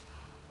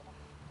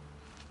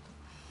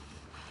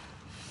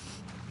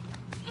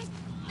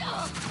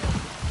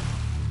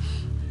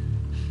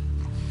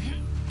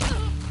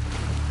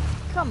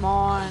 Come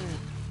on.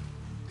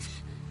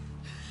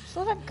 Just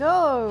let it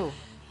go.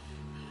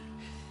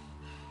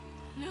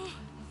 No.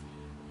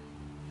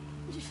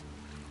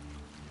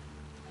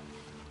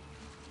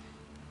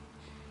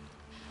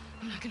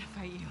 I'm not gonna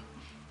fight you.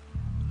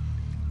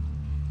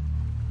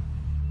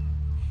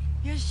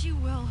 Yes, you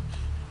will.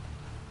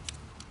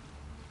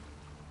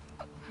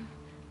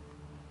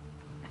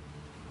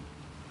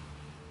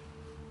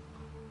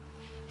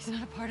 He's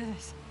not a part of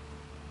this.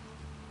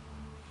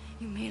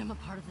 You made him a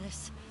part of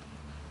this.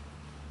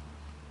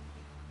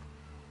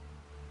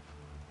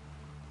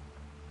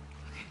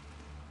 Okay.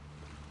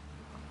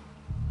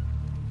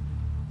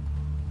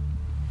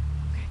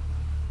 Okay.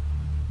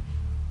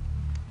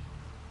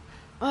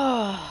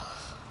 Ugh.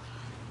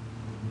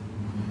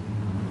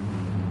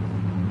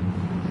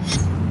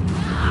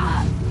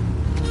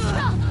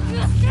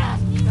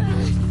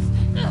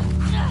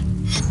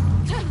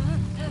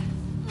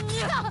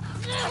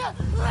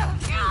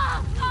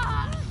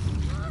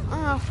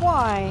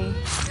 Why?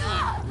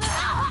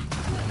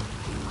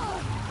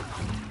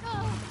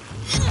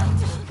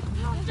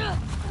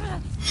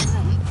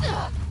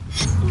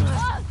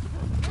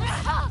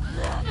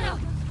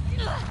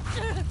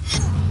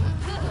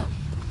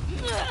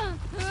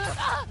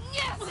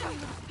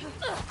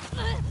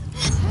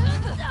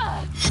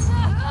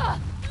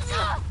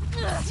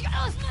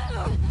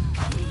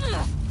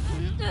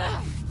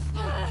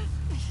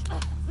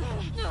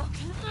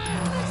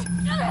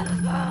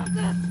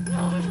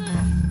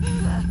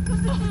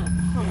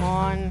 Come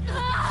on.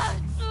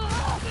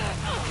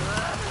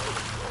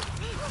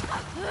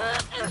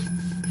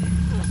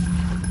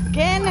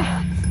 Again?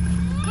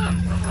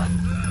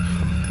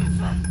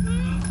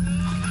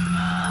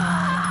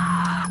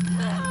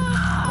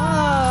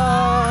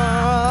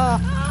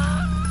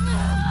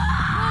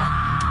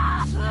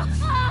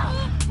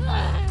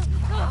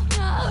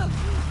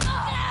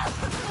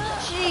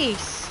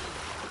 Jeez.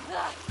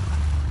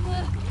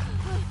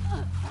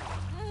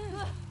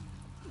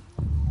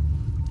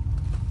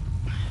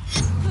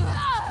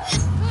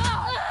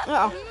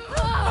 Uh-oh.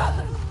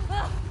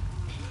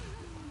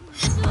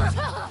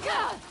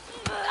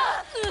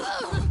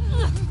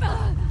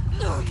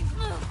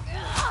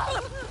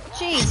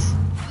 Jeez.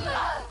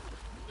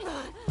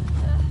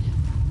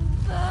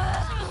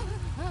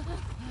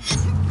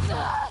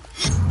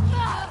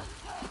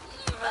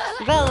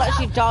 You better let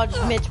you dodge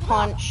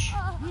mid-punch.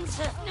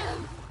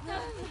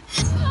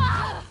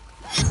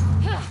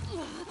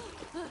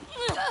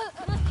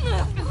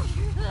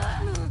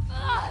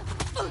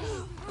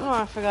 Oh,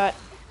 I forgot.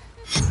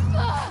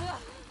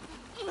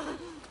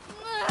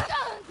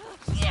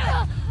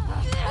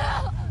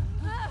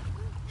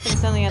 I think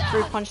it's only a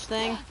 3-punch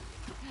thing.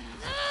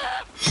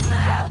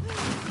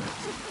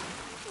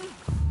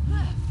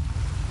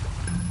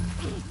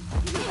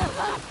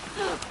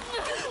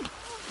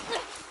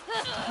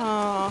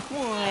 Oh,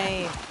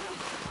 why?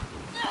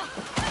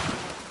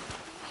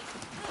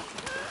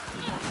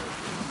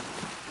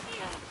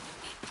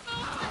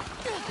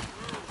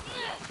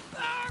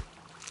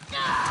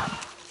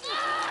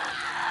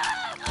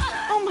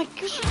 Oh my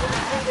gosh, you put your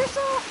fingers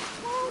off!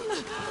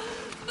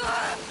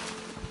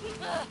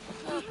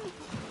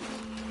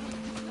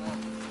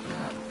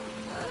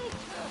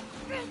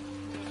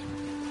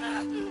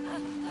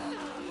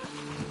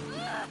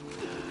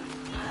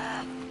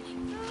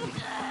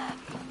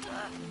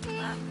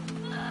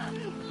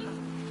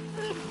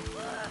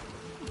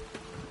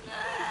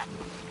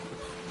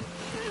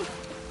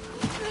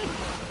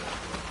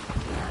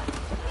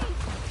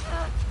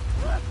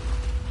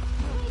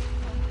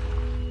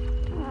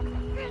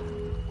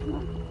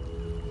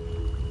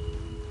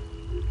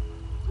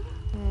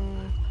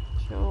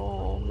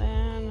 Joel,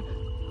 man.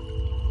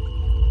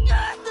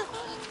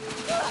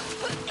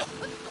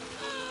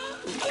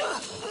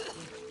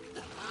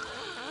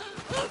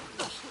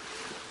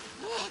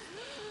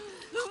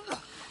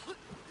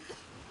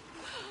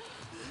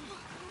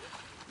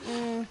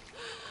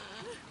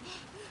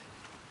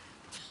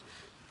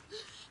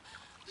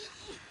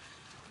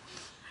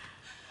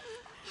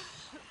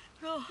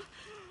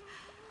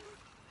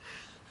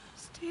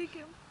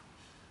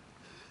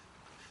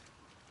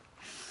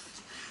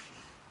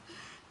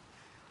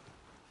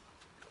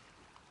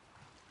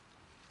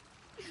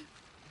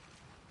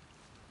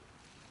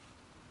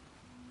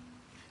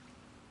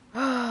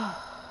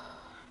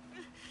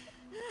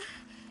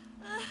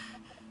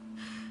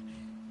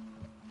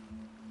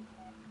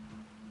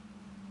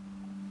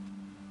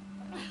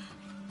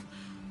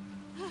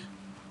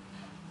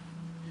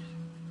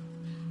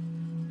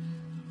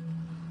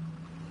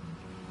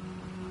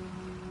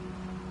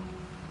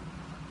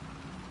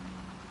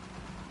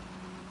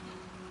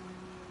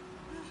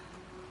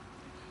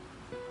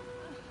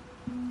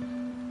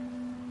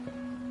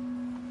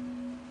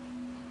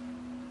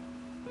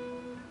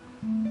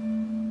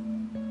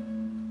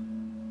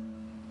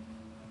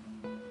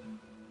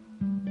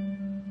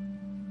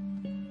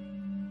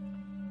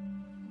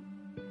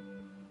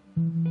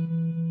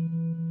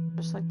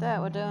 just like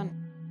that, we're done.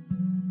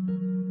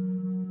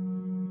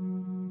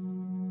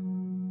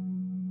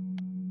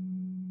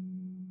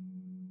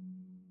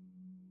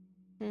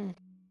 Hmm.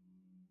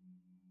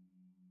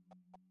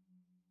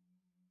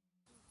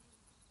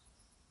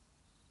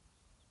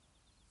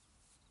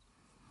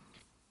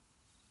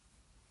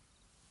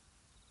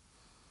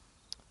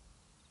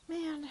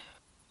 Man.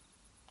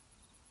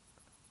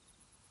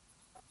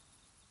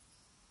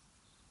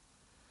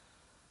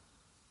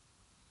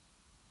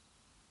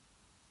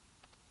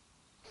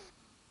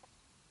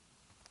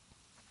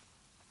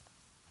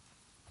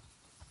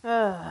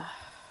 Ugh.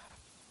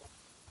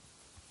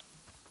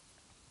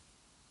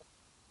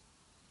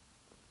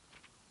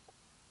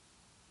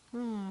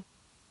 Hmm.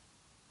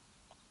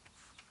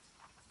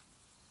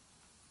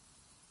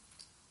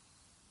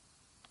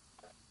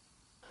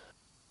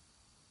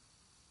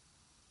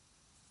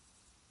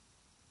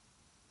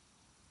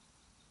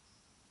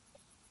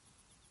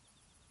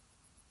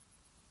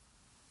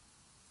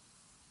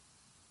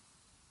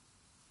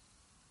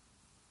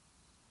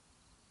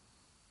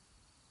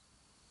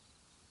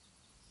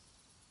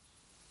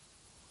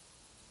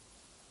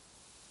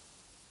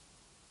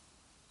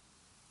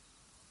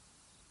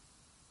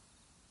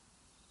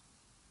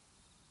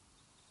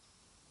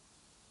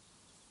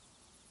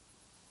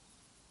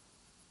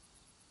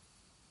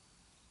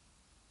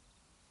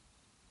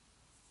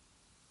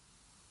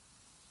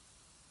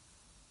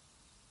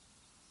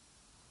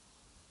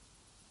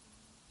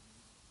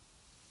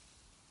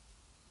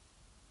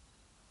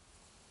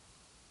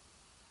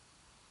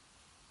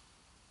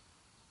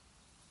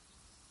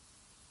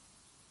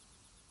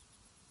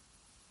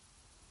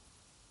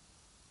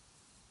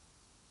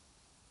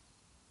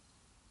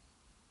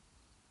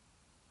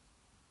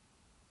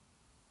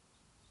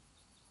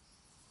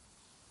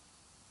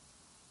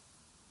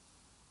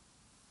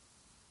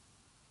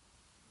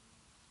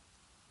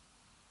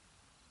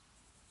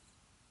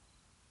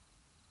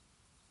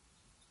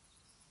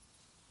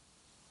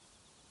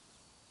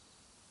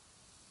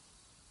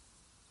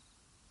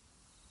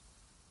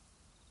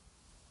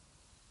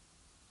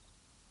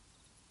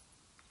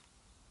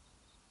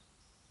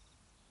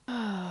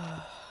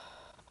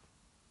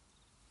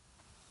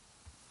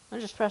 I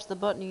just pressed the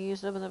button you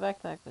used up in the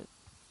backpack, but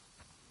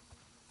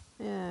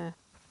yeah.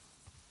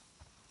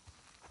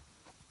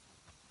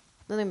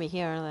 They're gonna be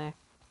here, are they?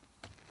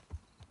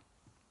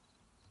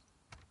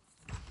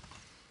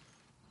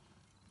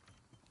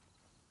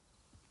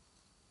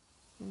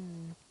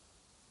 Hmm.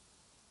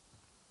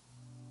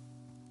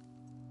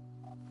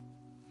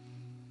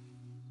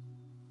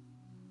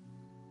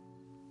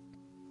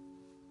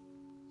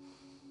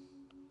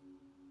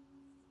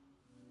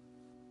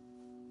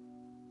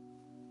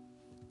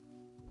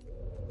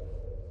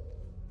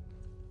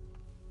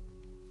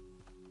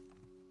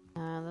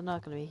 They're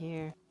not gonna be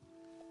here.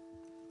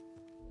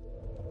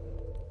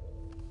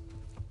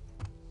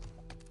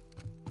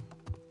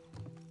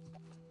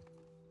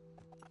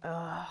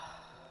 Ugh.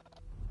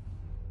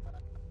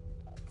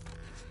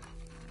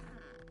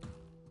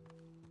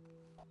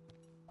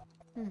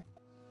 Hmm.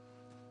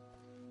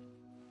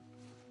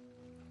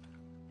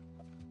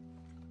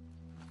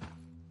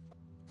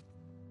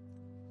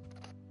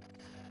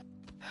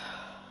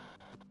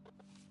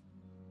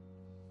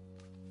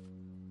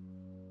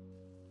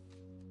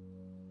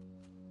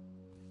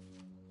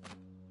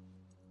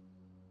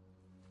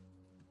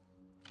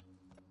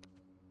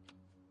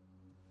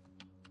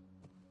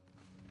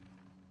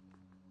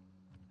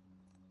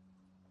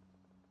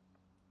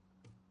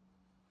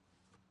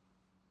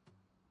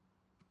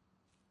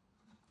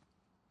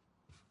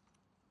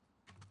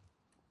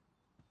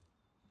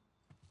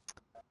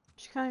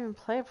 She can't even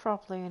play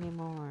properly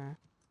anymore.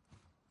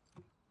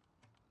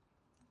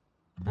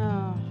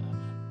 Oh.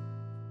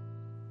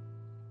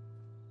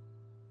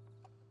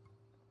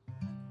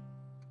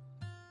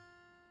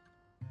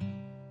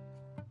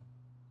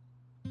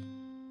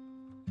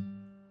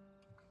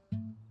 Hmm.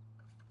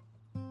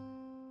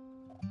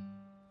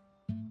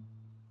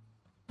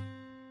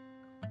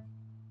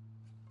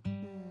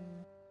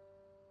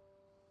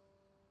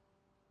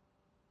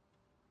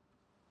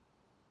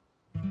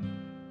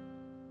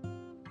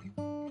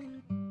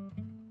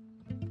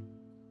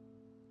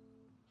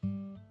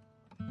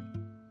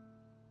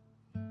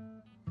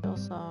 Still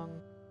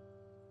song.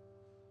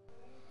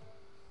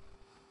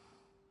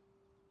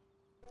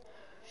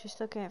 She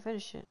still can't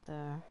finish it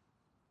though.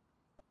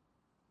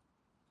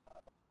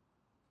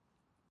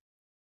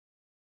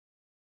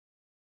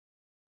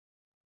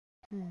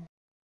 Hmm.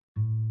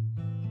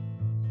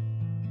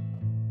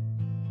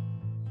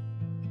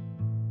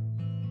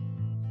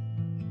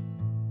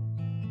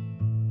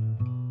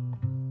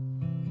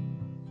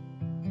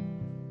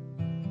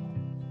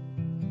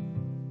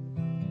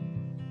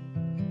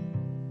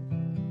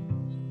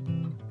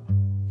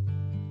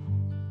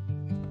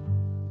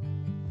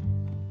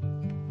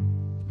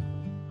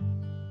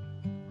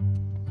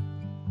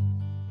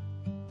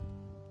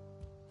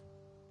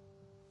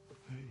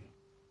 Hey.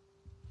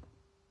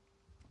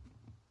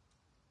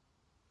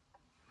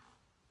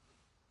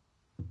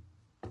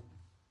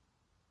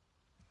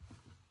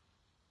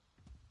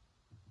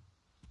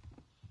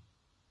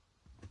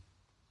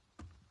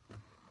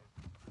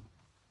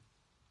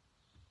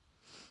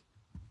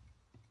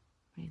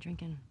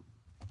 drinking?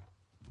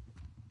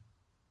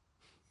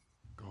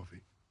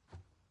 Coffee.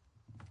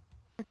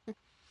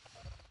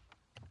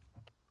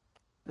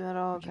 Good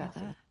old Where'd you get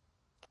coffee. that?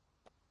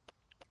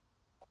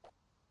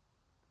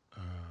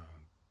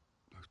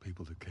 Those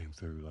people that came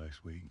through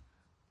last week.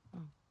 Oh.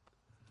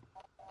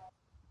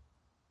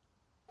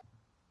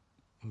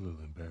 A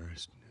little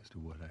embarrassed as to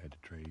what I had to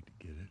trade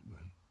to get it,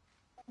 but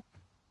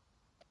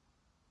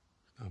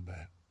it's not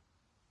bad.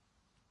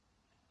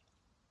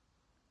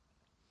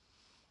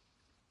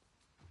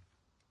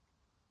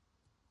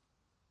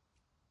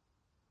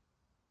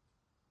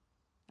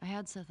 I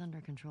had Seth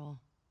under control.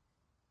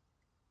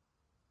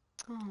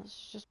 Oh, this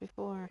is just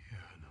before. Yeah,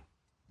 I know.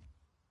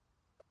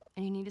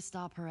 And you need to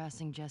stop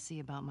harassing Jesse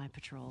about my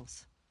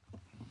patrols.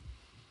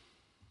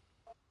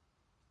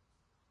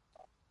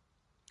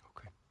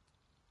 Okay.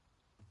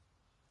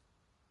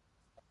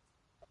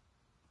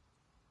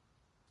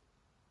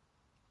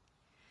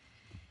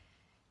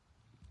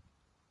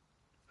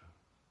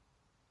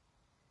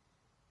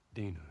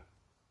 Dina.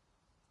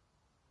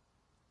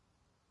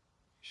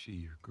 Is she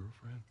your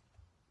girlfriend?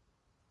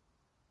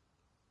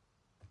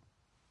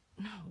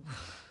 No.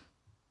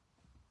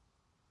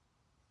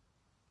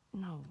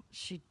 No,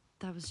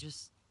 that was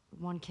just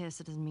one kiss.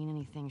 It doesn't mean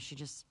anything. She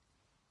just,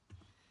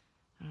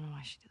 I don't know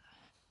why she did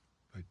that.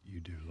 But you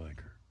do like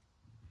her.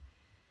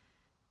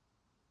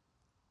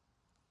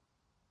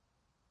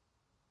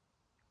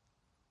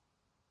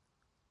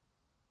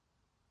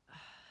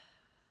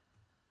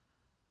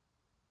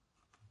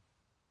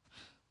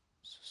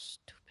 So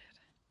stupid.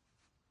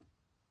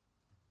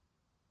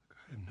 I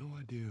have no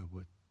idea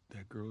what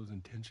that girl's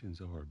intentions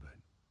are, but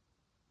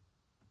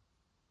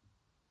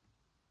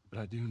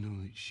I do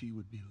know that she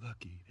would be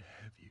lucky to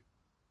have you.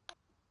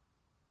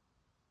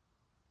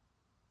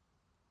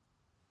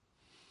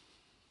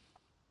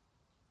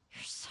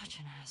 You're such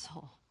an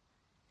asshole.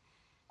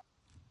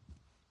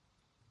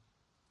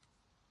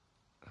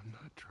 I'm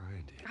not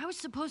trying to. I was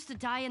supposed to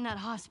die in that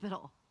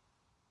hospital.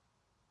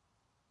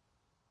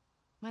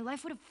 My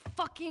life would have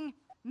fucking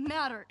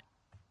mattered.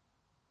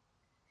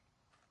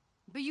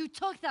 But you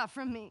took that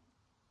from me.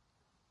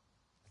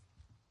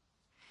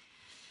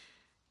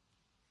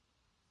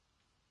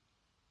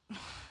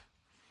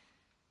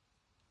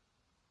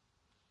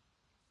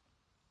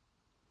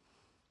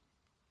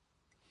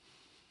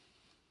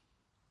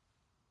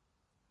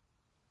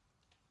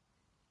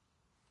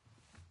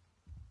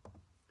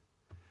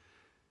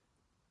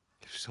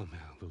 If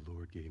somehow the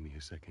Lord gave me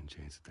a second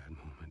chance at that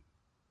moment,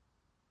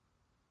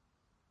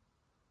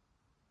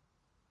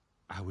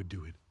 I would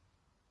do it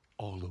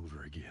all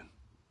over again.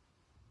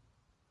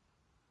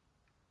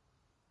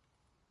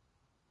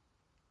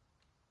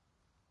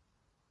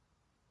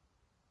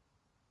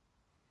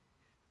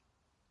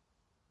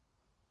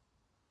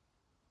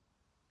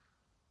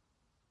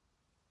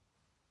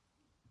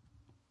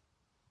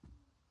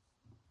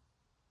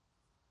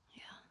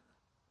 Yeah.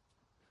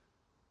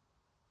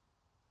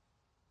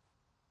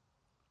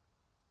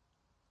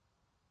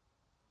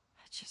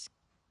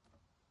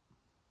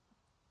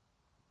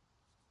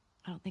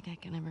 I don't think I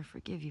can ever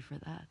forgive you for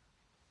that.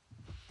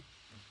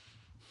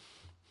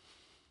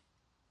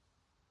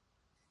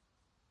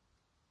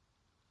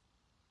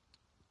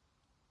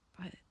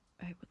 But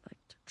I would like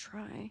to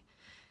try.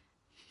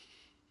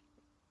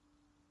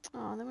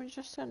 Oh, then we're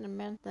just starting to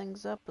mend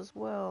things up as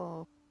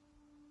well.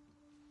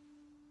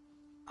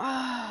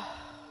 Ah.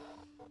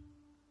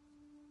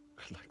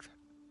 I like that.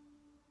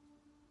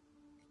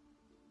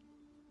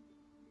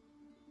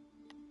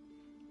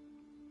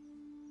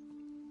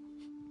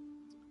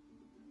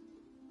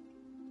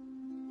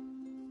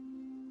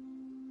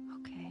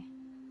 Okay.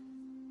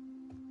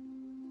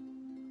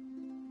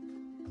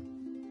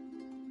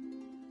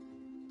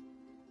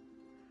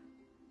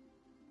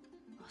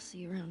 I'll see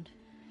you around.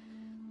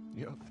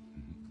 Yep.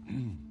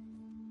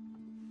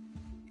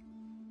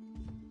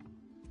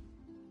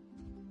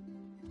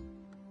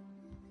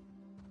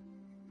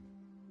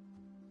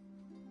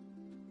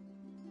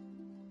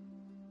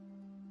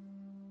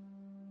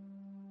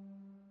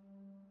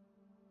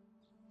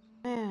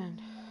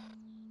 Man.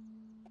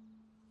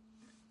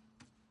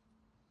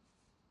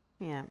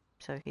 Yeah,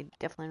 so he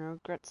definitely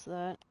regrets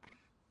that.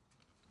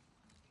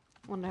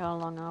 Wonder how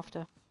long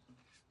after.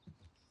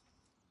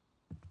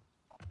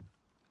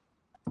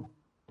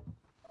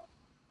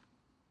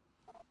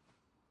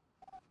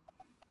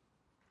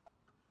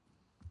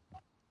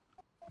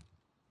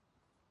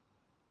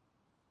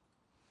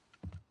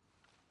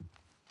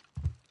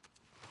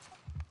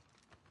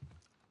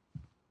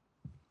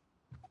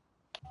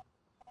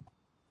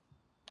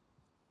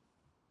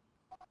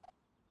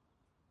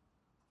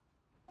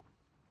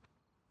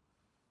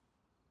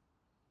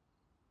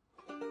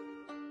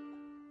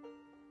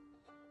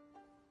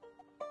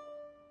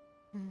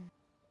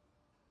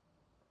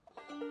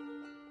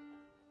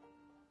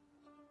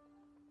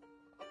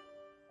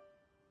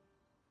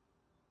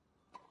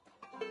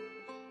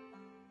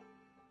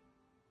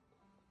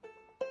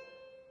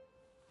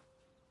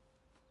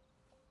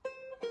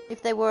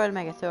 If they were to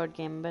make a third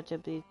game, I bet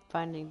it'd be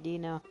Finding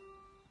Dino.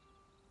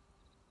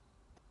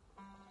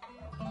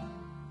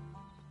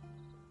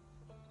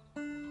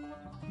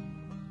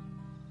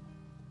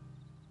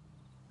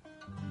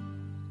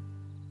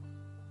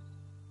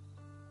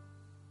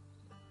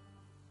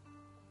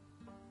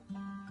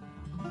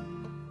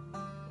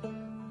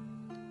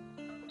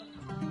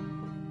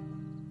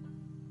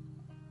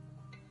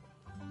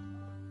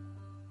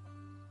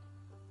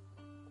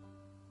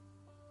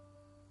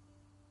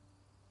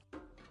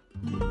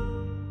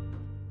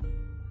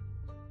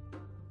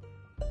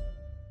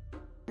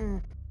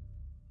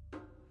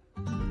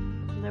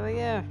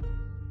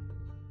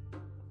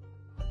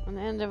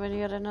 end of it,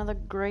 yet another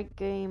great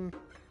game.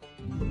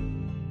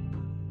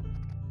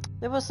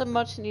 There was some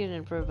much needed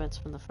improvements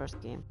from the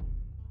first game.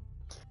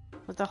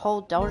 With the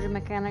whole dodging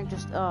mechanic,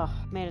 just,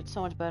 made it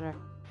so much better.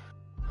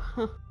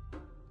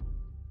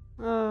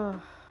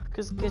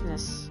 Cause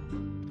goodness.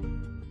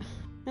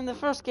 In the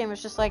first game,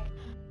 it's just like,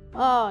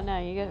 oh no,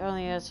 you get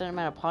only a certain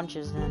amount of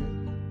punches,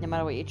 and no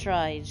matter what you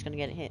try, you're just gonna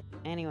get hit.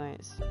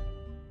 Anyways.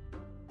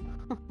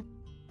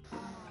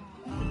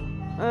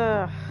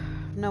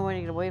 No way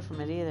to get away from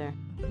it either.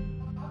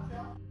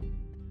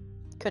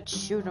 Could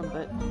shoot them,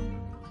 but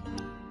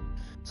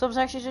some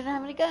sections didn't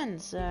have any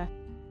guns, so.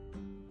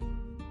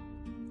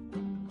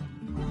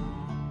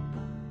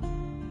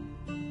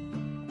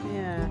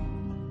 Yeah.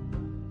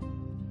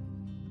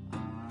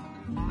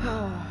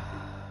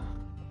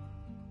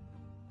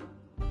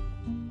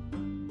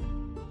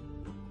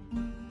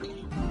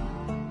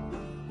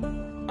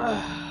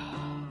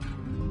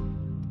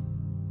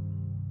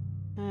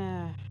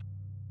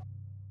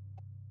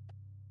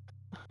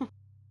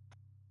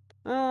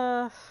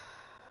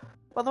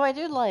 Although I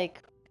do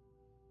like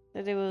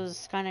that it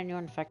was kind of new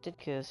infected,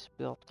 because,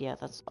 well, yeah,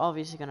 that's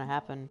obviously gonna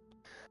happen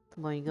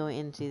the more you go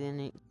into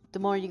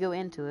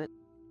it.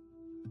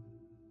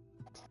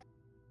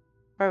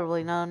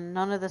 Probably none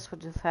of this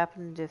would have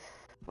happened if,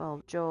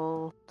 well,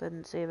 Joel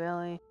didn't save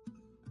Ellie.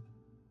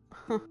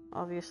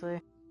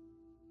 Obviously.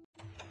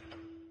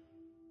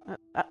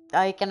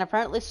 I can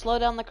apparently slow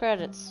down the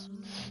credits.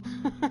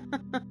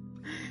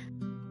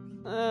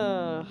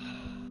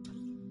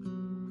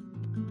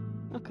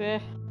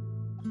 Okay.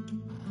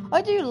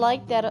 I do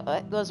like that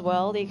as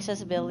well, the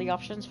accessibility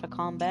options for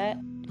combat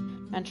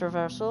and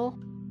traversal.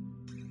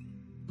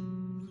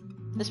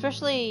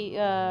 Especially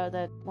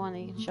that one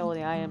you can show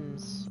the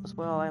items as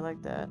well, I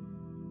like that.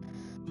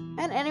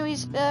 And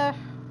enemies, the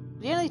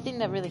only thing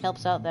that really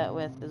helps out that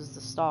with is the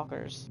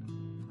stalkers.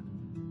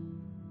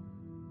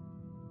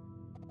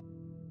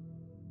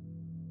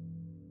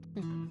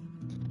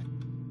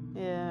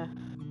 Yeah.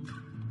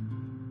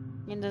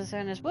 Game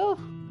designers, woo!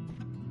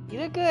 You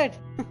did good!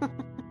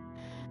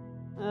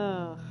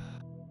 Oh.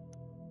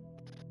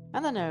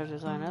 And the narrative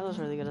design, that was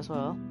really good as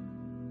well.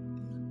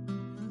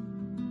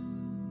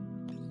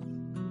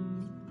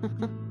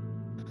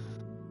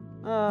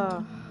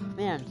 Oh,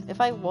 man. If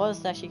I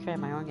was to actually create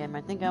my own game,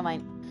 I think I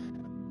might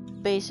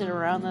base it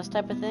around this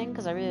type of thing,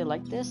 because I really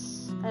like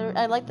this.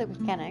 I like the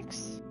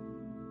mechanics.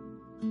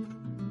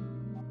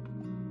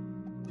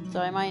 So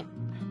I might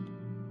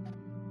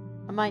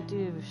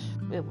do,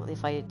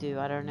 if I do,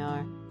 I don't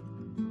know.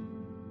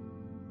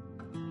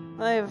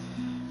 I have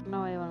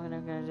no idea what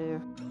I'm gonna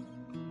do.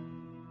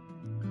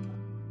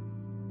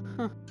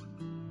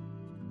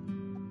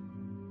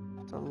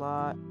 It's a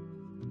lot.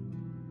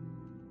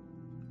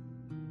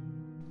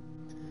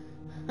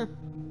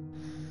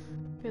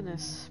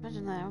 Goodness,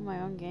 imagine that on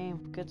my own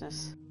game.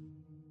 Goodness.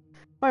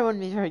 Well, it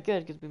wouldn't be very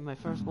good because it'd be my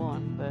first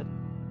one, but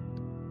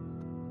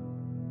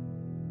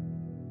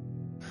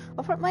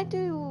I might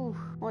do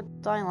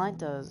what Dying Light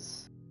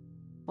does.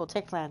 Well,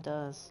 Techland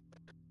does.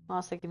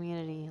 Lost the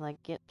community,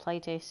 like get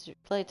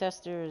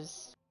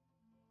playtesters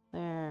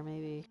there,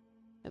 maybe.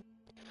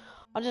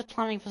 I'm just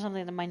planning for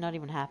something that might not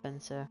even happen,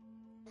 so.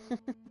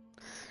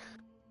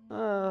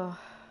 Oh,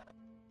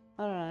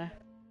 I don't know.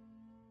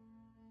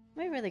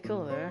 Maybe really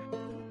cool there.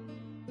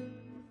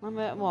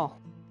 Well,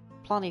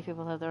 plenty of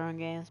people have their own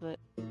games, but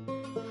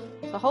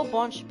there's a whole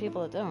bunch of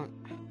people that don't.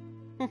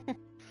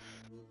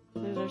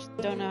 They just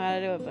don't know how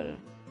to do it, but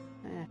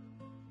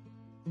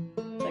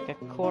it's like a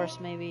course,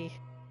 maybe.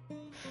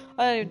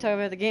 I don't even talk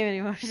about the game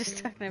anymore. I'm just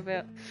talking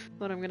about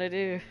what I'm gonna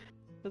do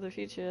for the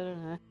future. I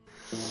don't know.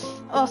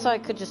 Also, I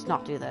could just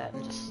not do that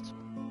and just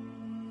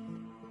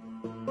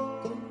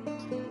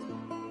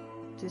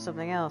do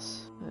something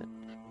else. But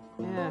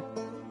yeah.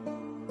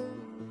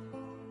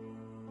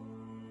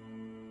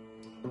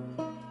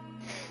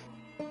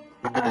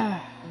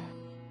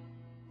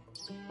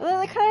 Well,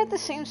 they kind of have the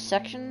same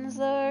sections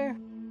though.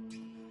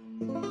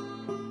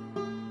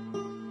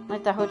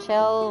 Like the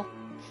hotel.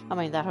 I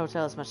mean, that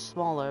hotel is much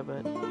smaller,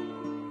 but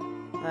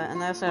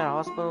and that's at a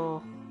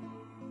hospital.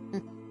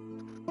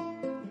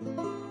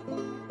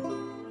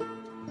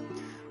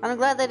 I'm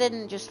glad they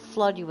didn't just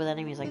flood you with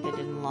enemies like they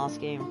did in the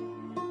last game.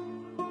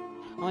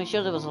 I mean,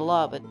 sure there was a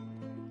lot, but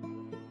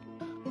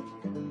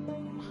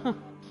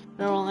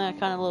they're all in that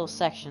kind of little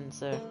section,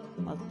 so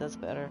that's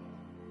better.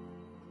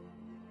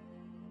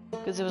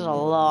 Because there was a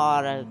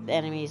lot of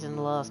enemies in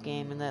the last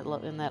game in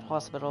that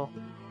hospital.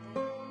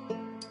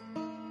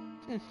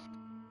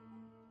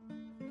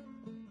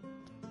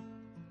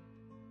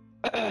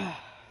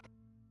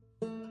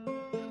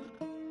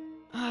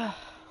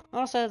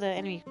 Also, the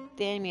enemy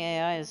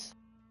AI is,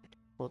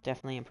 well,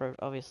 definitely improved.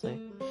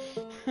 Obviously,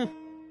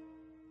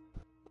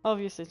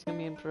 obviously it's gonna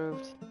be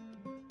improved.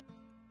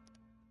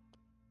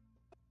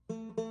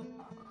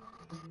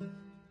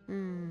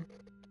 And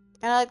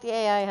I like the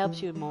AI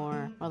helps you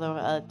more. Although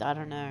I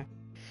don't know.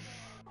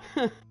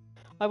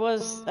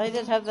 I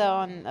did have that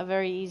on a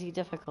very easy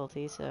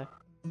difficulty, so.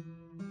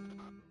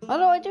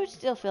 Although I do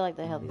still feel like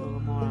they help you a little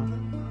more.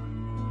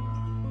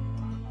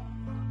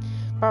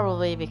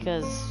 Probably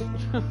because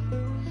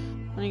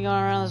when you go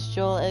around this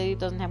Joel, Ellie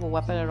doesn't have a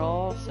weapon at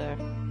all, so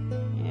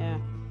yeah.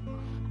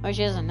 Oh,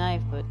 she has a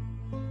knife, but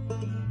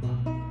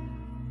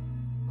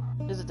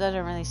I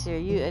didn't really see her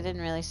I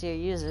didn't really see her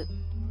use it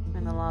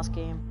in the last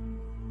game.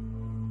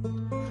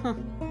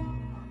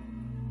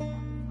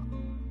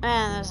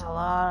 Man, there's a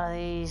lot of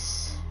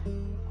these.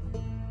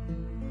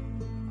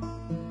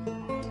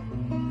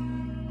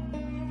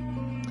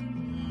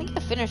 I think I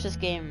finished this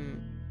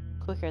game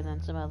quicker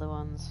than some other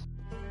ones.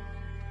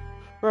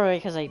 Probably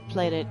because I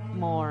played it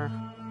more.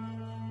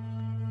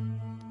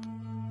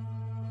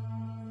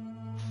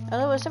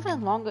 Although it's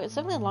definitely longer. It's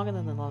definitely longer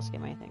than the last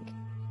game, I think.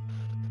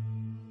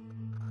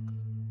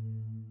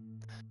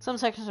 Some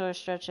sections are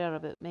stretched out a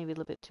bit, maybe a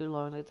little bit too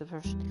long. Like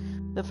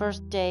the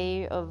first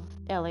day of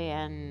Ellie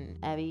and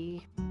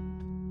Abby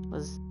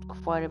was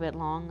quite a bit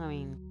long. I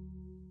mean,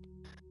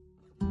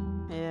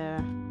 yeah.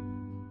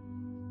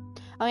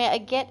 I mean, I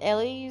get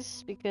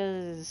Ellie's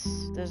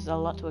because there's a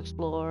lot to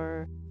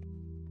explore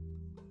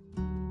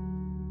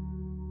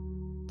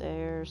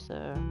there,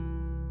 so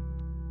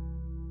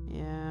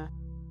yeah.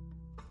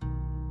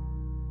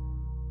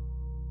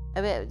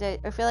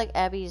 I feel like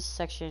Abby's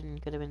section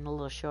could have been a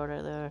little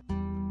shorter there.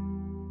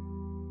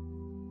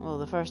 Well,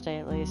 the first day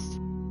at least.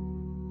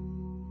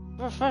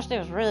 The first day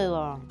was really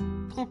long.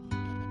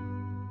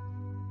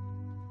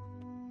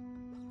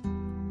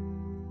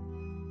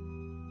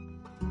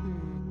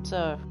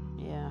 So,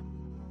 yeah.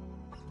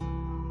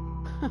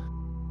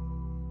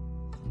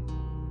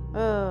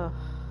 Oh.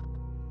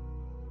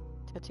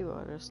 Tattoo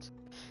artist.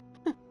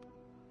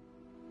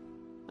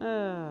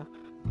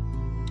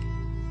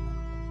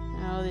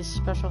 All these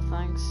special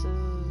thankses.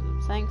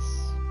 I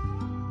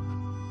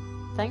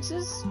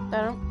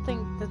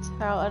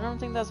don't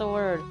think that's a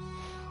word.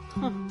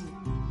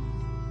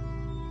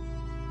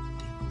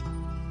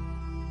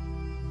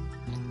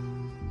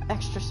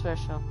 Extra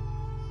special.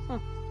 Huh.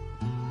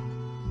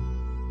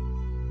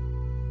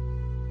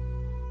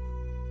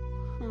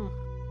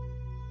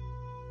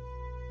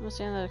 Let's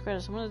end the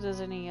credits. I wonder if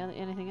there's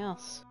anything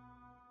else.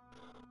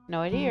 No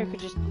idea. Or could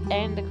just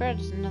end the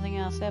credits and nothing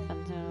else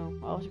happens. No,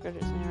 all the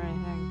credits or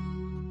anything.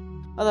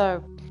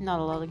 Although not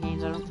a lot of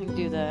games, I don't think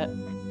do that.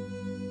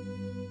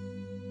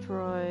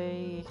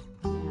 Troy.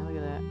 Yeah, look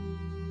at that.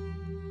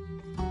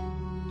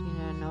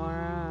 Tina,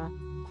 Nora.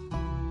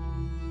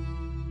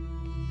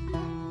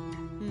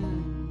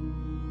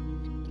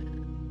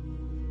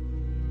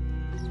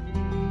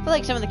 I feel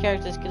like some of the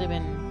characters could have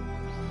been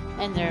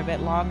in there a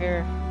bit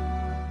longer.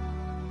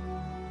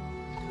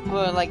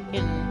 Or like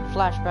in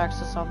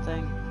flashbacks or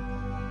something.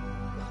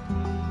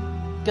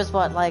 Because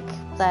what, like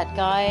that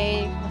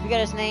guy, I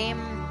forget his name,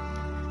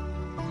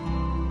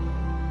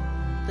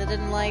 that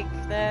didn't like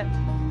that?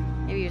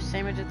 Maybe he was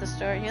sandwiched at the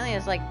start. He only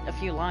has like a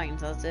few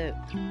lines, that's it.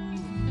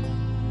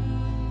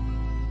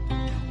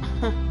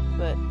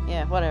 But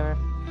yeah, whatever.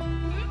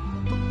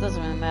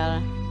 Doesn't really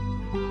matter.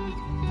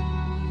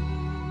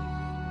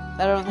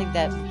 I don't think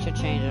that should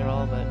change at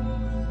all, but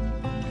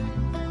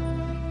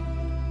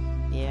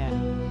yeah.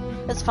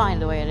 It's fine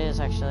the way it is,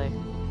 actually.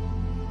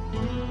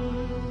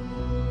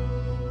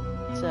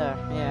 So,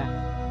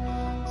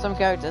 yeah. Some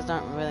characters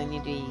don't really need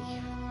to be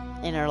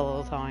in there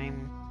all the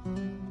time.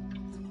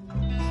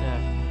 So.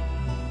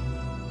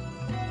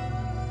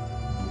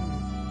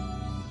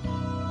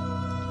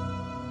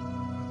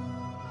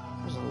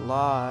 There's a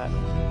lot.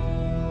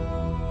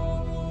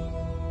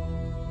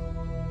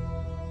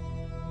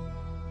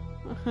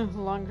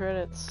 Long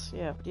credits.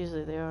 Yeah,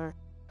 usually they are.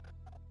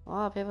 A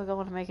lot of people go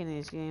into making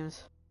these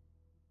games.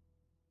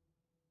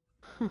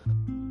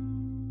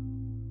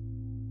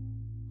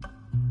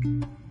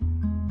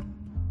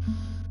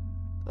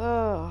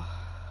 Oh.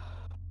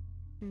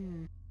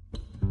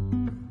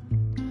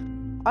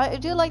 I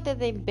do like that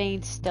they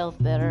made stealth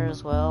better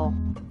as well.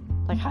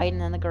 Like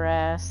hiding in the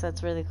grass,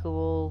 that's really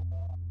cool.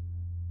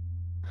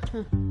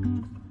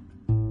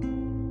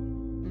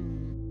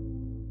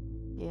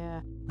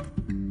 Yeah.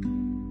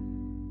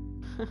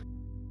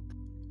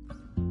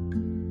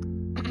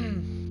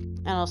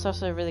 And it's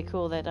also really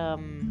cool that,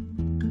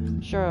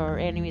 sure,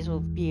 enemies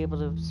will be able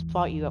to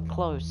spot you up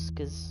close,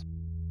 because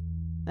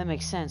that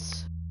makes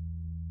sense.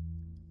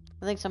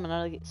 I think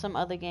some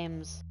other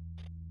games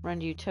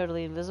render you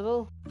totally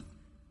invisible,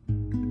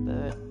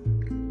 but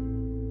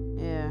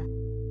yeah.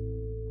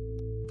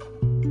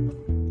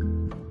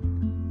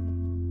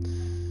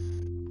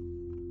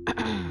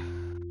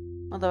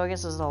 Although I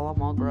guess there's a lot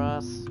more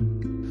grass.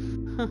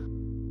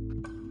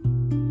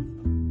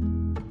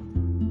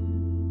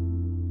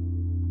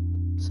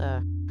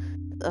 So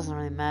it doesn't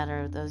really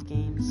matter with those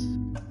games.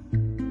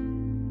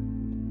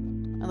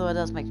 Although it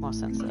does make more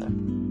sense though.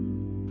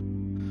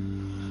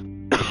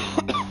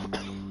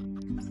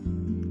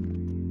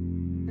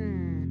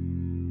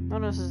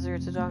 What else is there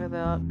to talk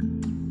about?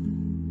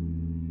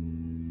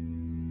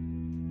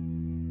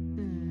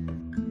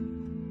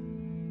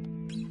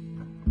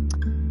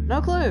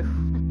 No clue.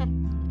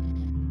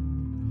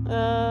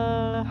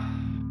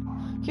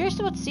 Curious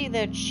to what see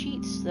their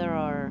cheats there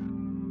are.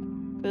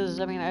 Because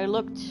I mean I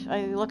looked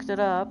it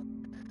up.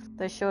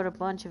 They showed a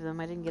bunch of them.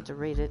 I didn't get to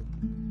read it.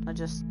 I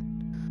just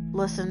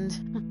listened.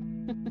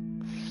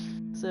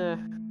 So,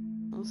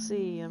 we'll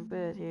see in a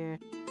bit here.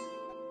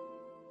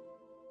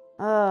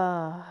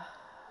 Ah.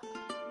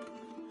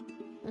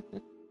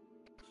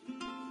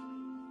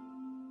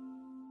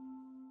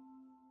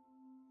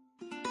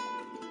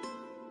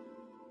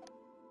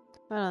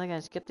 I don't think I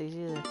skipped these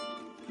either.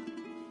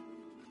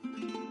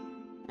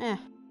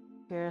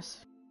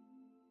 Curious.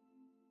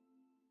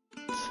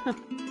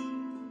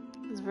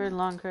 It's a very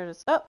long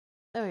credits. Oh!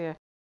 There we go.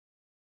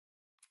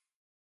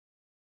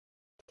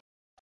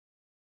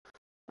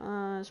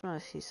 I just want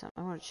to see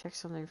something. I want to check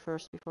something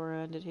first before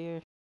I end it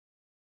here.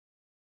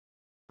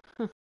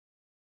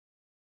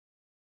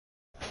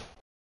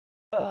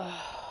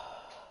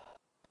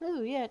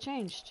 Oh, yeah, it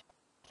changed.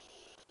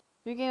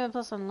 New game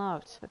plus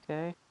unlocked.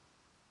 Okay.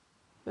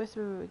 Go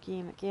through a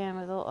game again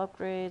with all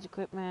upgrades,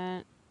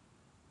 equipment.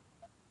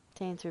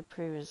 Obtained through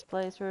previous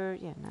playthrough.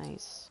 Yeah,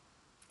 nice.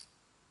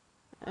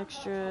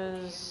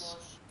 Extras.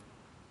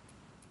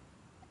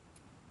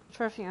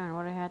 Trophy earned.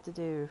 What I had to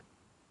do.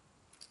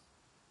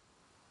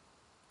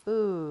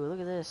 Ooh, look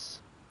at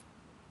this.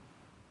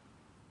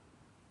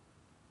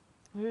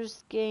 Here's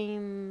the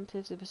game.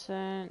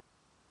 50%.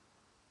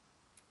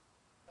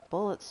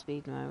 Bullet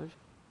speed mode.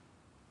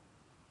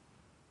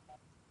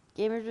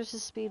 Game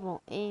reduces speed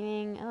while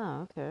aiming.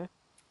 Oh, okay.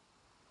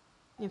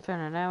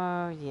 Infinite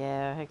ammo.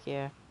 Yeah, heck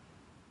yeah.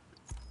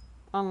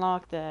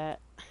 Unlock that.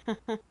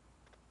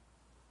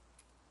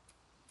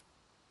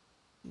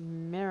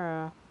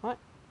 Mirror. What?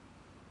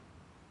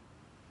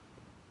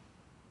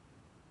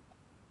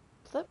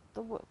 Flip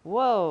the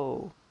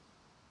whoa.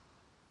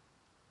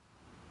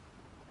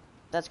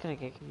 That's gonna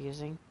get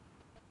confusing.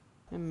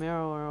 In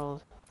Mirror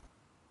World.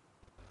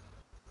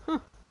 Huh.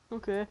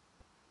 Okay.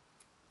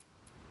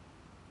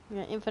 We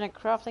got infinite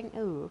crafting.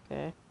 Ooh,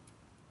 okay.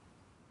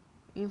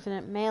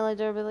 Infinite melee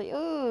durability.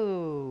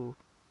 Ooh.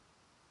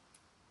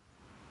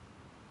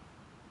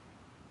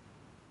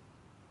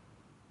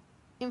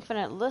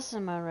 Infinite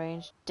listen mode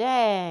range.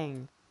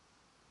 Dang.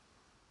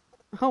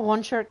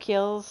 One shot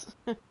kills.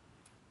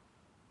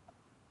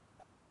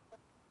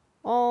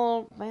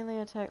 All melee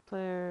attack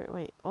player.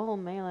 Wait, all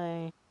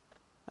melee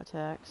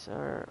attacks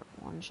are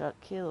one shot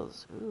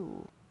kills.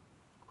 Ooh.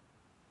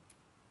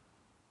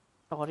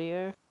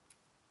 Audio.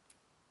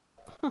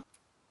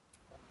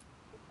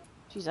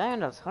 Jeez, I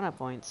earned a ton of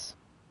points.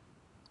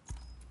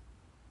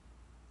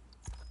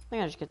 I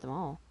think I just get them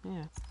all.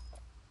 Yeah.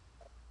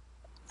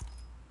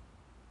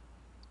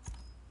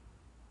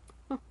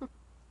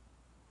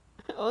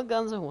 All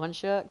guns in one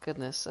shot?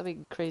 Goodness, that'd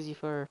be crazy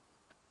for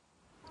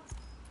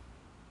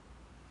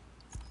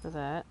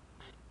that.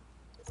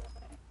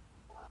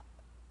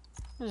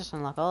 I'll just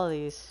unlock all of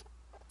these.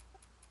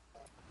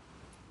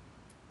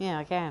 Yeah,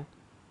 I can.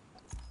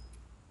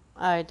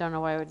 I don't know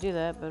why I would do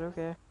that, but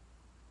okay.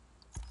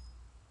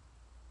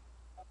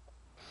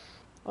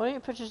 Why don't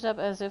you put yourself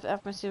as if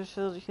atmosphere was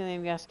filled with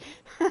helium gas?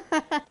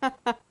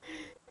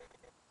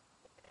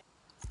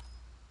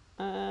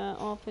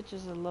 All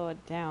pitches are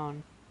lowered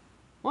down.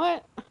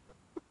 What?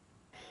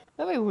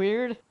 That'd be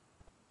weird.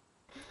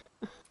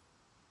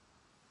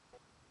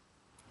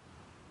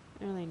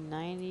 Early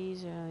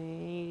 90s,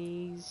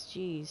 early 80s,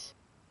 jeez.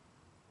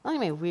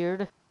 That'd be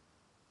weird.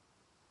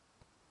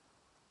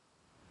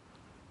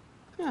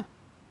 Huh.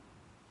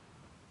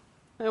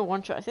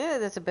 One shot. I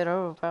think that's a bit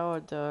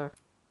overpowered, though.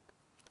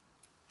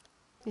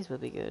 These would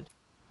be good.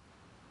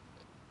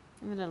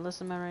 I'm gonna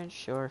listen my range,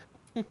 sure.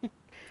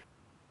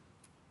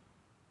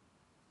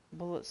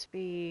 Bullet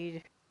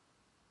speed.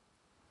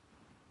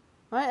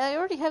 I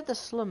already have the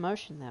slow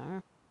motion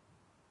there.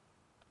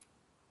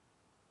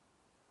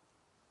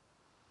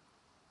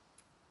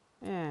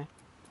 Yeah.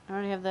 I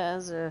already have that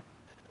as a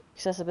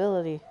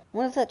accessibility.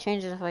 What if that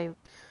changes if I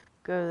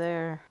go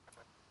there?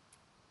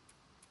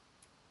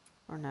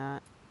 Or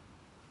not?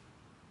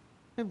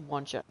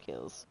 One shot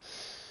kills.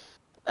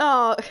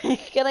 Oh,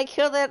 can I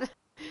kill that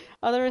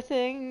other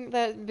thing?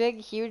 That big,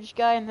 huge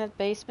guy in that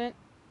basement?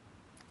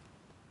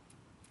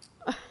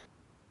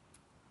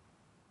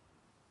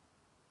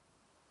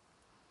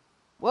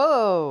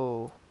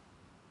 Whoa!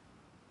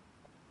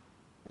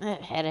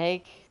 That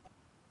headache.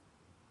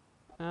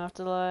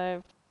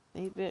 Afterlife.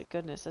 8-bit.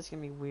 Goodness, that's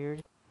gonna be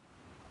weird.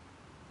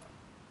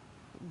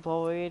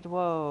 Void.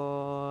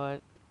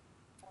 Whoa.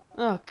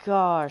 Oh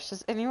gosh.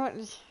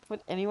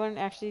 Would anyone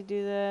actually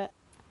do that?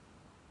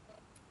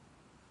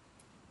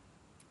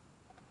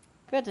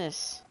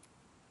 Goodness.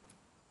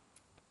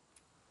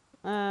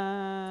 No,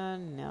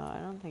 I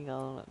don't think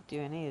I'll do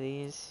any of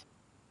these.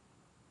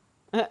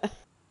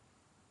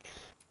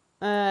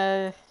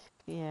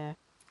 Yeah.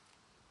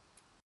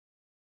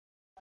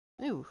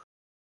 Ooh.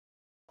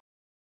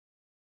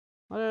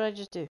 What did I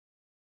just do?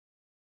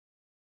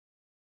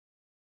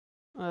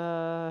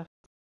 Uh,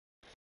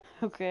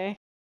 okay.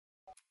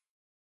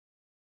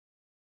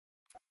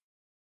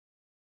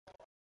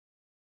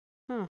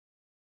 Huh.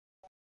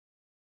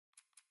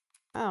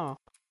 Oh.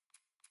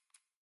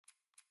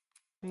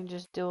 I can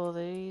just do all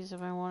these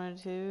if I wanted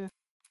to.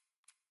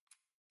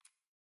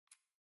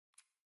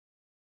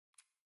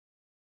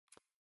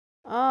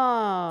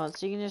 Oh,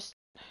 so you can just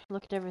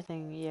look at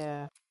everything,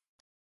 yeah.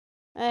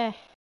 Eh,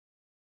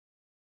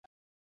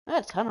 I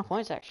got a ton of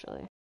points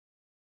actually.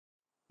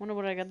 Wonder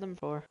what I got them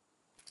for.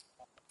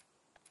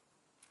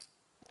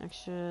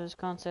 Extras,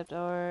 concept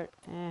art,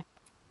 eh.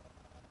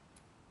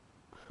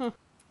 Huh.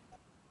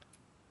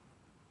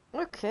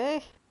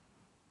 Okay.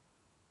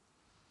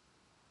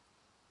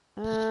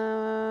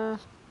 Earn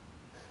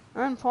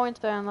points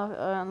by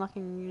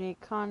unlocking unique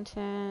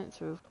content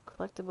through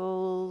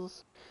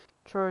collectibles,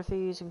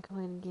 trophies, and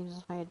completing games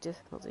with higher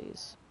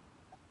difficulties.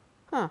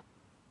 Huh.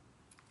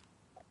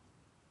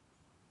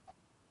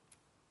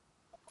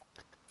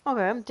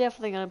 Okay, I'm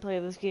definitely gonna play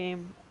this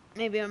game.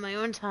 Maybe on my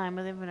own time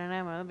with infinite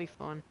ammo. That'd be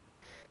fun.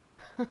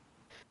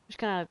 Just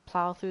kind of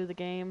plow through the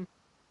game.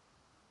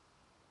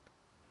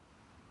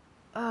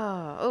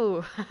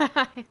 Oh,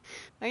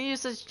 I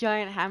use such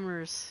giant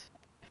hammers.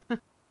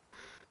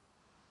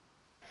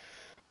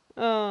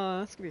 Oh,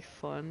 that's gonna be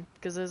fun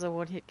because there's a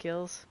one-hit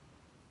kills.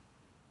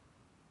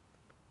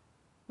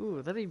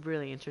 Ooh, that'd be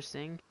really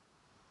interesting.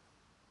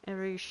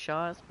 Every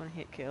shot is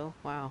one-hit kill.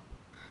 Wow.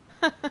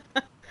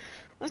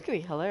 That's gonna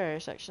be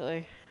hilarious,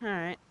 actually.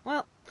 Alright,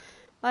 well,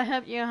 I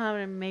hope you have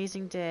an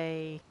amazing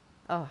day.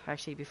 Oh,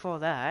 actually, before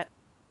that,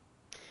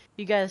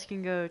 you guys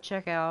can go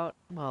check out,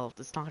 well,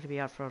 it's not gonna be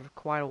out for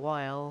quite a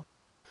while.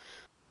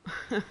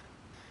 You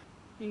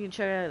can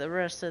check out the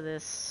rest of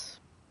this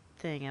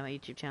thing on my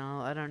YouTube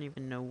channel. I don't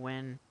even know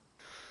when.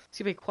 It's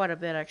gonna be quite a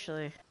bit,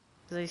 actually.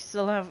 Because I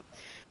still have...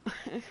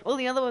 all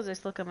the other ones are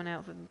still coming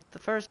out for the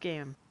first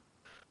game.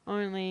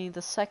 Only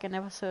the second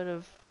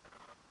episode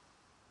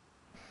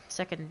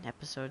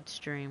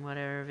stream,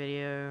 whatever,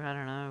 video, I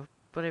don't know,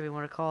 whatever you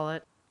want to call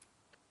it,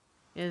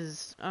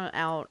 is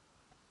out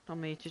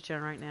on my YouTube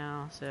channel right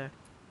now, so it'd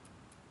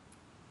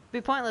be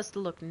pointless to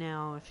look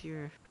now if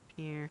you're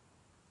here.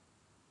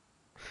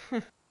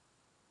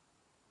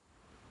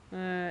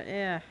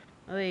 Yeah,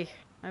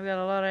 I've got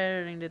a lot of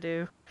editing to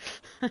do.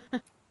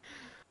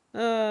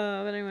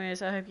 But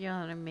anyways, I hope you all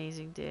have an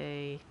amazing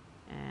day,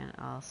 and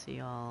I'll see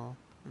y'all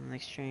in the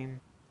next stream.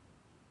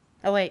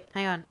 Oh wait,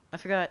 hang on, I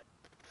forgot.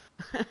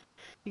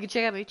 You can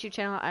check out my YouTube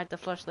channel at the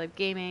Flashlight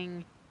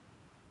Gaming.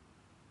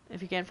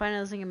 If you can't find it,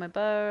 I'll link in my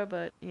bio,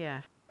 but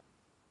yeah.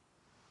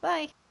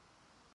 Bye!